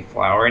flappy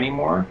flower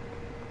anymore.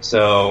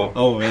 So.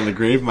 Oh man, the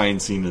Gravemind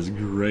scene is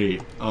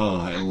great. Oh,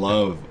 I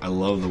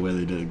love the way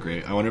they did the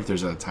Grave. I wonder if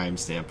there's a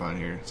timestamp on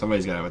here.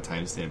 Somebody's got to have a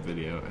timestamp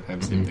video, a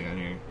timestamp thing on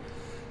here.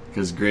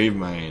 Because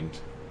Gravemind.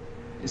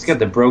 It's got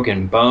the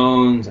broken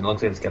bones, and it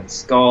looks like it's got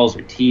skulls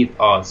or teeth.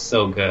 Oh, it's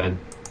so good.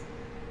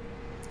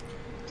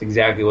 It's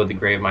exactly what the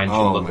Gravemind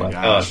should look like.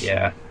 Gosh. Oh,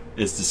 yeah.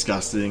 It's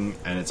disgusting,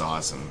 and it's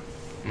awesome.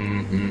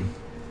 Mm-hmm.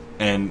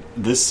 And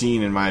this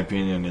scene, in my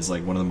opinion, is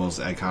like one of the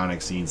most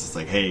iconic scenes. It's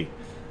like, hey,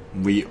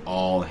 we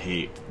all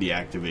hate the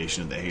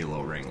activation of the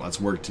Halo ring.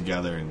 Let's work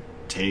together and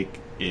take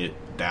it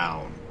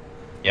down.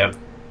 Yep.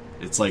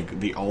 It's like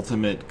the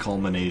ultimate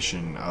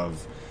culmination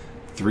of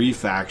three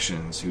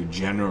factions who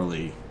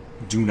generally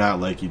do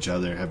not like each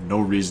other, have no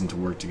reason to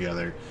work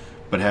together,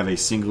 but have a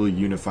single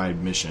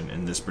unified mission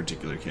in this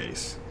particular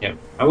case. Yep.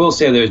 I will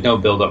say there's no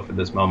build-up for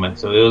this moment,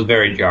 so it was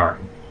very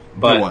jarring.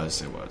 But it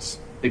was.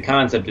 The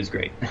concept is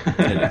great.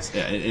 It is.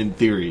 Yeah, in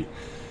theory,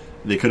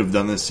 they could have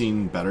done this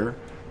scene better,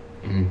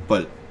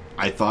 but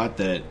I thought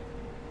it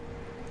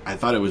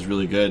was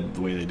really good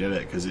the way they did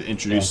it, because it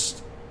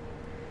introduced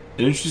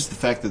the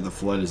fact that the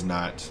Flood is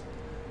not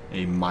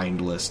a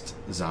mindless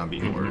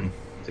zombie horde.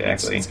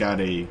 Exactly. It's got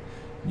a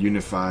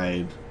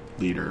unified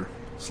leader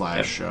 /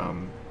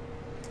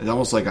 it's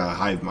almost like a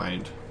hive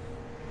mind.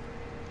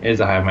 It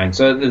is a hive mind.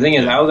 So the thing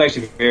is, I was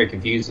actually very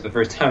confused the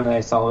first time that I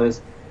saw this,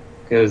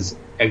 because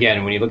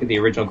again, when you look at the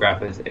original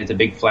graphics, it's a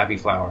big flappy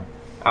flower.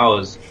 I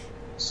was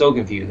so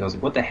confused. I was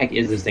like, what the heck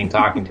is this thing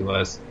talking to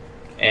us?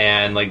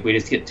 And like we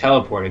just get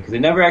teleported, because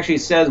it never actually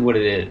says what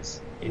it is.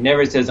 It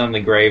never says I'm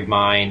the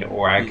Gravemind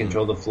or I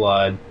control the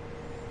Flood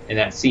in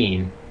that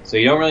scene. So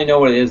you don't really know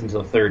what it is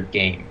until the third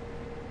game.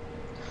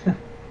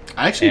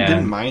 I actually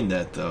didn't mind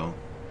that, though.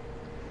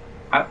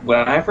 When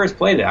I first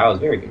played it, I was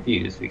very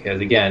confused,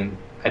 because again,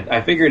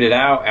 I figured it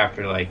out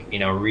after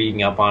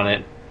reading up on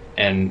it,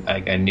 and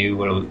like I knew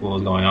what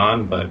was going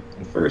on, but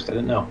at first I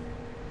didn't know.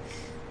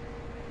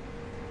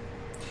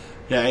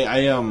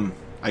 Yeah,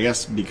 I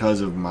guess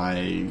because of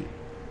my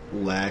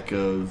lack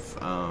of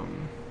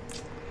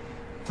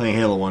playing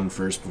Halo 1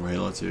 first before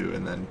Halo 2,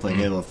 and then playing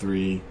Halo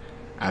 3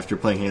 after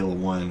playing Halo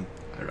 1,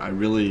 I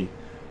really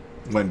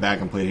went back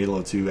and played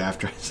Halo 2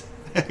 after.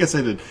 I guess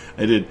I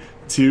did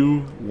 2,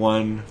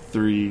 1,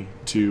 3,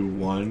 2,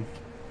 1.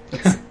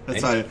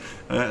 That's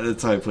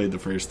how I played the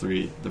first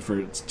three. The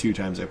first 2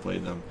 times I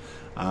played them,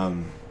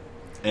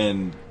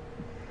 and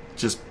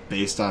just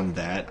based on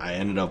that, I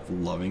ended up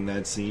loving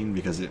that scene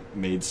because it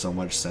made so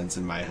much sense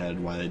in my head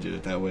why they did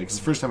it that way. Because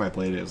the first time I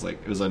played it,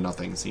 it was a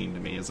nothing scene to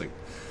me. It's like,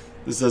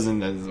 this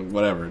doesn't,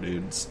 whatever,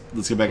 dude.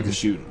 Let's get back to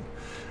shooting.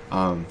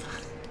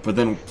 But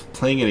then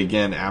playing it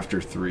again after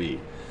 3,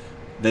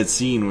 that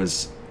scene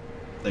was,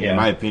 like, in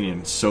my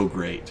opinion, so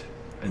great,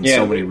 and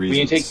so many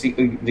reasons. When you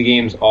take the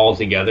games all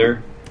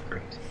together,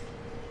 great.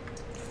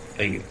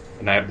 Like,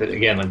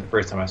 the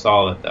first time I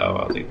saw it,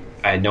 though,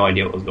 I had no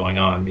idea what was going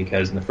on,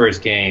 because in the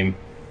first game,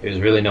 there's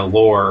really no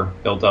lore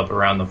built up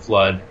around the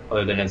Flood,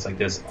 other than it's like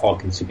this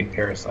all-consuming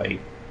parasite.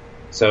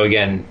 So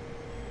again,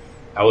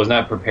 I was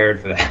not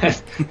prepared for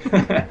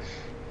that.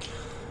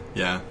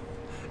 Yeah.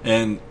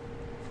 And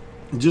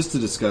just to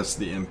discuss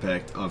the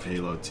impact of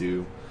Halo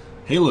 2,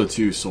 Halo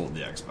 2 sold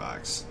the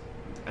Xbox,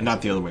 and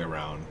not the other way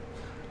around.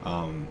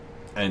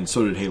 And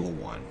so did Halo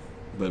 1,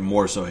 but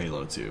more so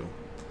Halo 2.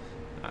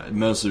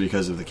 mostly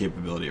because of the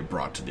capability it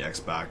brought to the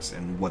Xbox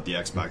and what the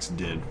Xbox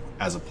did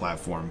as a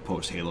platform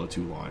post Halo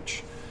 2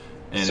 launch.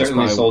 And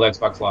Certainly sold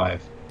Xbox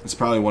Live. It's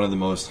probably one of the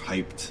most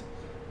hyped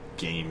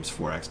games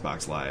for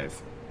Xbox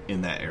Live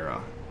in that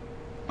era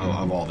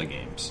of all the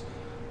games.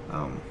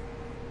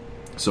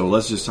 So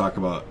let's just talk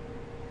about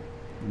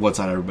what's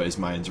on everybody's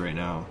minds right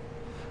now.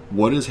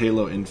 What does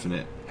Halo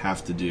Infinite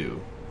have to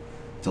do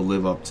to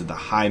live up to the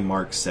high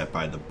mark set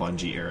by the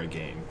Bungie era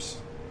games?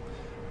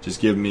 Just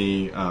give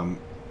me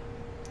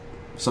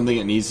something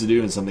it needs to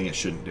do and something it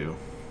shouldn't do.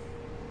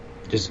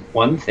 Just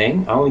one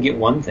thing? I only get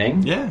one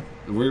thing? Yeah.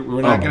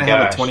 We're not going to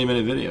have a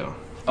 20-minute video.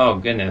 Oh,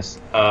 goodness.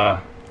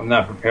 I'm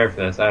not prepared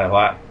for this. I had a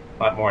lot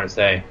more to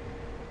say.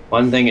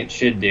 One thing it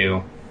should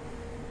do.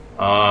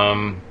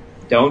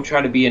 Don't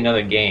try to be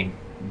another game.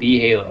 Be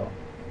Halo.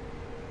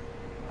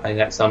 I think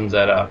that sums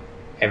that up.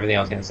 Everything I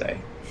was going to say.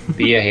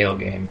 Be a Halo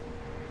game.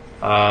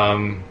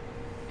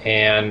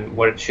 And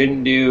what it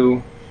shouldn't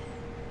do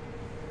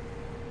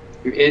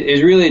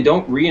is really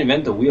don't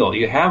reinvent the wheel.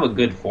 You have a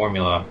good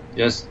formula.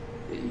 Just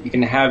you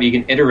can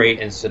iterate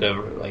instead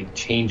of like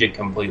change it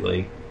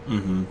completely.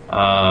 Mm-hmm.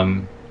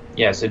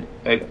 So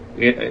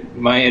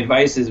my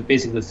advice is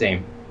basically the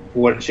same.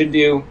 What it should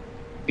do,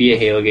 be a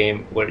Halo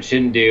game. What it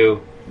shouldn't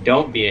do,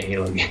 don't be a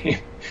Halo game.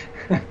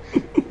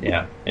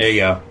 Yeah, there you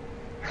go.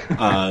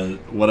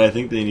 What I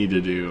think they need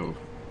to do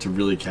to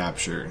really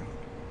capture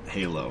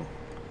Halo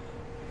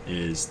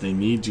is they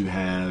need to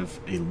have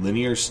a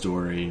linear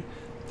story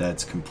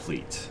that's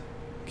complete.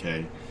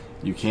 Okay?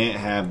 You can't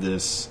have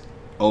this,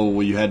 oh,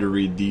 well, you had to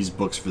read these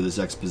books for this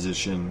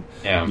exposition.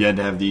 Yeah. You had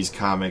to have these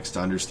comics to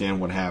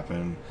understand what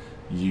happened.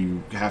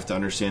 You have to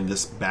understand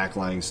this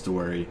backlying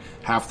story.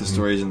 Half the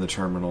stories in the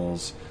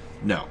terminals.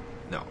 No.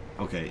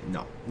 Okay,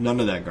 no. None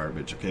of that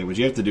garbage, okay? What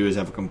you have to do is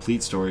have a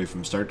complete story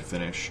from start to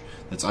finish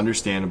that's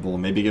understandable.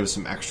 Maybe give us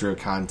some extra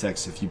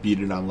context if you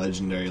beat it on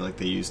Legendary like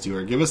they used to.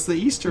 Or give us the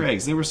Easter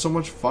eggs. They were so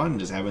much fun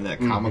just having that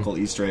comical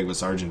Easter egg with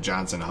Sergeant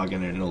Johnson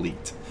hugging an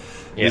elite.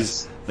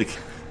 Yes. Like,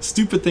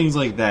 stupid things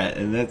like that.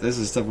 And this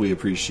is stuff we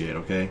appreciate,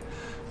 okay?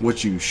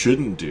 What you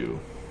shouldn't do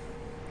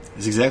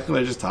is exactly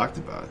what I just talked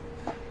about.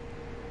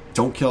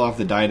 Don't kill off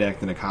the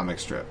didact in a comic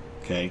strip,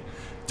 okay?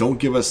 Don't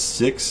give us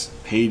 6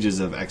 pages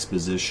of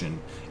exposition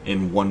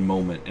in one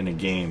moment in a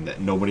game that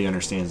nobody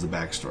understands the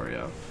backstory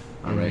of.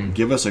 All right?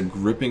 Give us a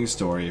gripping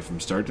story from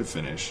start to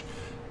finish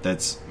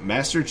that's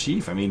Master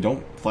Chief. I mean,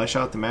 don't flesh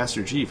out the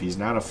Master Chief. He's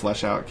not a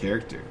flesh out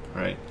character,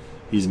 right?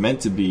 He's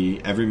meant to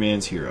be every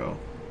man's hero,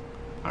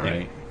 all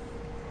right?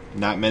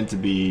 Not meant to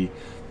be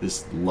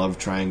this love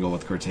triangle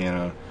with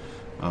Cortana.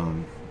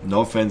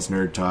 No offense,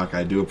 Nerd Talk.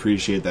 I do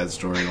appreciate that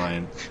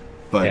storyline.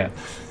 But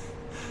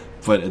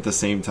at the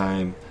same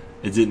time,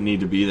 it didn't need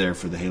to be there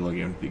for the Halo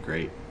game to be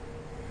great.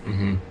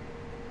 Mm-hmm.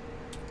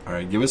 All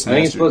right, give us. I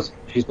think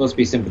she's supposed to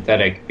be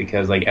sympathetic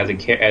because, like,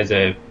 as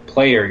a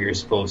player, you're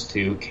supposed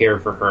to care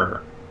for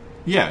her.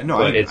 Yeah,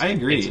 no, I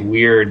agree. It's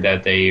weird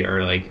that they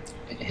are like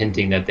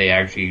hinting that they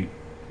actually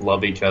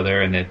love each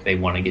other and that they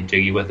want to get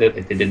jiggy with it,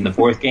 like they did in the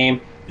 4th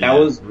game. That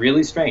was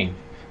really strange.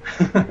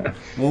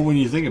 Well, when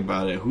you think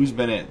about it, who's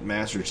been at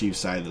Master Chief's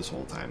side this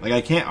whole time? Like,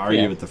 I can't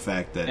argue with the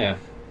fact that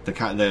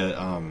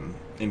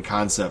in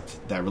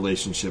concept that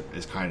relationship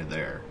is kind of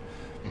there,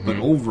 but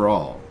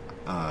overall,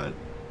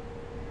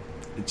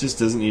 it just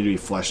doesn't need to be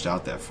fleshed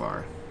out that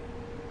far.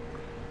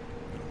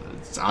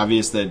 It's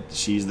obvious that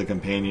she's the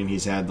companion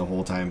he's had the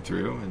whole time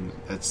through, and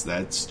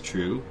that's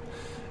true.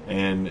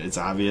 And it's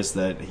obvious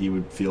that he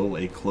would feel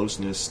a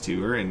closeness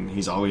to her, and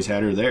he's always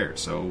had her there.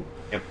 So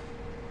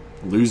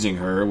losing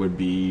her would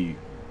be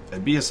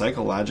a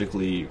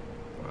psychologically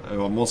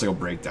almost like a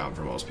breakdown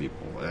for most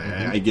people.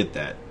 I get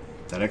that.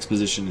 That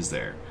exposition is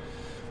there.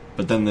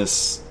 But then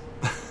this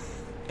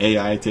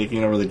AI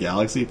taking over the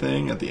galaxy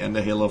thing at the end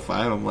of Halo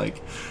 5, I'm like,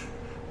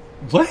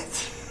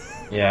 what?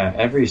 Yeah,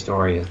 every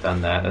story has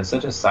done that. It's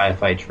such a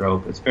sci-fi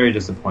trope. It's very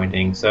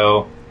disappointing.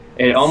 So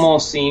it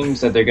almost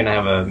seems that they're going to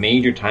have a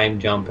major time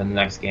jump in the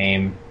next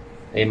game.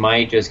 They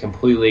might just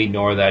completely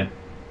ignore that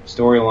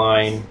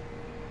storyline.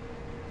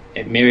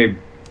 Maybe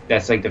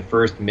that's like the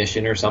first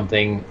mission or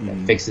something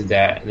that fixes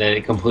that, and then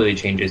it completely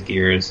changes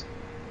gears.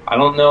 I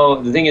don't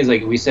know. The thing is,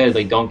 like we said,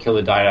 like don't kill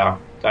the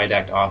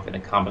didact off in a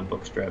comic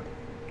book strip.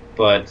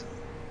 But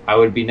I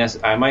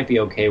might be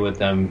okay with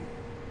them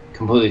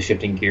completely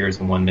shifting gears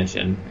in one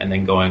mission and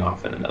then going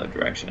off in another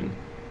direction.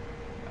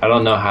 I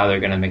don't know how they're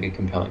going to make a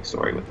compelling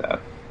story with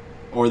that.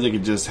 Or they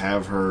could just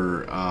have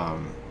her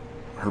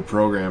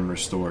program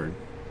restored.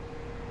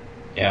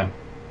 Yeah.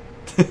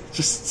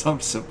 Just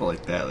something simple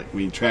like that. Like,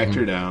 we tracked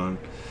her down,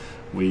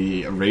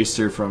 we erased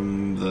her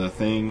from the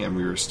thing, and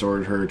we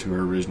restored her to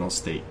her original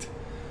state.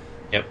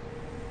 Yep.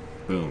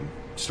 Boom.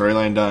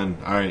 Storyline done.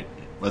 All right,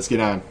 let's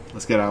get on.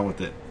 Let's get on with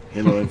it.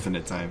 Halo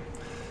Infinite time.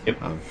 Yep.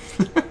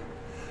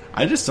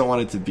 I just don't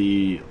want it to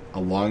be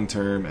a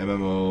long-term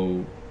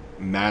MMO,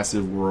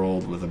 massive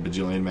world with a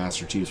bajillion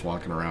Master Chiefs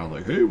walking around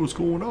like, hey, what's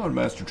going on,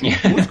 Master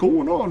Chief? What's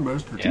going on,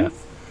 Master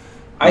Chief?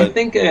 I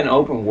think an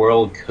open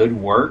world could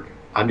work.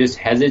 I'm just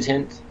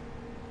hesitant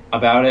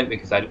about it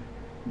because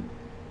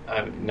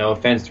no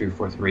offense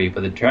 343,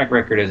 but the track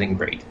record isn't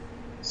great.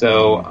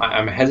 So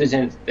I'm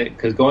hesitant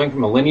because going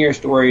from a linear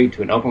story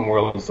to an open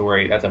world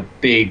story, that's a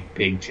big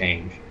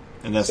change.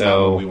 And that's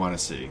not what we want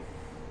to see.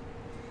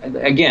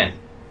 Again,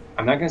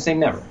 I'm not going to say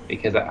never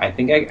because I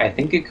think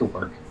it could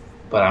work,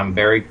 but I'm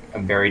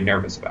very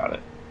nervous about it.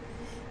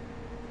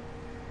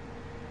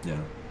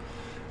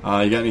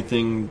 Yeah. You got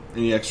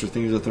any extra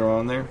things to throw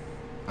on there?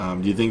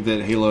 Do you think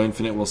that Halo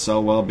Infinite will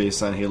sell well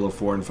based on Halo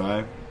 4 and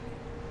 5?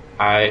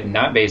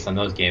 Not based on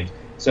those games.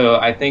 So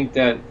I think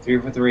that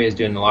 343 is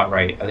doing a lot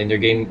right. I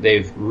think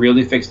they've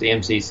really fixed the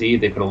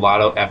MCC. They put a lot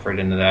of effort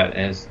into that,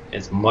 and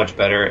it's much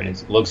better and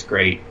it looks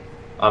great.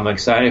 I'm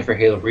excited for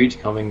Halo Reach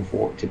coming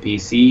to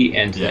PC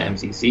and to the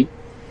MCC.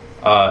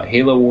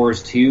 Halo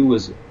Wars 2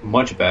 was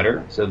much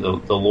better, so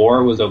the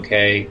lore was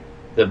okay,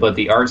 but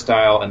the art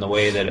style and the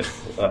way that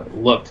it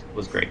looked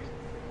was great.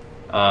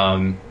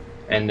 And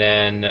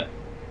then,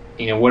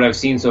 what I've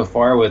seen so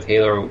far with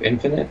Halo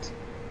Infinite,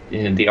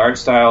 the art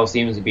style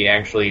seems to be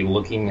actually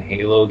looking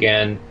Halo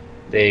again.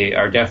 They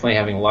are definitely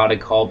having a lot of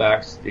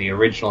callbacks to the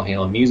original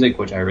Halo music,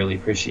 which I really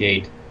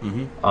appreciate.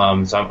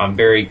 Mm-hmm. So I'm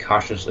very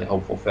cautiously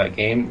hopeful for that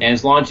game. And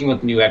it's launching with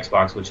the new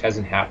Xbox, which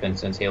hasn't happened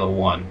since Halo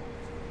 1.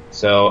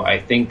 So I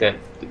think that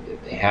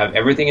they have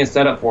everything is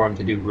set up for them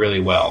to do really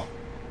well.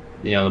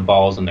 The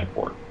ball's in their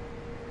court.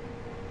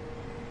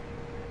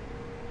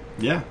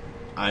 Yeah,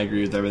 I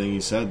agree with everything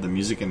you said. The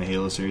music in the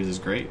Halo series is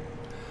great.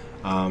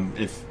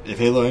 If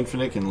Halo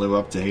Infinite can live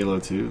up to Halo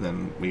 2,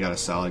 then we got a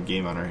solid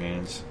game on our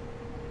hands.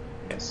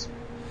 Yes.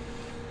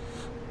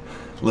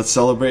 Let's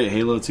celebrate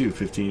Halo 2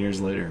 15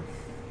 years later.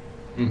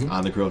 Mm-hmm.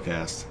 On the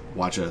CHRILLCAST.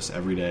 Watch us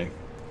every day,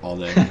 all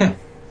day.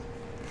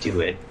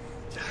 Do it.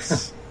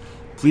 Yes.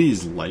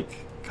 Please like,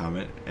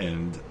 comment,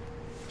 and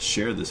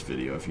share this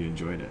video if you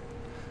enjoyed it.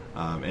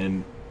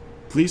 And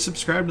please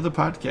subscribe to the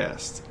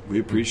podcast.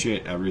 We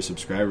appreciate every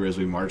subscriber as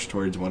we march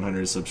towards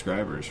 100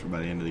 subscribers by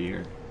the end of the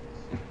year.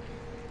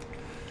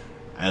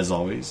 As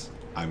always,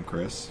 I'm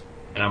Chris.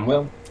 And I'm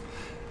Will.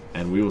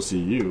 And we will see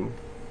you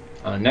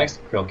on the next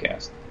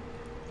CHRILLCAST.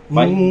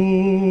 Bye.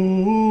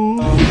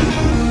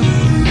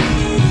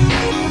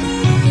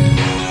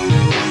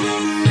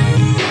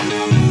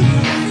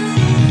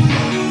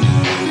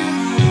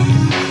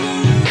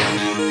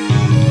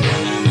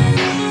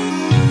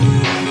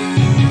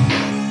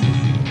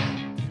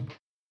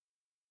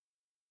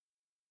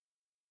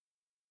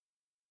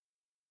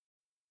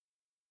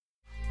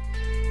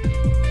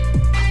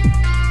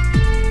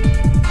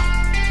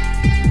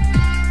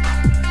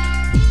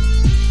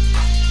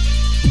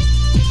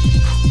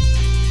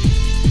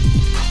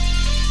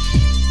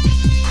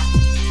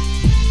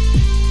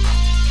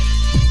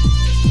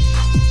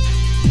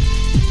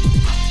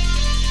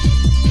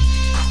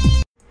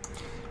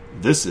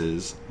 This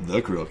is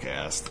the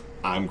CHRILLCAST.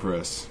 I'm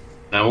Chris.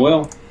 I'm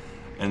Will.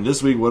 And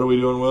this week, what are we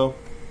doing, Will?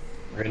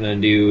 We're going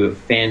to do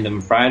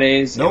Fandom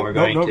Fridays. No. We're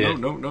going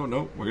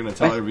to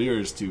tell our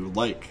viewers to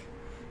like,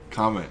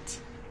 comment,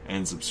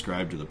 and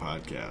subscribe to the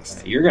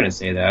podcast. You're going to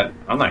say that.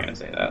 I'm not going to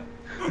say that.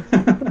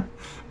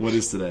 What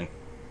is today?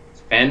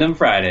 It's Fandom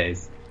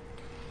Fridays.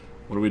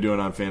 What are we doing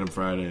on Fandom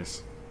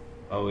Fridays?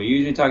 Well, we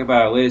usually talk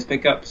about our latest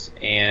pickups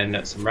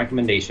and some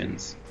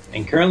recommendations.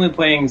 And currently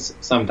playing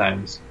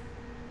sometimes.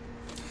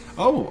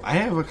 Oh, I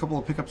have a couple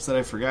of pickups that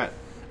I forgot.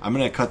 I'm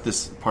going to cut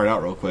this part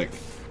out real quick.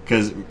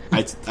 Because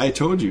I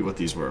told you what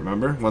these were,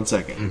 remember? 1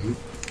 second. Mm-hmm.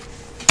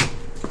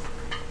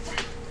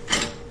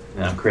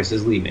 Now Chris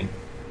is leaving.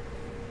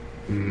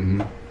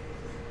 Mm-hmm.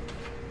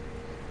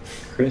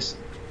 Chris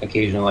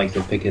occasionally likes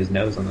to pick his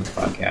nose on this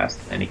podcast,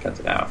 and he cuts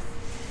it out.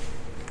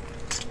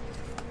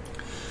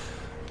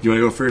 You want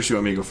to go first? You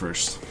want me to go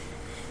first?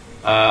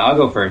 I'll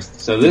go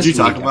first. So this Did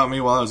you talk about me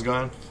while I was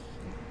gone?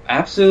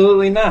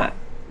 Absolutely not.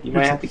 You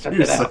might have to cut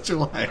You're that out. such a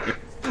liar.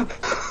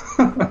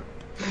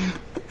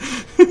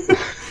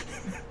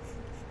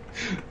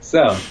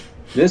 So,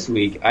 this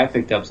week I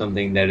picked up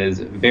something that is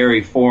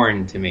very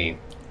foreign to me.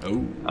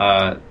 Oh.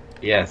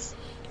 Yes.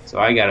 So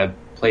I got a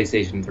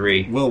PlayStation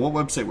 3. Well, what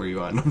website were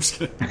you on? I'm just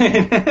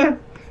kidding.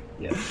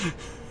 Yes.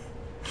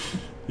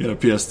 You got a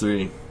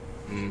PS3.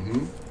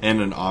 Mm-hmm.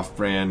 And an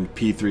off-brand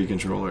P3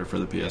 controller for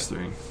the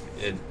PS3.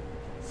 It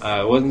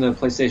wasn't the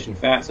PlayStation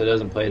Fat, so it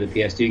doesn't play the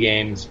PS2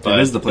 games. But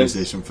it is the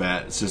PlayStation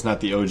Fat. It's just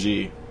not the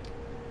OG.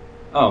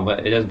 Oh,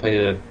 but it doesn't play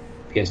the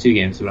PS2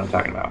 games, is what I'm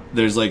talking about.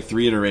 There's like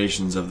 3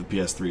 iterations of the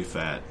PS3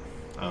 Fat.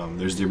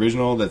 There's the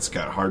original that's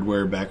got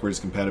hardware backwards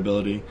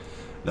compatibility.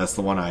 That's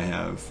the one I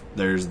have.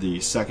 There's the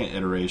second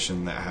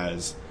iteration that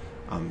has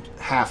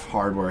half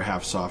hardware,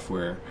 half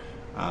software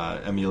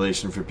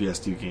emulation for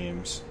PS2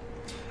 games.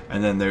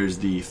 And then there's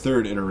the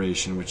third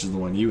iteration, which is the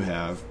one you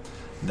have,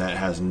 that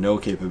has no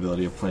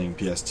capability of playing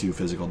PS2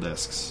 physical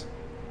discs.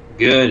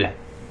 Good.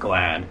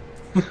 Glad.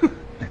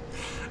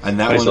 And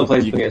that but one still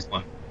plays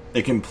PS1.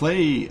 It can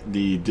play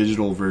the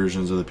digital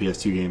versions of the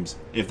PS2 games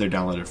if they're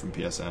downloaded from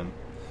PSN.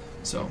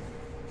 So,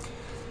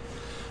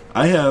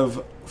 I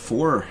have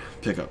 4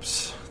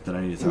 pickups that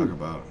I need to talk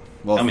about.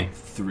 Well, Tell me.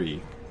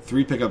 3.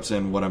 3 pickups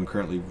and what I'm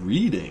currently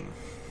reading.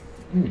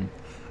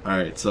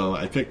 Alright, so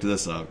I picked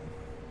this up.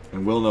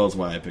 And Will knows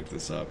why I picked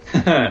this up.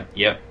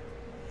 Yep.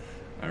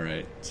 All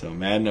right, so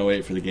Madden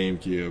 08 for the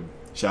GameCube.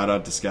 Shout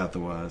out to Scott the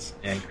Waz.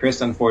 And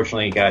Chris,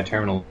 unfortunately, got a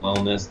terminal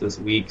illness this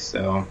week,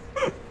 so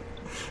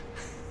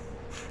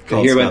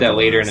you'll hear about that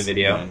later in the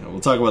video. Yeah, we'll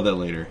talk about that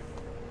later.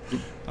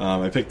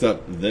 I picked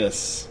up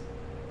this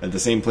at the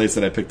same place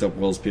that I picked up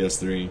Will's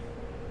PS3.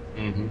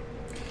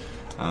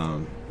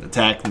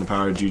 Attack and the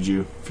Power of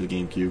Juju for the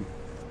GameCube.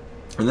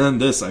 And then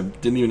this, I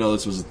didn't even know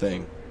this was a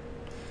thing.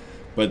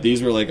 But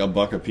these were like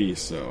 $1 a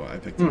piece, so I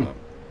picked them up.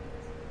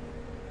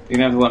 You're going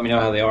to have to let me know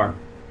how they are.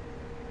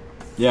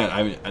 Yeah,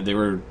 I mean, they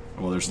were,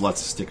 well, there's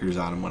lots of stickers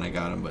on them when I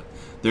got them, but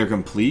they're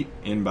complete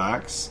in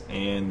box,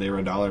 and they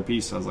were $1 a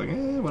piece. So I was like,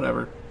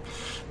 whatever.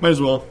 Might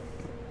as well.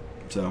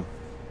 So,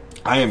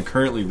 I am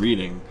currently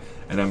reading,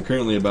 and I'm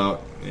currently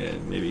about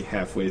maybe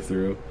halfway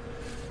through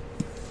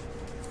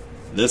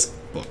this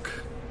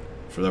book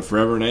for the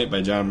Forever Knight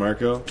by John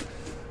Marco.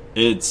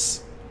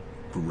 It's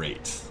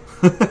great.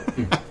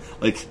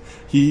 Like,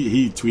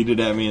 he tweeted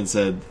at me and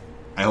said,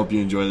 I hope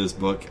you enjoy this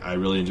book. I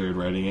really enjoyed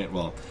writing it.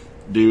 Well,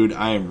 dude,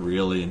 I am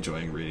really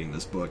enjoying reading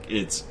this book.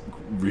 It's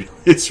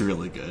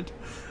really good.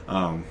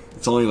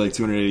 It's only like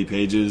 280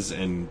 pages,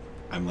 and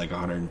I'm like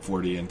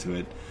 140 into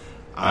it.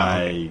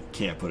 I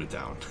can't put it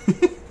down.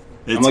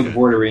 I'm looking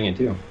forward to reading it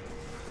too.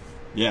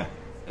 Yeah.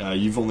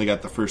 You've only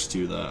got the first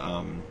two,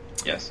 the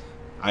yes,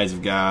 Eyes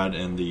of God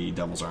and the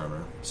Devil's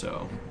Armor.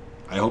 So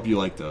I hope you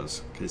like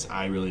those, because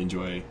I really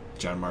enjoy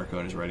John Marco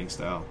and his writing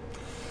style.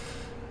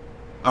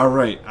 All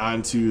right,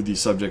 on to the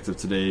subject of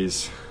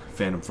today's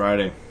Fandom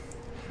Friday.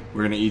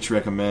 We're going to each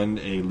recommend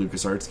a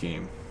LucasArts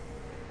game.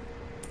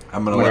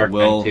 I'm going to let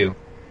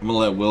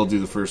Will do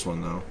the first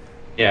one, though.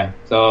 Yeah,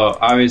 so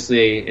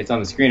obviously it's on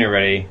the screen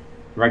already.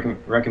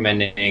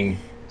 Recommending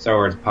Star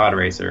Wars Pod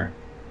Racer,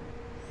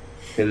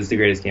 because it's the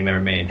greatest game ever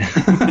made.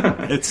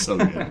 It's so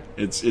good.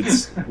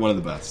 It's one of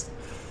the best.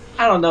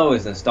 I don't know,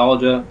 it's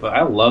nostalgia, but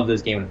I love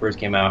this game when it first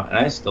came out, and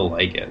I still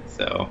like it.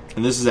 So,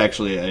 and this is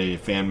actually a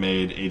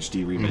fan-made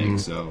HD remake.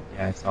 So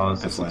yeah, I saw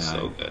this. This looks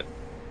so good.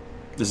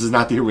 This is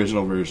not the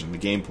original version. The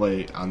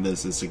gameplay on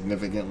this is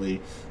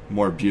significantly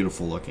more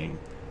beautiful looking.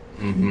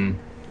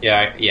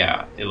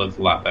 Yeah, it looks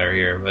a lot better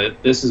here.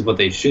 But this is what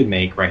they should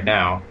make right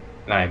now,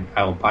 and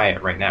I will buy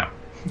it right now.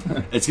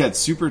 It's got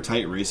super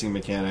tight racing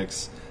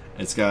mechanics.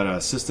 It's got a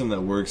system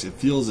that works. It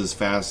feels as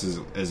fast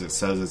as it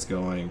says it's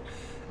going,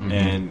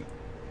 and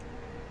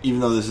even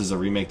though this is a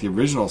remake, the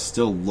original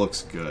still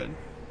looks good.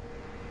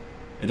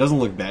 It doesn't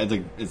look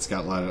bad. It's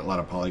got a lot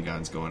of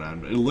polygons going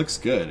on, but it looks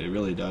good. It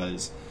really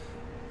does.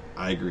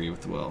 I agree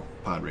with Will.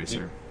 Pod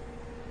Racer.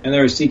 And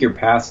there are secret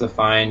paths to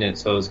find, and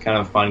so it's kind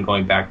of fun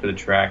going back to the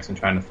tracks and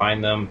trying to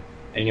find them,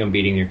 and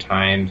beating your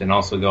times, and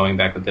also going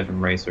back with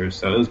different racers.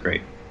 So it was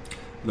great.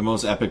 The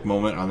most epic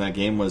moment on that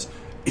game was,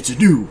 "It's a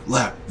new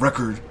lap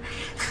record."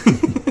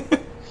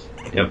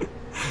 Yep.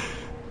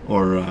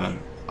 Or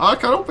I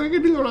can't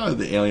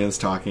the aliens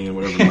talking in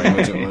whatever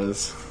language it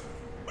was.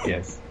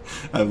 Yes.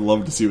 I'd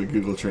love to see what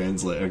Google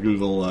Translate or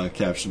Google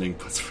captioning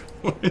puts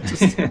for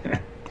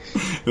it.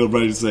 It'll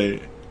probably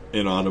say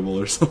inaudible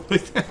or something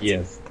like that.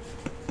 Yes.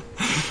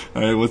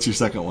 All right, what's your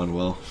second one,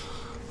 Will?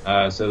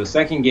 So the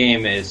second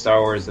game is Star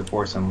Wars: The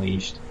Force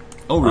Unleashed.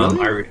 Oh,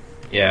 really?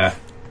 Yeah.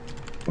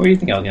 What do you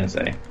think I was going to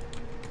say?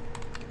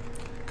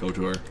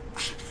 KOTOR.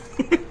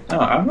 Oh,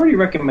 I've already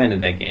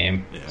recommended that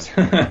game.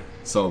 Yeah.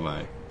 So have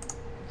I.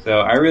 So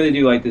I really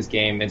do like this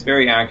game. It's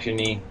very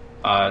action-y.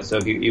 So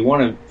if you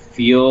want to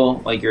feel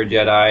like you're a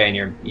Jedi and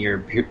you're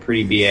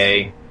pretty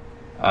BA,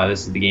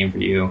 this is the game for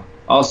you.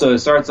 Also, it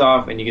starts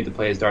off and you get to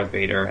play as Darth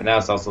Vader, and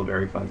that's also a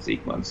very fun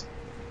sequence.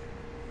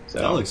 So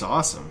that looks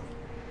awesome.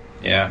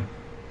 Yeah.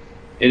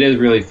 It is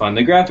really fun.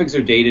 The graphics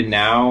are dated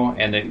now,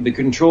 and the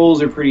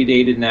controls are pretty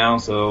dated now,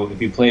 so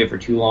if you play it for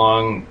too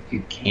long,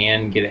 you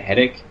can get a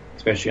headache,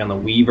 especially on the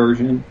Wii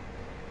version.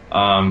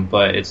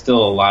 But it's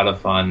still a lot of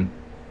fun,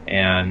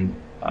 and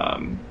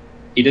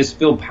you just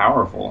feel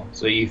powerful.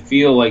 So you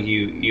feel like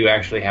you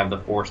actually have the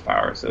Force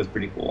power, so it's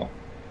pretty cool.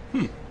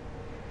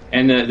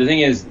 And the thing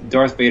is,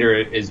 Darth Vader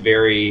is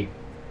very,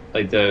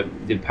 like,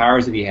 the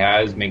powers that he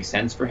has make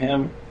sense for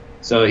him.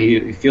 So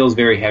he feels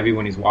very heavy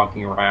when he's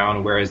walking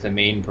around, whereas the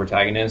main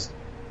protagonist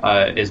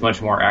is much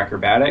more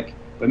acrobatic.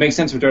 But it makes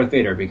sense for Darth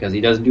Vader because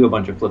he doesn't do a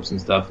bunch of flips and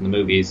stuff in the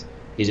movies.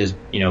 He's just,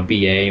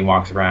 BA and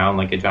walks around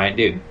like a giant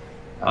dude.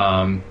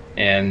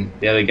 And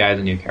the other guy's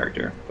a new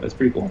character. But it's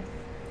pretty cool.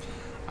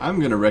 I'm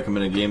going to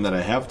recommend a game that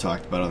I have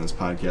talked about on this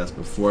podcast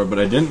before, but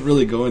I didn't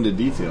really go into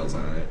details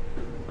on it.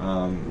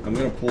 I'm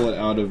going to pull it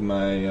out of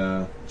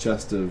my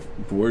chest of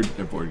board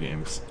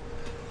games.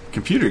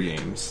 Computer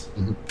games.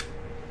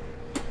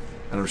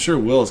 And I'm sure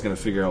Will is going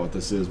to figure out what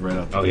this is right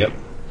off the gate.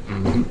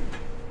 Yep.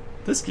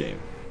 This game.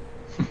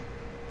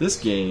 This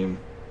game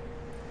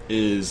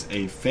is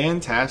a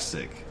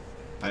fantastic...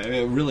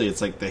 really,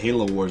 it's like the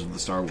Halo Wars of the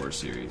Star Wars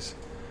series.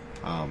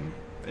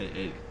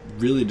 It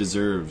really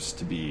deserves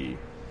to be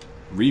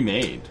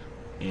remade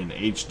in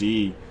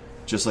HD,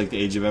 just like the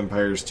Age of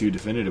Empires 2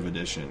 Definitive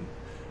Edition.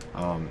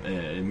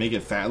 And make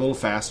it a little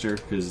faster,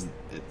 because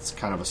it's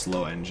kind of a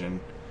slow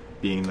engine.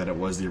 being that it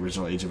was the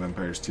original Age of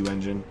Empires 2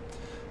 engine.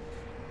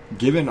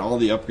 Given all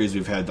the upgrades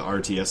we've had to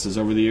RTSs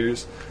over the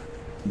years,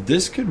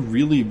 this could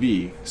really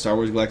be Star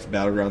Wars Galactic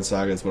Battleground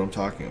Saga. Is what I'm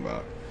talking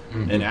about.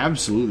 An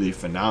absolutely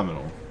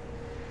phenomenal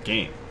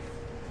game.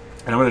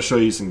 And I'm going to show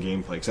you some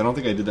gameplay, because I don't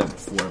think I did that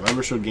before. Have I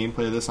ever showed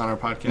gameplay of this on our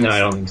podcast? No, I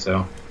don't think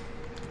so.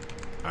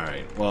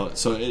 Alright, well,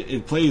 so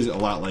it plays a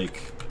lot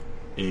like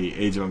a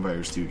Age of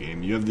Empires 2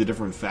 game. You have the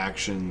different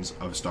factions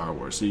of Star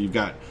Wars. So you've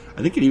got,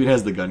 I think it even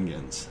has the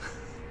Gungans.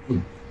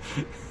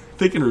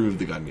 They can remove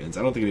the Gungans.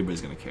 I don't think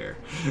anybody's going to care.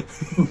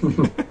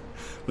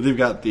 But they've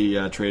got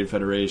the Trade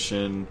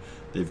Federation,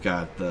 they've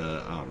got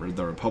the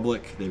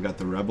Republic, they've got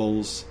the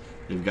Rebels,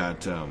 they've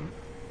got...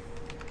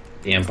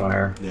 The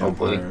Empire. The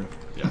hopefully. Empire.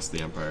 Yes,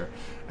 the Empire.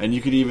 And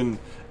you could even,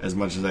 as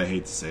much as I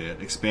hate to say it,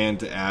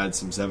 expand to add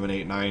some 7,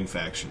 8, 9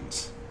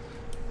 factions.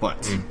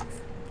 But,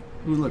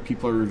 ooh, look,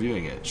 people are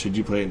reviewing it. Should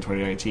you play it in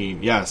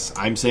 2019? Yes,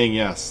 I'm saying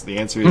yes. The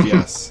answer is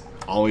yes.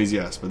 Always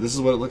yes. But this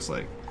is what it looks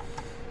like.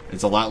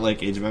 It's a lot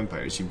like Age of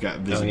Empires. You've got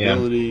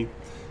visibility,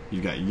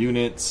 you've got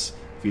units.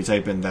 If you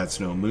type in "That's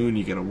No Moon,"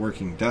 you get a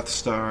working Death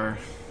Star.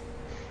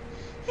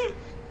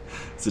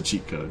 It's a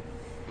cheat code.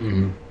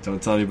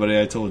 Don't tell anybody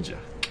I told you.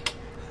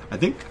 I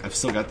think I've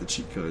still got the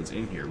cheat codes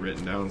in here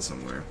written down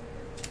somewhere.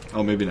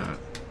 Oh, maybe not.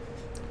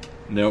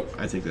 Nope,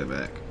 I take that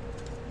back.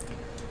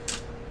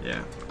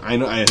 Yeah, I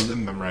know I had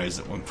them memorized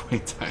at one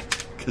point in time.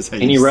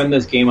 Can you run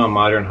this game on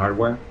modern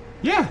hardware?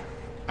 Yeah,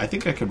 I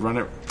think I could run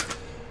it.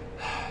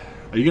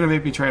 Are you going to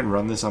make me try and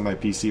run this on my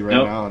PC right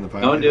now on the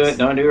podcast? Don't do it.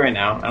 Don't do it right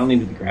now. I don't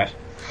need it to crash.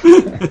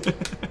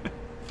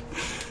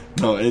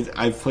 No,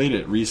 I've played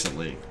it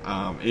recently.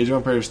 Age of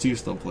Empires 2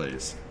 still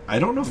plays. I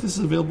don't know if this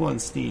is available on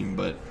Steam,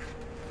 but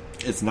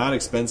it's not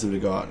expensive to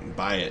go out and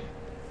buy it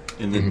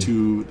in the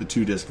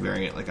two disc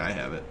variant like I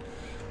have it.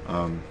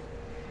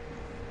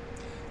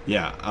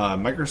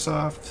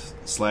 Microsoft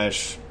 /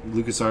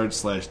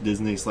 LucasArts /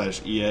 Disney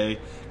 / EA,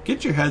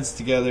 get your heads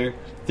together,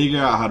 figure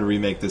out how to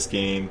remake this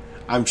game.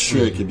 I'm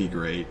sure it could be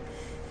great.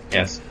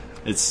 Yes,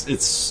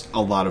 it's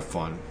a lot of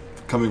fun.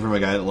 Coming from a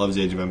guy that loves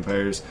Age of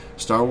Empires,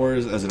 Star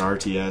Wars as an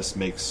RTS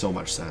makes so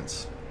much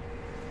sense.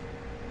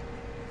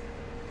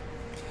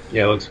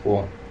 Yeah, it looks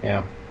cool.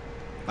 Yeah.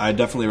 I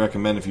definitely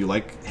recommend, if you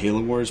like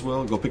Halo Wars,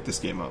 Will, go pick this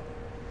game up.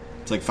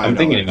 It's like $5. I'm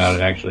thinking about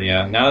it, actually,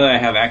 yeah. Now that I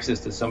have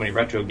access to so many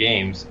retro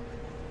games,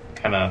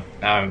 now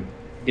I'm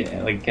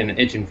getting an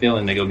itch and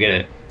feeling to go get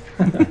it.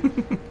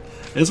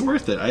 It's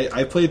worth it.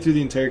 I played through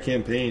the entire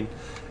campaign,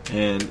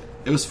 and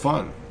it was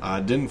fun.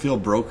 Didn't feel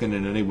broken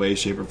in any way,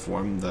 shape, or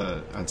form.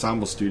 The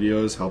Ensemble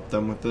Studios helped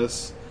them with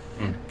this.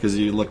 Because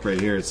you look right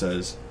here, it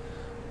says,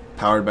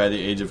 powered by the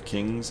Age of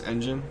Kings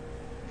engine.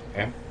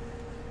 Okay.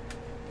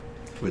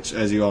 Which,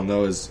 as you all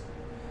know, is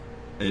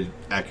an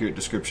accurate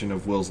description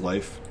of Will's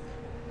life.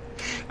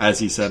 As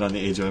he said on the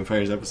Age of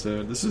Empires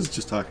episode, this is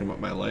just talking about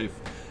my life.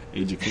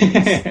 Age of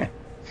Kings.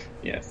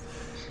 Yes.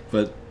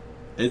 But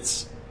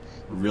it's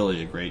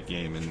really a great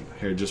game, and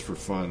here, just for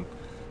fun,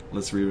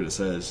 let's read what it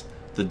says.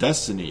 The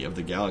destiny of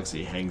the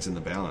galaxy hangs in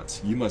the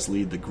balance. You must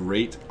lead the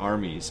great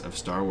armies of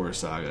Star Wars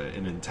Saga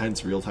in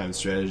intense real-time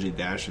strategy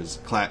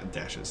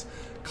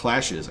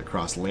clashes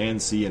across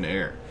land, sea, and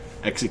air.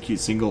 Execute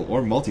single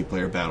or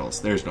multiplayer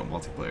battles. There's no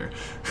multiplayer.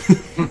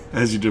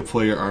 As you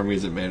deploy your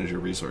armies and manage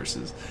your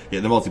resources. Yeah,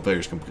 the multiplayer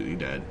is completely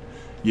dead.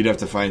 You'd have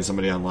to find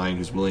somebody online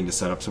who's willing to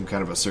set up some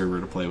kind of a server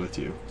to play with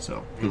you.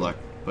 So, good luck.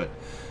 But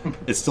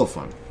it's still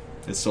fun.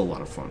 It's still a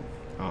lot of fun.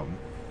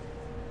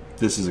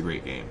 This is a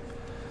great game.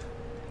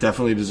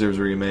 Definitely deserves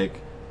a remake.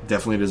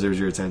 Definitely deserves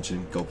your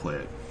attention. Go play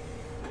it.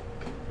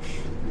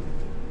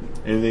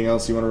 Anything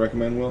else you want to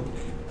recommend, Will?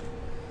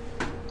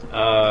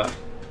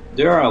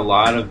 There are a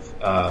lot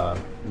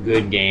of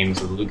good games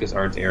of the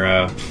LucasArts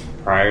era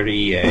prior to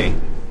EA.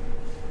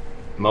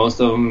 Most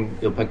of them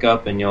you'll pick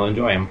up and you'll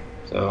enjoy them.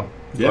 So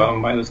go out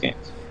and buy those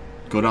games.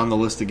 Go down the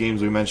list of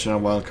games we mentioned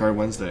on Wildcard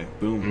Wednesday.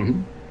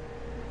 Boom.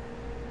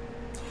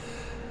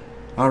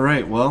 All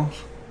right, well,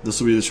 this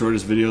will be the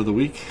shortest video of the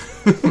week.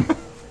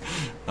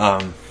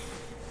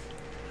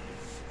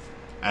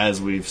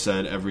 As we've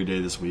said every day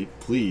this week,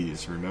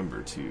 please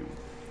remember to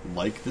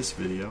like this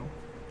video.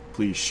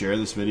 Please share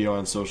this video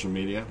on social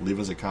media. Leave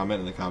us a comment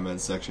in the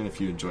comments section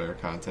if you enjoy our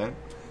content.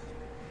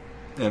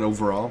 And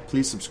overall,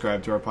 please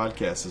subscribe to our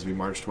podcast as we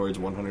march towards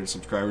 100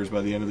 subscribers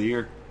by the end of the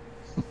year.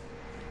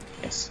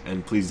 Yes.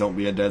 And please don't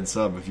be a dead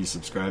sub. If you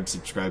subscribe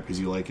because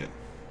you like it.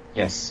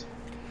 Yes.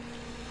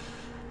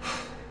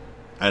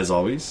 As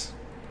always,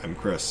 I'm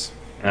Chris.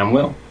 And I'm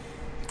Will.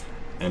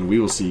 And we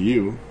will see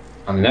you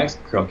on the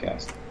next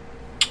CHRILLCAST.